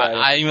 though. Yeah.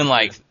 I even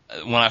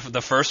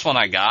the first one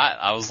I got,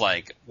 I was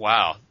like,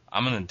 wow,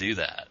 I'm gonna do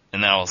that.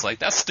 And then I was like,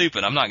 that's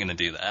stupid. I'm not going to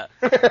do that.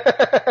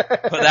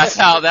 But that's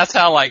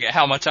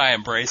how much I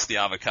embraced the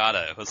avocado.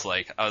 I was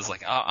like,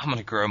 oh, I'm going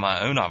to grow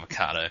my own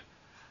avocado.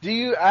 Do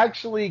you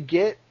actually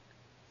get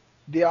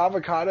the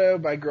avocado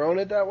by growing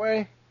it that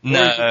way?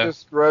 No. Or you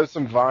just grow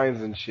some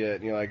vines and shit,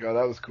 and you're like, oh,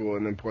 that was cool,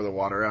 and then pour the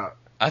water out?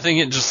 I think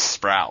it just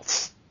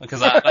sprouts.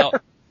 Because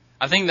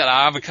I think that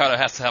avocado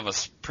has to have a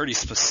pretty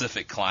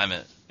specific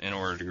climate in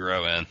order to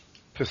grow in.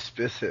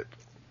 Pacific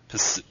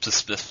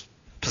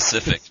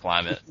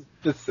climate.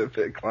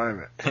 Specific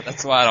climate.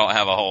 That's why I don't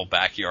have a whole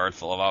backyard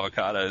full of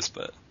avocados,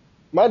 but...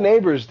 My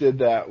neighbors did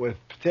that with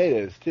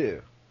potatoes,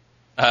 too.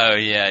 Oh,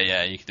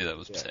 yeah, you can do that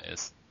with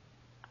potatoes.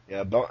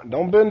 Yeah,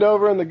 don't bend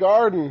over in the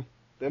garden.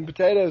 Them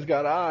potatoes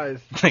got eyes.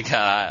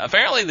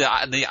 Apparently,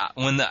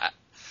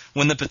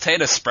 when the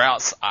potato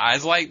sprouts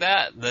eyes like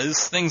that,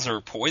 those things are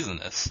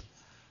poisonous.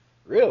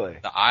 Really?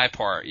 The eye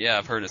part, yeah,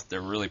 I've heard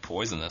they're really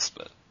poisonous,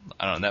 but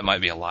I don't know, that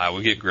might be a lie.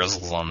 We'll get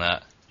Grizzles on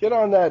that. Get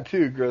on that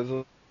too,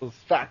 Grizzles.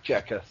 Fact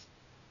check us.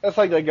 That's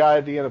like that guy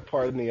at the end of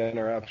Pardon the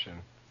Interruption.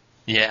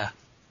 Yeah.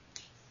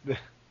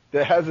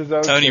 That has his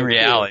own... Tony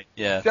Reale,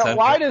 yeah. So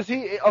why does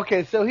he...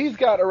 Okay, so he's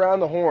got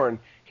Around the Horn.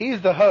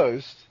 He's the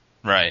host.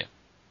 Right.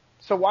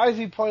 So why is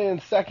he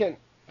playing second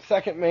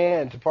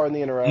man to Pardon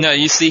the Interruption? No,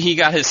 you see, he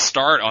got his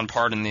start on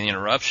Pardon the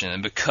Interruption,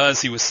 and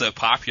because he was so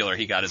popular,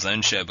 he got his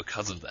own show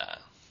because of that.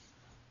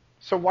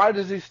 So why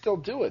does he still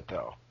do it,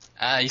 though?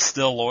 He's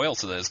still loyal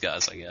to those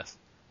guys, I guess.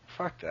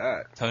 Fuck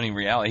that. Tony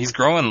Reale. He's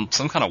growing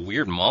some kind of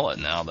weird mullet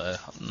now, though.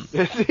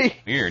 Is he?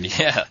 Weird,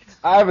 yeah.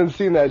 I haven't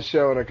seen that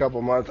show in a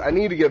couple months. I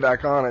need to get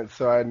back on it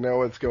so I know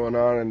what's going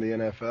on in the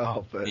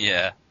NFL. But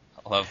yeah,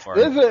 I love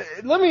Pardon.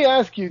 Let me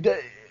ask you,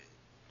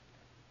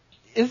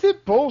 is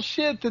it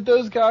bullshit that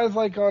those guys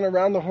on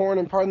Around the Horn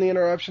and Pardon the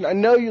Interruption? I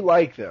know you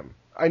like them.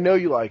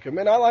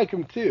 and I like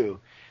them too.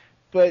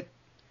 But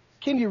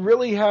can you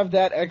really have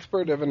that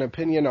expert of an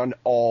opinion on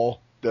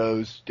all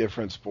those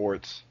different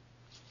sports?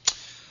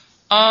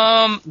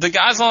 The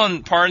guys I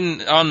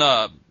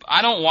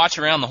don't watch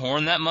Around the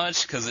Horn that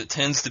much because it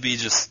tends to be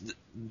just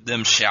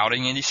them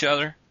shouting at each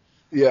other.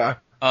 Yeah.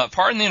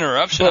 Pardon the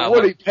interruption. But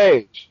Woody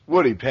Page.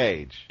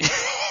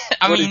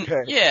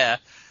 Yeah,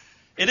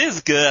 it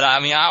is good. I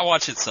mean, I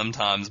watch it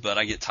sometimes, but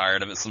I get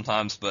tired of it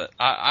sometimes. But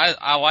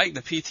I like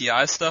the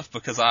PTI stuff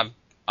because I've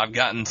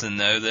gotten to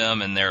know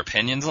them and their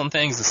opinions on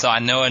things, and so I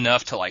know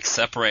enough to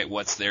separate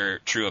what's their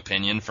true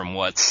opinion from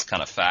what's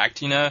kind of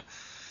fact,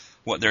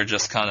 what they're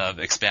just kind of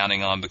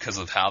expounding on because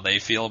of how they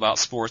feel about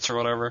sports or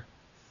whatever.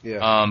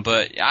 Yeah.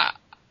 But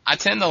I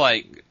tend to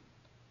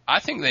I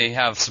think they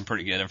have some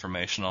pretty good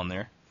information on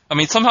there. I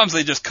mean, sometimes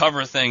they just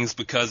cover things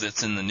because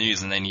it's in the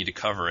news and they need to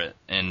cover it.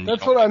 And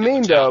that's what I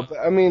mean, though.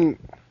 I mean,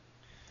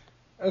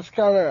 that's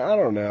kind of, I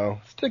don't know.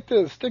 Stick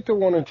to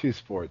one or two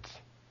sports.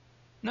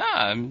 Nah,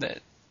 I mean,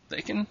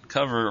 they can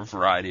cover a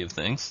variety of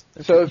things.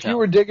 So if you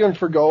were digging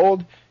for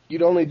gold,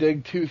 you'd only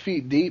dig 2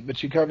 feet deep,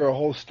 but you cover a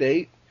whole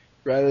state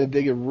rather than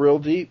digging real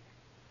deep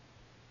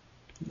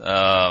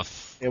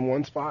in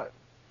one spot?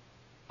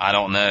 I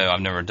don't know.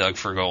 I've never dug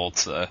for gold,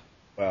 so...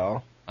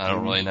 Well... I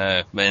don't really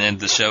know. But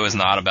the show is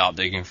not about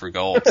digging for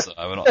gold, so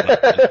I don't know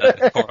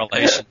the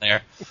correlation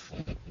there.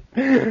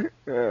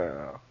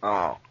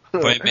 Oh.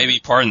 But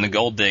maybe pardon the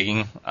gold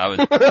digging.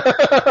 Once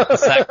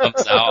that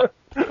comes out,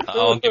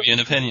 I'll give you an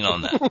opinion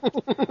on that.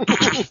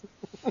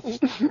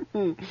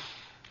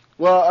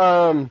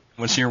 Well,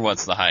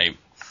 what's the hype?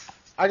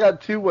 I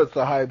got 2 what's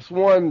the hypes.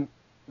 One,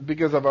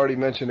 because I've already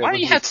mentioned it. Why do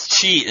you have to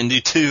cheat and do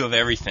 2 of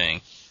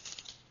everything?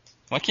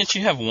 Why can't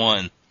you have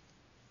 1?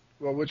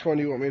 Well, which one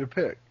do you want me to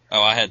pick?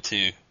 Oh, I had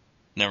two.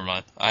 Never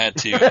mind. I had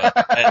two.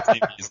 I had two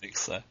music.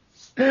 So.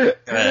 Go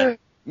ahead.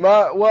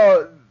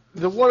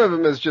 The one of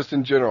them is just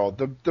in general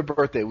the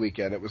birthday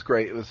weekend. It was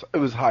great. It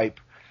was hype.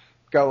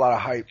 Got a lot of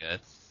hype.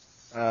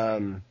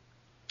 Good.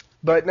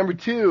 But number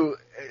two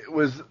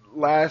was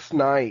last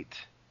night.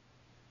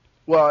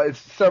 Well, it's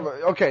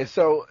several. Okay,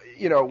 so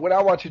when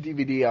I watch a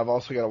DVD, I've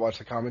also got to watch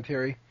the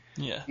commentary.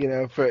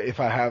 Yeah. For if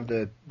I have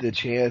the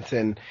chance,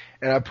 and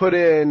I put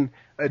in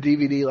a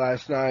DVD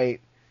last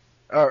night.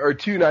 Or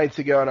 2 nights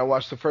ago, and I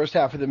watched the first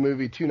half of the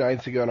movie 2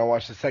 nights ago, and I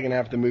watched the second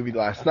half of the movie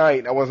last night,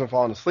 and I wasn't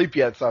falling asleep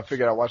yet, so I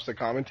figured I'd watch the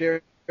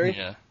commentary.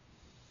 Yeah.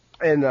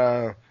 And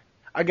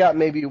I got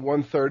maybe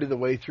 1/3 of the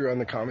way through on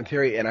the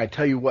commentary, and I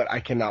tell you what,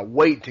 I cannot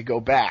wait to go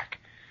back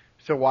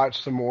to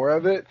watch some more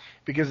of it,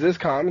 because this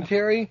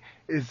commentary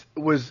is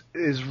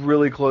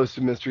really close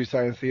to Mystery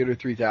Science Theater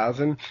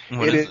 3000.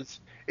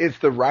 It's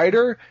the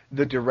writer,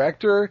 the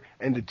director,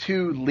 and the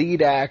 2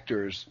 lead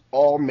actors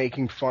all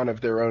making fun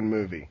of their own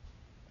movie.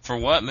 For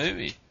what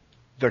movie?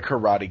 The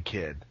Karate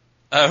Kid.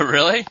 Oh,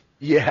 really?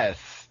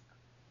 Yes.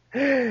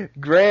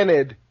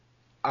 Granted,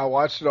 I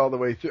watched it all the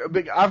way through.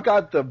 I've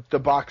got the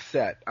box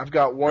set. I've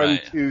got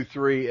 1, 2,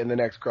 3, and the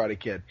next Karate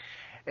Kid.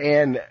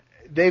 And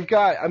they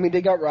got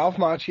Ralph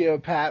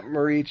Macchio, Pat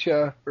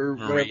Morita,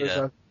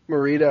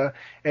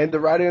 and the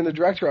writer and the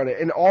director on it.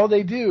 And all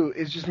they do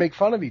is just make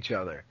fun of each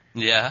other.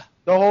 Yeah.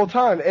 The whole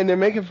time. And they're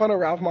making fun of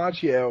Ralph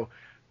Macchio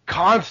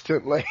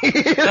constantly.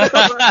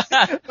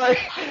 like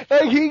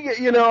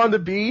he, on the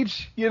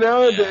beach,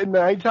 at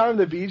nighttime,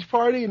 the beach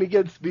party, and he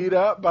gets beat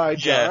up by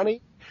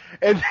Johnny.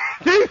 And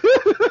they were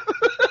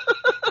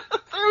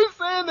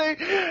saying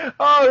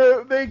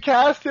they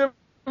cast him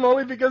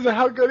only because of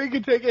how good he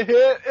could take a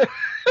hit.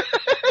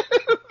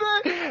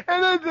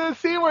 And then the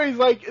scene where he's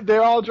like,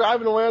 they're all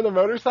driving away on the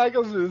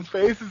motorcycles and his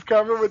face is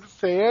covered with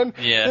sand.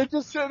 Yeah. They're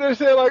just sitting there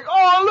saying like,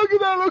 oh, look at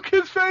that little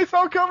kid's face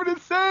all covered in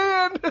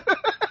sand.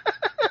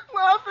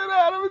 Laughing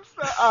at him and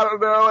stuff. I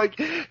don't know, like,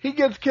 he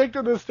gets kicked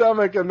in the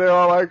stomach and they're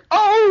all like,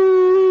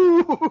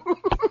 oh!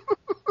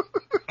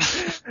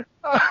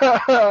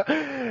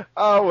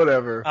 Oh,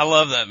 whatever. I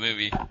love that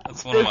movie.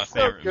 That's one of my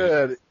favorite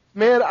movies.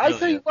 Man, I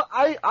tell you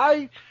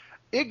what,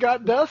 it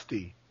got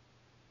dusty.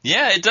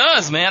 Yeah, it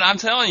does, man. I'm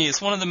telling you,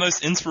 it's one of the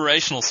most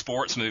inspirational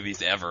sports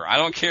movies ever. I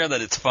don't care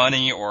that it's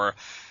funny or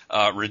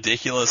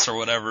ridiculous or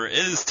whatever. It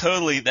is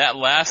totally that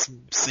last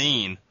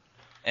scene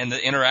and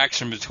the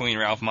interaction between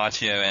Ralph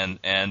Macchio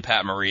and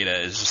Pat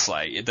Morita is just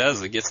like, it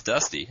gets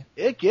dusty.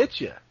 It gets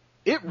you.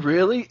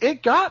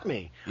 It got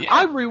me. Yeah.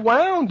 I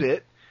rewound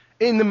it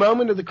in the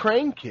moment of the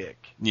crane kick.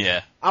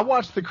 Yeah. I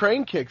watched the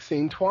crane kick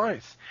scene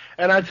twice.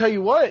 And I tell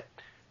you what,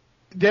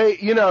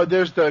 there's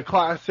the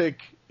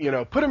classic,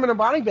 put him in a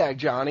body bag,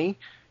 Johnny.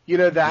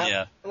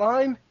 That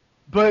line.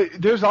 But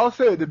there's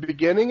also the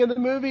beginning of the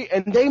movie,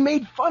 and they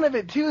made fun of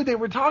it too. They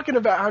were talking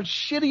about how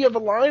shitty of a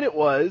line it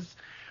was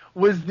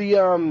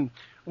the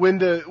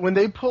when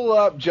they pull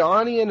up,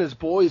 Johnny and his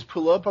boys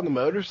pull up on the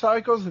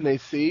motorcycles and they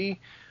see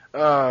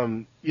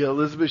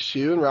Elizabeth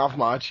Shue and Ralph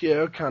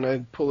Macchio kind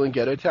of pulling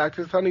ghetto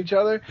tactics on each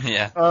other.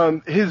 Yeah.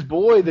 His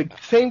boy, the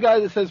same guy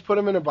that says put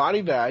him in a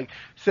body bag,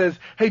 says,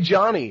 "Hey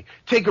Johnny,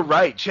 take a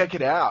right, check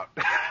it out."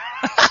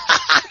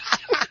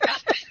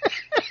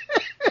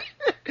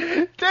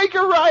 Take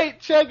a right,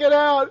 check it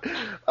out.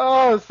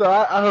 Oh, so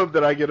I hope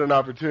that I get an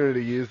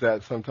opportunity to use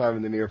that sometime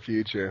in the near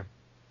future.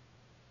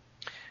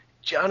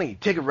 Johnny,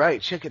 take a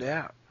right, check it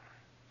out.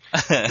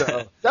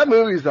 So, that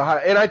movie's the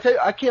hype, and I tell you,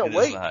 I can't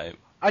wait.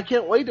 I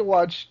can't wait to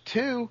watch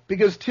 2,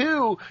 because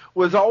 2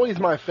 was always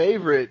my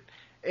favorite,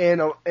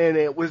 and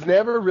it was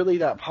never really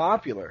that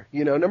popular.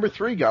 Number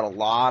 3 got a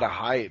lot of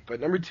hype,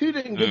 but number 2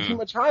 didn't get too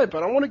much hype.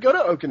 And I want to go to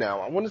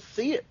Okinawa. I want to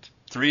see it.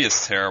 3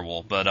 is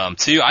terrible, but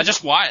 2, I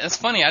just watched. It's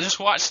funny. I just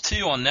watched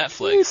 2 on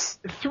Netflix.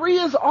 3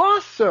 is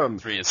awesome.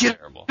 3 is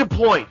terrible. Get the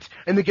point,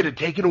 and they get it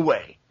taken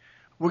away.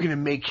 We're gonna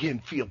make him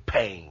feel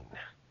pain.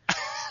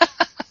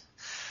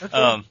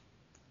 The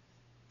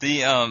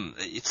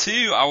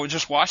 2 I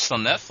just watched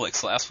on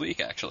Netflix last week,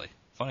 actually.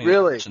 Funny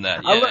really? You mention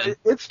that. Yeah.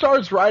 It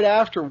starts right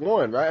after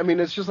 1, right? I mean,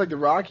 it's just like the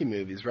Rocky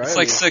movies, right? It's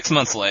like 6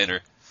 months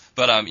later.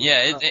 But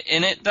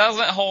it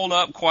doesn't hold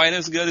up quite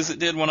as good as it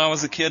did when I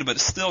was a kid, but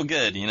it's still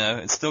good,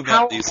 It's still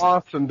got these. How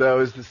awesome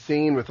though is the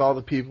scene with all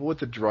the people with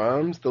the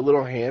drums, the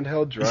little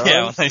handheld drums?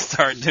 Yeah, when they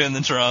start doing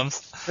the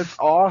drums. That's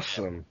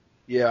awesome.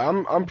 Yeah,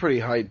 I'm pretty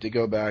hyped to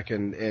go back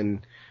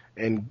and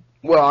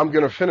well, I'm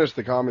gonna finish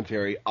the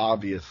commentary,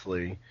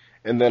 obviously,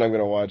 and then I'm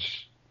gonna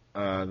watch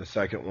the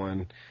second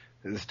one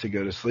is to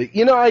go to sleep.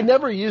 I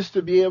never used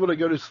to be able to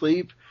go to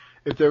sleep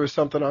if there was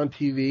something on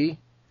TV.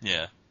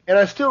 Yeah. And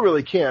I still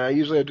really can't. I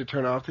usually have to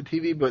turn off the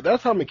TV, but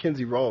that's how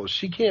Mackenzie rolls.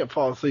 She can't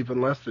fall asleep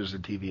unless there's a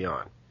TV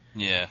on.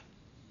 Yeah.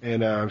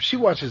 And she'll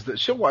watch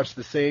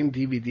the same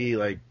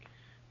DVD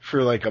for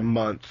a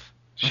month.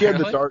 She had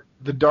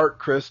the Dark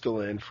Crystal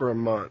in for a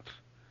month.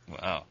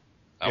 Wow.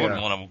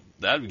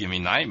 That would give me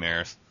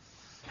nightmares.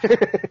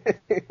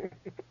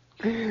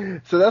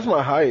 So that's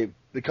my hype.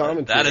 The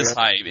commentary. That is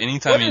hype.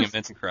 Anytime you can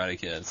mention Karate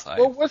Kid, it's hype.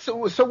 Well,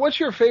 what's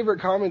your favorite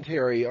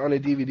commentary on a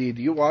DVD?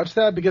 Do you watch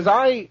that? Because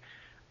I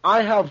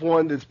have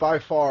one that's by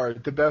far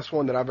the best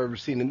one that I've ever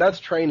seen, and that's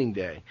Training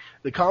Day.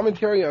 The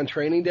commentary on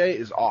Training Day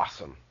is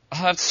awesome. I'll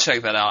have to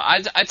check that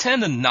out. I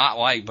tend to not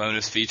like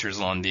bonus features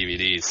on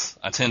DVDs.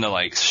 I tend to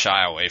like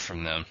shy away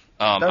from them.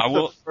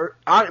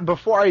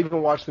 Before I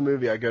even watch the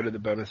movie, I go to the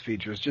bonus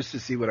features just to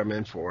see what I'm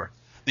in for.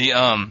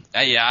 I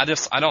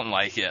don't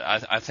like it.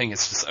 I think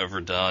it's just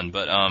overdone.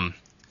 But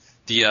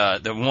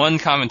the one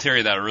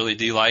commentary that I really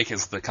do like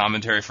is the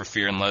commentary for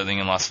Fear and Loathing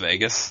in Las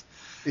Vegas.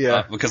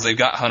 Yeah. Because they've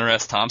got Hunter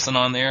S. Thompson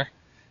on there,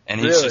 and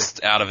he's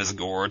just out of his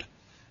gourd.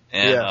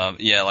 And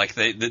like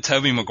the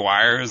Tobey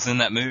Maguire is in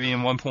that movie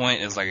in one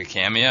point is like a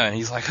cameo, and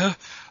he's like, who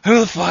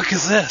the fuck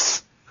is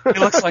this? He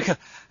looks like a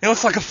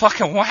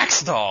fucking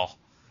wax doll.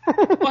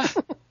 What?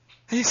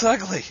 He's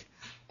ugly.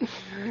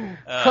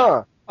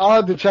 I'll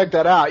have to check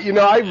that out.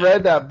 I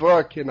read that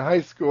book in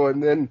high school,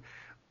 and then,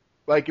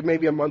 like,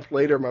 maybe a month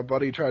later, my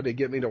buddy tried to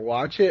get me to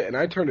watch it, and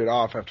I turned it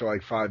off after,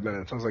 like, 5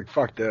 minutes. I was like,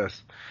 fuck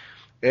this.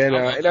 And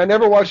I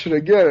never watched it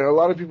again, and a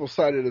lot of people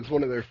cite it as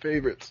one of their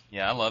favorites.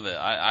 Yeah, I love it.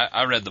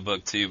 I read the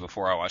book, too,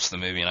 before I watched the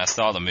movie, and I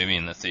saw the movie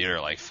in the theater,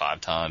 like,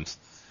 5 times.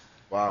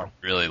 Wow.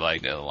 Really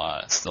liked it a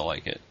lot. I still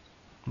like it.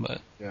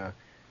 But yeah.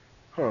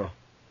 Huh.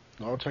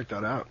 I'll check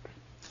that out.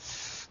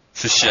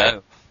 For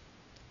sure.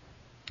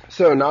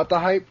 So, not the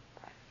hype?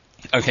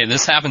 Okay,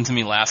 this happened to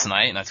me last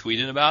night, and I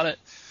tweeted about it.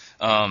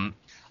 I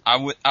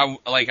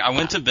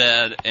went to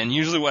bed, and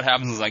usually what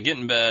happens is I get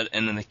in bed,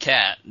 and then the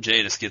cat,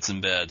 Jadis, gets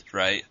in bed,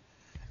 right?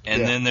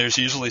 And then there's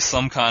usually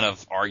some kind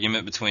of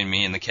argument between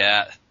me and the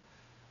cat.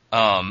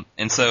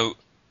 And so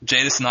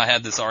Jadis and I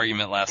had this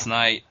argument last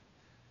night.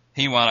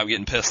 He wound up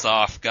getting pissed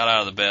off, got out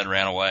of the bed,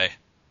 ran away.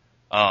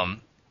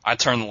 I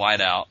turned the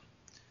light out,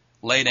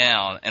 lay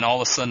down, and all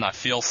of a sudden I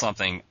feel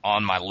something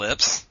on my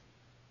lips,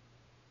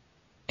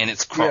 and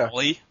it's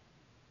crawly.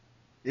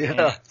 Yeah. And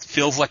it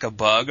feels like a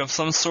bug of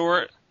some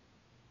sort.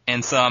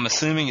 And so I'm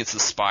assuming it's a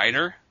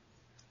spider,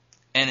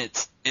 and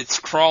it's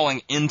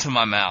crawling into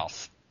my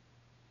mouth.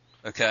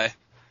 Okay?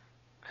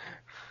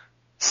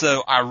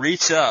 So I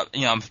reach up,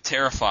 I'm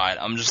terrified.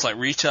 I'm just like,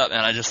 reach up,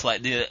 and I just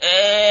like do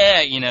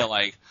it,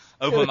 like,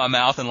 open my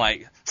mouth and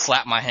like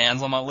slap my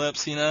hands on my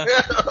lips,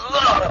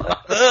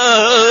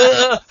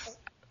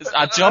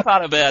 I jump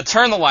out of bed,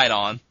 turn the light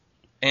on,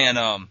 and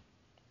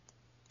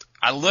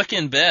I look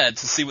in bed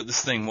to see what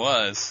this thing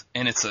was,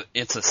 and it's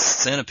a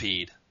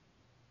centipede.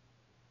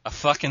 A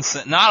fucking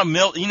not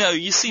a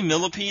you see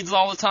millipedes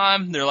all the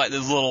time. They're like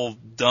those little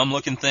dumb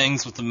looking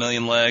things with a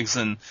million legs,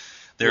 and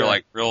they're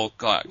like real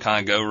kind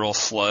of go real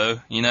slow.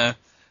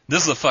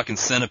 This is a fucking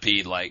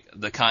centipede, like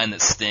the kind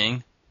that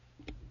sting.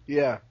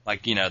 Yeah.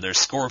 Like there's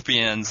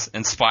scorpions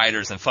and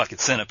spiders and fucking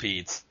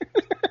centipedes.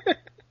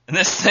 And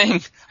this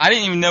thing, I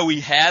didn't even know we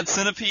had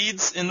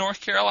centipedes in North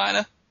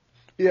Carolina.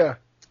 Yeah.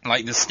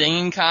 Like the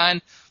stinging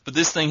kind, but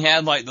this thing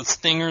had like the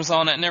stingers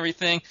on it and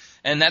everything,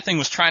 and that thing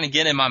was trying to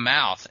get in my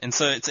mouth, and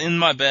so it's in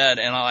my bed,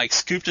 and I like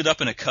scooped it up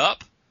in a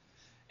cup,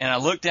 and I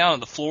looked down at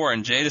the floor,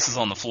 and Jadis is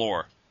on the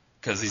floor,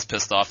 because he's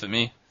pissed off at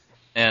me,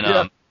 and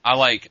I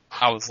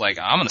was like,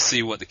 I'm gonna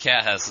see what the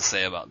cat has to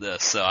say about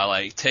this, so I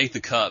like take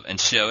the cup and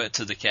show it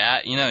to the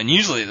cat, and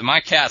usually my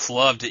cats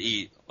love to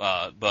eat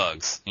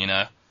bugs,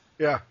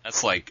 Yeah.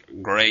 That's like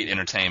great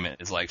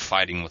entertainment, is like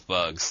fighting with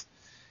bugs.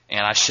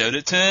 And I showed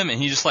it to him,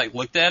 and he just, like,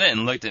 looked at it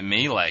and looked at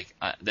me like,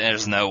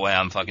 there's no way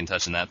I'm fucking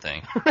touching that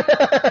thing.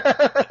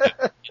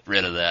 Get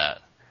rid of that.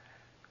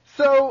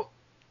 So,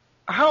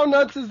 how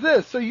nuts is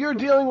this? So you're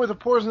dealing with a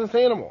poisonous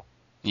animal.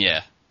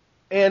 Yeah.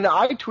 And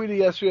I tweeted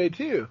yesterday,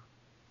 too.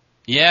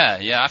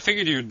 Yeah, I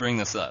figured you would bring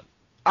this up.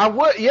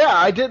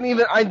 I didn't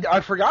even, I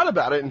forgot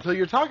about it until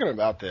you're talking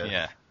about this.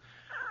 Yeah.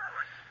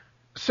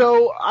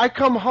 So, I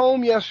come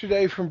home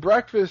yesterday from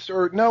breakfast, we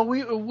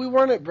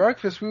weren't at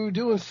breakfast, we were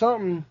doing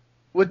something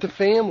with the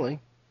family,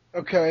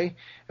 okay?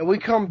 And we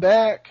come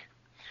back,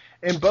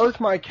 and both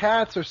my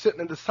cats are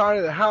sitting at the side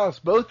of the house,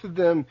 both of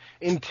them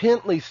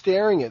intently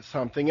staring at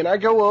something. And I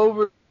go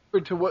over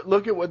to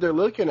look at what they're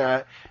looking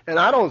at, and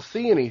I don't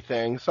see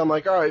anything. So I'm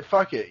like, all right,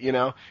 fuck it,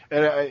 And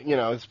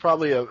it's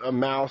probably a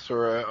mouse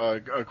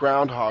or a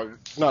groundhog,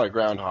 not a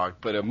groundhog,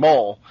 but a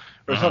mole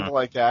or something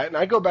like that. And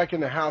I go back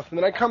in the house, and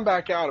then I come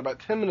back out about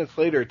 10 minutes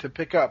later to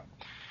pick up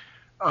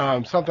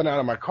something out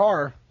of my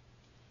car.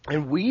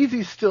 And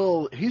Wheezy's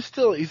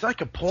he's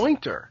like a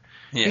pointer.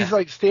 Yeah. He's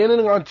like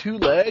standing on 2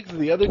 legs,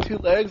 and the other 2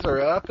 legs are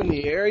up in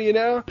the air,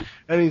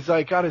 and he's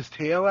like got his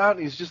tail out,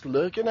 and he's just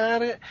looking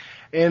at it.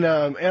 And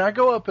I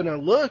go up and I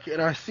look,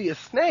 and I see a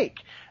snake,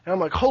 and I'm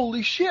like,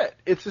 holy shit,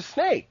 it's a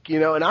snake,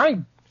 and I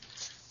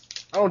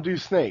don't do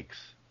snakes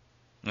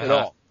at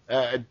all.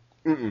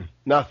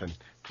 Nothing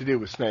to do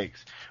with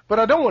snakes. But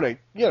I don't want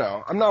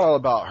to, I'm not all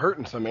about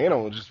hurting some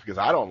animal just because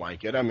I don't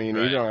like it. I mean,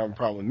 You don't have a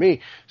problem with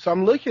me. So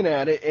I'm looking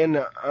at it, and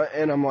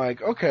I'm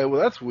like, okay, well,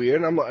 that's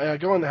weird. And I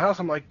go in the house,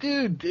 I'm like,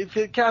 dude,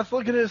 the cat's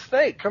looking at a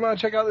snake. Come on,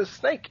 check out this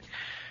snake.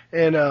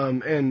 And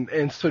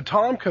so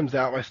Tom comes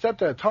out, my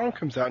stepdad Tom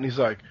comes out, and he's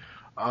like,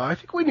 I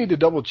think we need to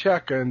double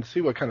check and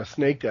see what kind of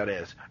snake that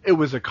is. It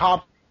was a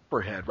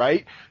copperhead,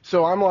 right?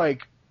 So I'm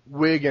like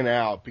wigging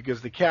out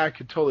because the cat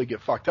could totally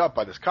get fucked up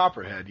by this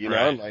copperhead, you know,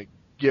 Right. and like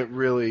get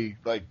really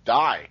like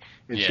die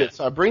and shit.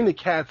 So I bring the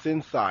cats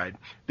inside.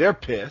 They're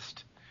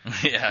pissed.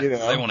 Yeah, You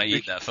know, they want to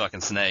eat that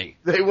fucking snake.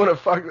 They want to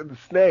fuck with the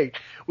snake.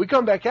 We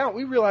come back out.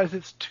 We realize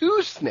it's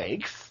two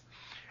snakes,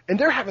 and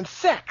they're having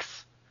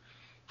sex.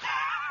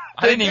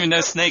 I didn't even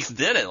know snakes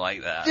did it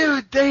like that.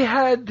 Dude, they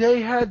had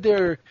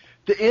the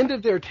end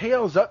of their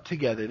tails up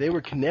together. They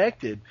were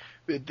connected.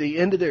 But the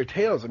end of their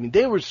tails, I mean,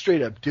 they were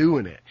straight up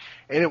doing it,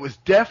 and it was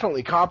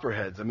definitely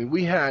copperheads. I mean,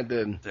 we had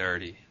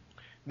Dirty.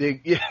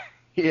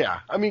 yeah.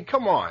 I mean,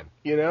 come on,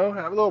 you know,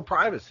 have a little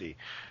privacy.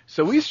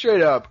 So we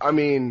straight up, I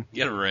mean,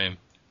 Get a room.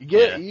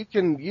 you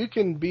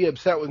can be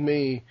upset with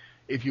me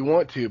if you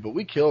want to, but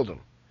we killed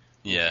them.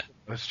 Yeah.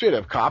 Straight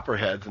up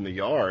copperheads in the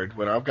yard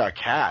when I've got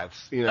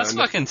cats. You know, That's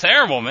fucking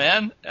terrible,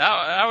 man.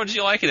 How would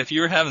you like it if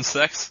you were having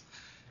sex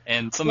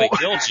and somebody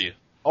killed you?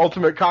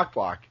 Ultimate cock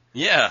block.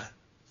 Yeah.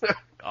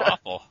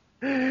 Awful.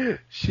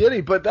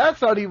 Shitty, but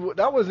that's not even.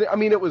 That was. I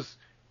mean, it was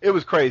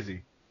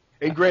crazy.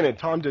 And granted,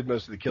 Tom did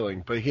most of the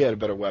killing, but he had a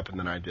better weapon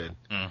than I did.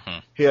 Mm-hmm.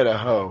 He had a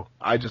hoe.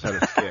 I just had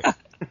a stick.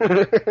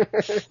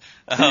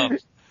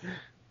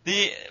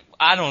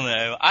 I don't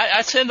know.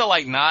 I tend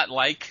to not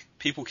like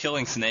people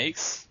killing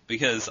snakes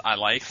because I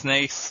like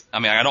snakes. I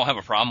mean, I don't have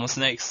a problem with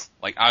snakes.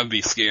 Like, I would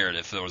be scared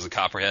if there was a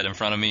copperhead in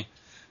front of me.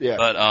 Yeah.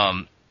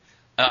 But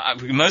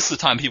most of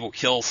the time people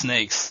kill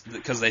snakes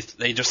because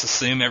they just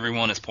assume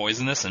everyone is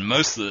poisonous, and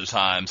most of the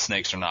time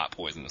snakes are not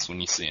poisonous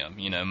when you see them.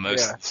 You know,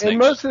 snakes. And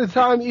most of the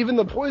time, even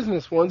the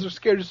poisonous ones are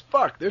scared as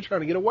fuck. They're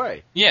trying to get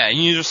away. Yeah, and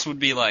you just would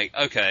be like,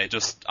 okay,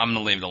 I'm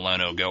gonna leave it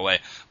alone. It'll go away.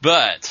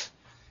 But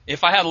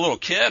if I had a little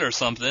kid or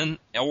something,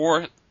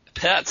 or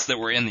pets that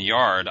were in the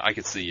yard, I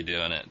could see you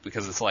doing it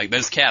because it's like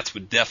those cats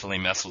would definitely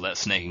mess with that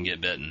snake and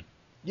get bitten.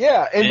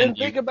 Yeah, and then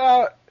think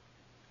about.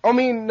 I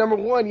mean, number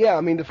one, yeah,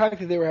 I mean, the fact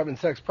that they were having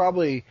sex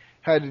probably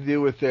had to do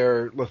with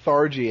their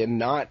lethargy and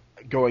not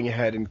going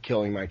ahead and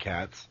killing my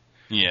cats.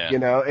 Yeah. You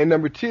know, and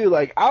number two,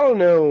 like, I don't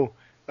know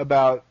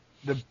about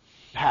the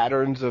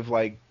patterns of,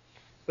 like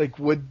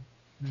would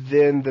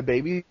then the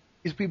babies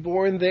be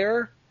born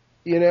there?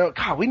 You know?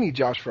 God, we need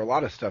Josh for a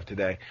lot of stuff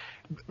today.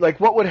 Like,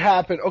 what would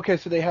happen? Okay,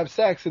 so they have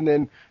sex, and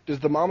then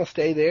does the mama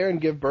stay there and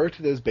give birth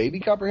to those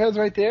baby copperheads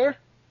right there?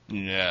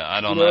 Yeah,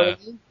 I don't You know know. what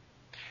I mean?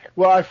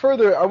 Well,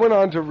 I went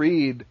on to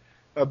read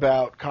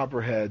about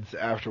copperheads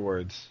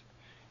afterwards,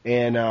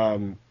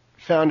 and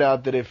found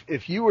out that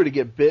if you were to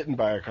get bitten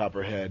by a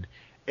copperhead,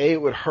 A,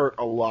 it would hurt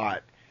a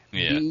lot.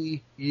 Yeah.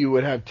 B, you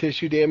would have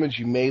tissue damage.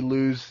 You may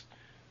lose,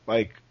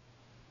 like,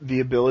 the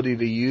ability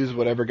to use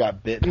whatever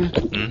got bitten.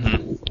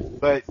 Mm-hmm.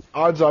 But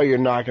odds are you're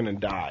not going to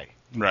die.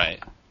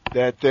 Right.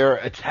 That their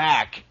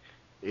attack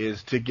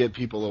is to get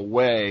people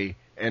away,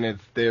 and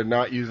they're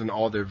not using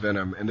all their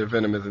venom, and their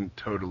venom isn't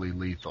totally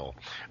lethal.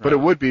 But it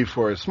would be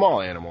for a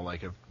small animal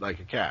like a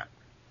cat.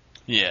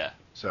 Yeah.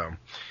 So,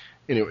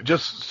 anyway,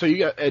 just so you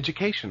got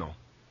educational.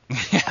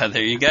 Yeah,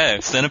 there you go.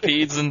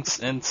 Centipedes and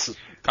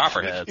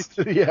copperheads.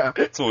 Yeah.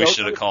 That's what we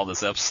should have called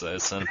this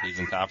episode, Centipedes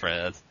and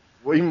Copperheads.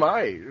 We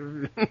might.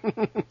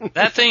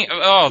 That thing,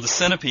 the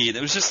centipede,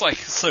 it was just like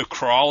so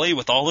crawly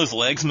with all those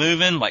legs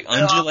moving, like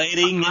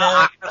undulating, you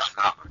know?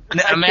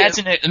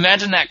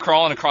 Imagine that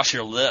crawling across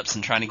your lips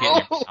and trying to get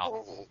in your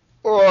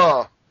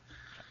mouth.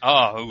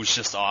 Oh, it was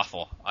just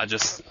awful. I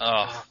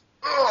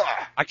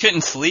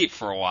couldn't sleep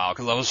for a while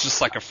because I was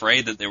just like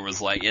afraid that there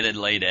was like, it had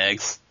laid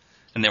eggs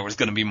and there was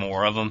going to be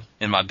more of them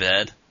in my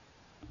bed.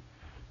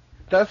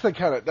 That's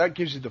that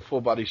gives you the full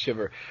body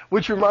shiver.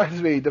 Which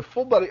reminds me, the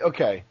full body,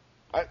 okay.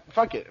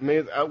 Fuck it. I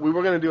mean, we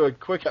were going to do a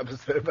quick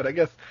episode, but I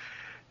guess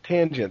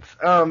tangents.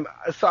 So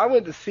I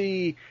went to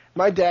see,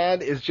 my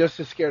dad is just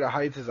as scared of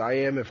heights as I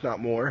am, if not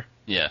more.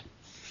 Yeah.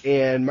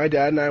 And my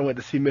dad and I went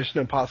to see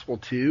Mission Impossible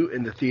 2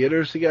 in the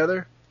theaters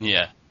together.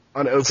 Yeah.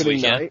 On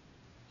opening night.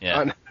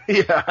 Yeah.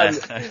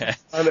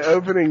 On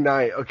opening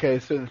night. Okay,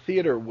 so the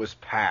theater was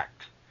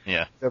packed.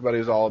 Yeah. Everybody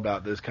was all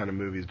about those kind of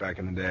movies back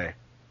in the day.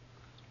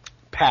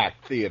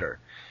 Packed theater.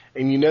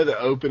 And you know the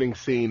opening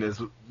scene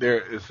is there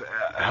is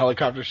a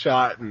helicopter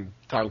shot and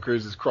Tom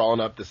Cruise is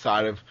crawling up the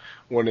side of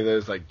one of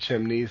those like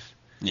chimneys.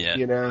 Yeah.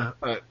 You know?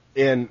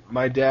 And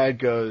my dad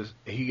goes,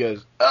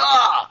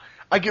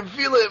 I can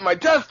feel it in my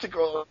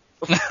testicles.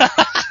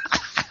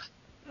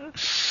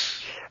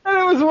 And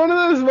it was one of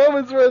those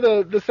moments where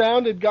the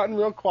sound had gotten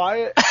real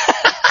quiet.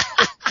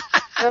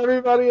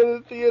 Everybody in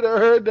the theater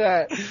heard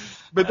that.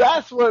 But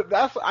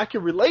I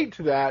can relate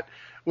to that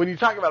when you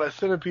talk about a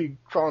centipede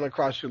crawling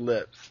across your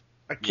lips.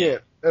 I can't. Yeah.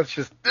 That's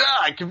just,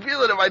 I can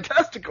feel it in my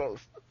testicles.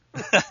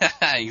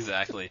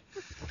 Exactly.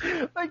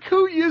 Like,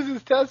 who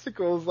uses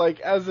testicles, like,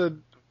 as a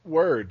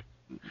word?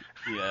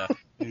 Yeah,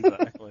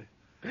 exactly.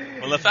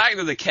 Well, the fact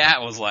that the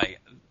cat was like,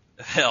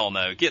 hell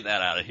no, get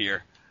that out of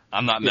here.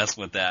 I'm not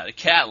messing with that. The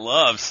cat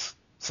loves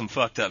some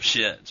fucked up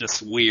shit,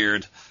 just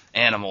weird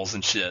animals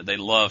and shit. They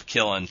love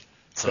killing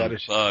some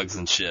bugs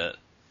and shit.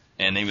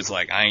 And he was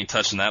like, I ain't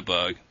touching that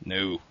bug.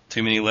 No,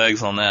 too many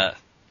legs on that.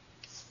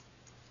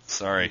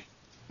 Sorry.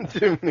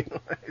 Too many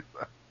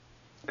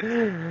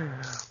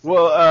lights.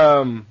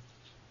 Well,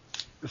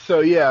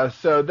 so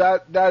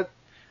that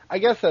I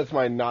guess that's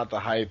my not the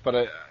hype.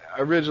 But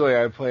originally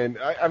I planned.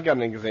 I've got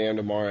an exam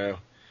tomorrow,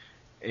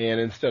 and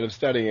instead of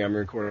studying, I'm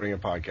recording a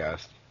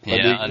podcast. But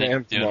Yeah, the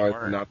exam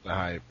tomorrow is not the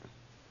hype.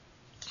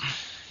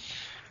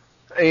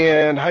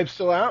 And hype's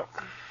still out?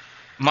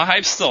 My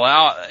hype's still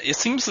out. It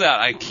seems that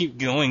I keep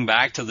going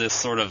back to this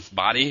sort of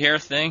body hair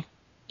thing.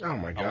 Oh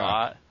my god. A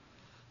lot.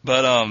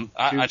 But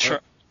I try.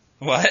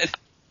 What?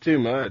 Too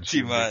much.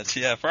 Too much.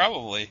 Yeah,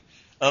 probably.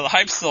 The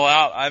hype's still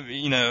out.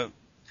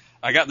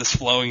 I got this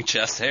flowing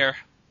chest hair.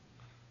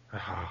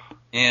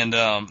 And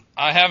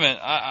I haven't.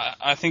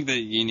 I think that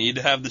you need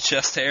to have the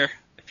chest hair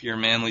if you're a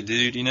manly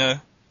dude, you know.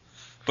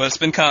 But it's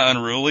been kind of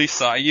unruly,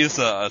 so I used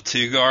a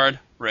 2-guard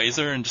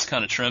razor and just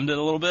kind of trimmed it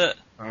a little bit.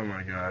 Oh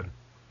my god.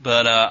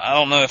 But I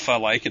don't know if I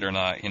like it or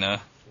not, you know.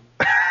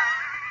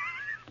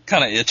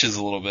 Kind of itches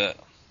a little bit.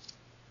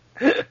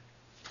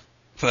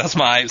 So that's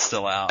my hype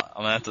still out.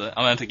 I'm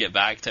gonna have to get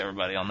back to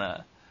everybody on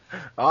that.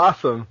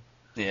 Awesome.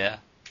 Yeah.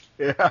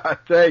 Yeah,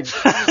 thanks.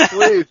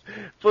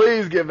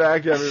 please get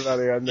back to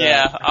everybody on that.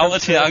 Yeah,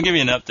 I'll give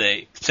you an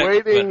update.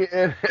 Waiting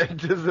in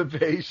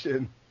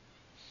anticipation.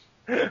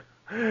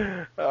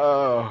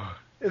 Oh,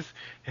 is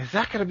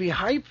that going to be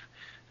hype?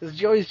 Is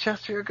Joey's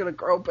chest hair going to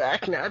grow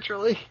back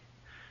naturally?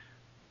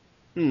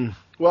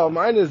 Well,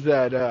 mine is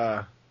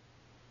that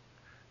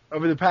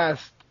over the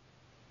past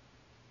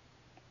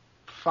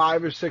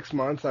 5 or 6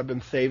 months, I've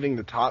been saving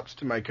the tops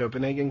to my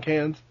Copenhagen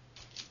cans.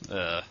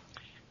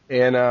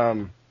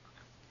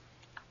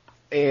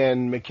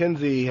 And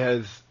Mackenzie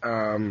has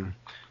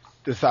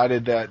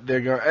decided that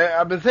they're going.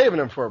 I've been saving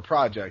them for a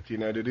project, you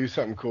know, to do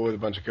something cool with a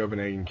bunch of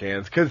Copenhagen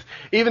cans. Because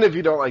even if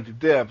you don't like the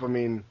dip, I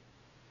mean,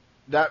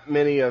 that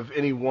many of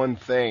any one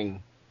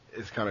thing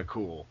is kind of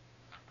cool,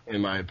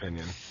 in my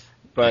opinion.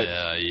 But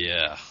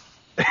yeah.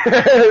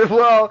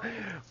 Well,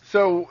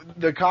 so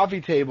the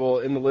coffee table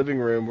in the living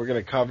room, we're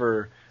going to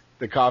cover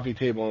the coffee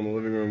table in the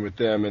living room with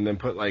them, and then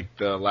put like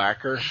the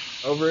lacquer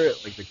over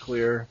it, like the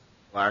clear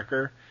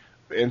lacquer.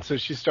 And so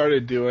she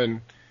started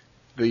doing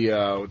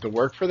the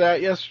work for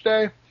that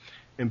yesterday,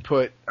 and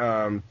put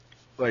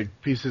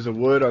like pieces of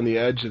wood on the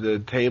edge of the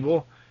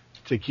table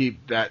to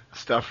keep that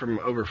stuff from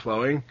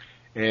overflowing,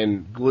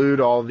 and glued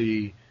all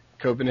the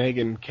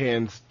Copenhagen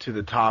cans to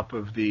the top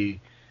of the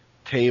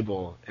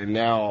table. And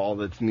now all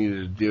that's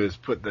needed to do is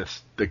put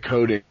the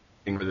coating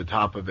over the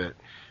top of it.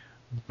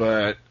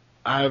 But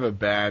I have a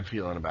bad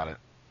feeling about it.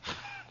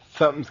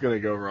 Something's going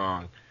to go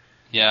wrong.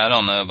 Yeah, I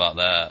don't know about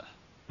that.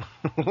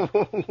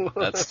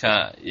 That's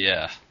kind of,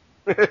 yeah.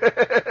 Do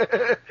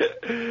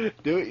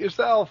it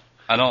yourself.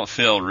 I don't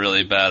feel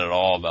really bad at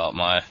all about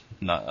my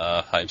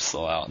hype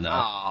still out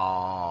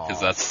now.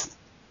 Because that's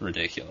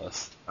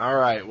ridiculous. All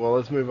right, well,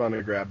 let's move on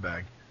to grab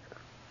bag.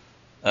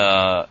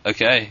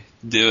 Okay,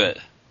 do it.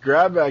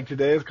 Grab bag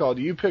today is called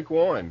You Pick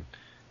One.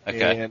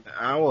 Okay. And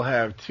I will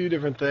have 2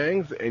 different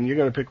things, and you're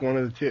going to pick one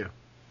of the 2.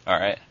 All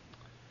right.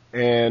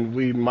 And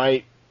we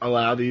might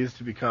allow these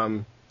to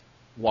become,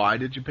 why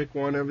did you pick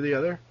one over the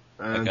other?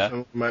 And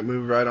so we might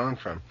move right on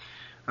from.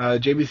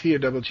 JBC or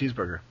double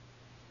cheeseburger?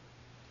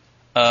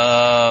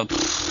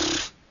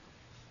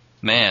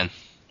 Man,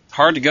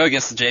 hard to go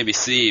against the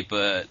JBC,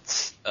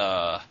 but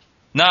no,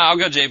 I'll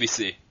go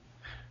JBC.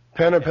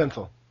 Pen or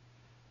pencil?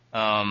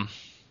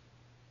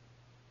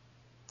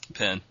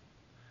 Pen.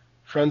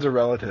 Friends or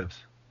relatives?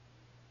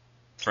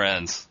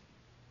 Friends.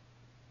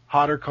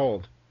 Hot or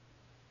cold?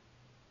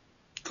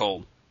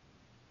 Cold.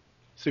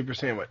 Soup or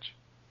sandwich?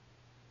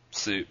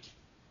 Soup.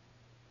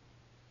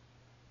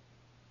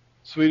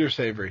 Sweet or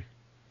savory?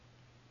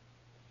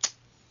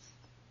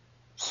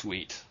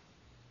 Sweet.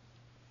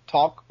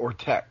 Talk or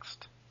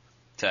text?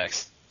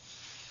 Text.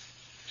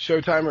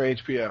 Showtime or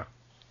HBO?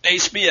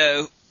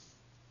 HBO.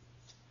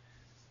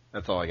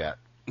 That's all I got.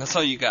 That's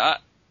all you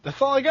got? That's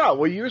all I got.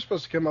 Well, you were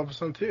supposed to come up with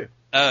some too.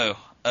 Oh,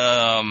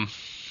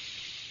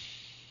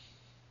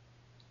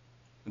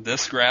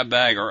 this grab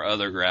bag or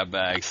other grab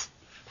bags?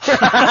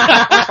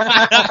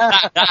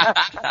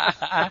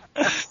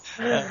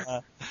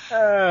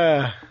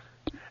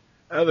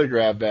 Other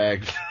grab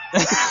bags.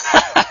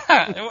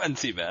 It wasn't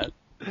too bad.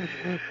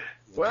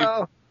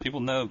 Well,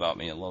 people know about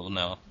me a little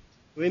now.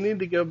 We need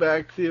to go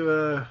back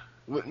to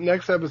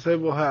next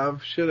episode. We'll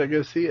have Should I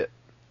Go See It?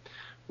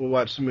 We'll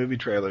watch some movie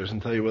trailers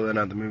and tell you whether or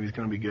not the movie's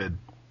going to be good.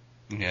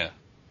 Yeah.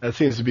 That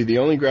seems to be the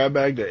only grab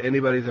bag that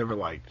anybody's ever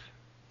liked.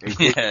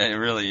 Yeah, it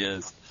really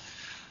is.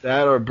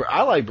 That or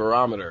I like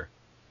Barometer.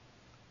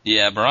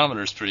 Yeah,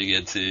 Barometer's pretty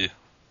good too.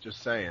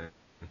 Just saying.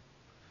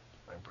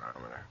 Like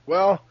Barometer.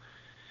 Well,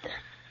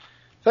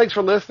 thanks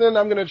for listening.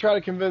 I'm going to try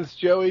to convince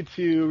Joey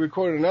to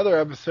record another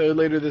episode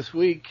later this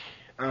week,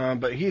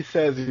 but he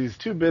says he's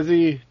too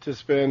busy to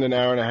spend an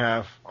hour and a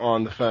half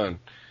on the phone.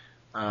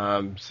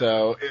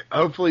 So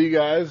hopefully you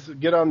guys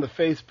get on the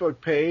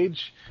Facebook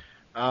page.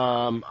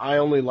 I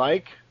only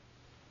like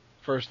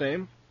first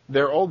name,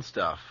 their old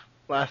stuff,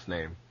 last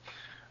name.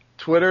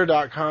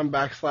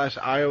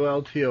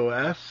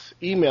 Twitter.com/IOLTOS.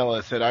 Email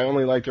us at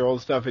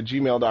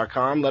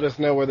IOnlyLikeTheirOldStuff@gmail.com. Let us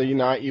know whether or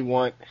not you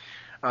want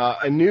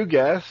a new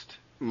guest,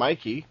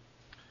 Mikey,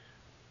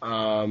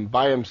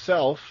 by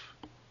himself,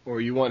 or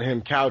you want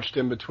him couched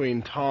in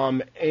between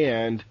Tom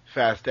and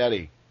Fast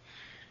Eddie.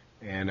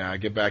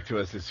 And get back to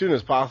us as soon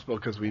as possible,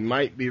 because we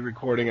might be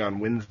recording on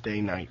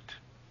Wednesday night.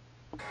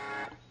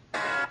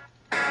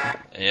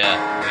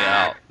 Yeah, we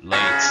out.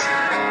 Lights.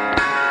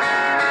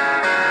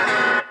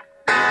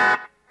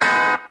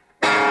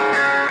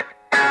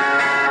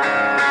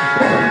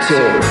 1,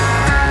 2.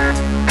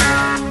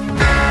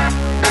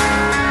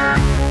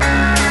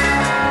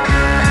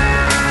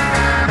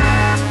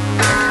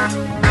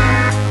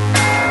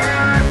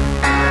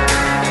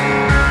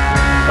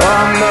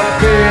 On the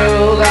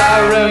field, I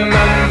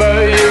remember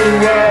you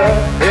were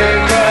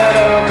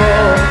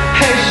incredible.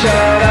 Hey,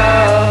 shut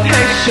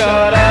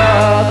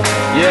up,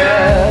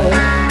 yeah.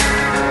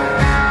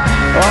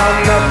 On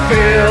the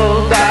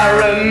field, I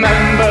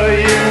remember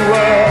you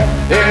were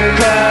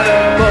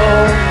incredible.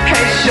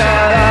 Hey,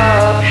 shut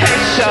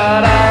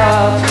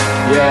up,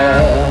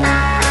 yeah.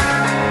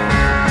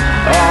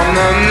 On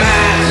the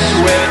mats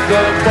with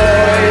the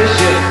boys,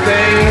 you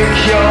think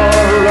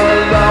you're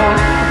alone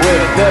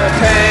with the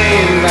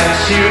pain that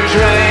you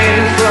drain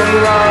from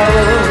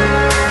love.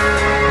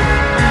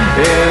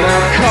 In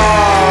a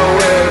car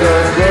with a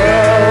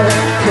girl,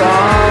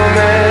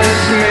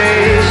 promise me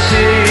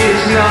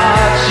she's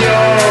not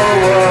your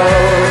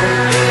world.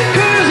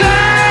 'Cause I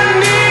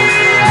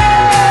need a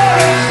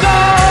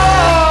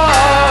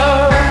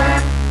star.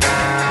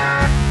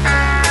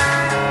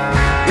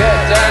 Get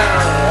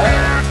down,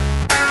 right?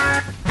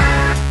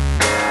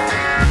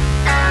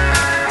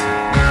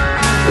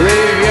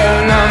 Leave your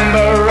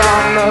number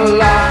on the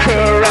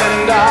locker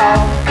and I'll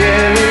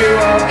give you a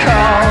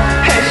call.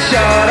 Hey,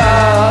 shut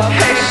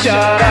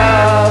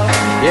up,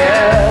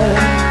 yeah.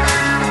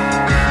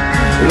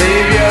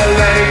 Leave your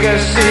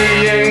legacy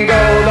in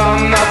gold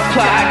on the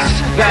plaques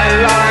that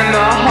line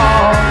the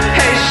hall.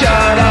 Hey,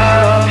 shut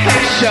up,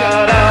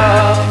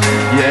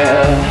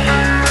 yeah.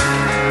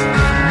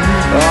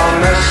 On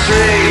the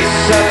street,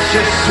 such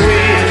a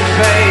sweet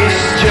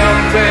face,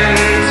 jumping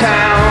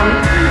town.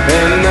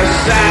 In the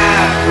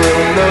staff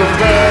room, the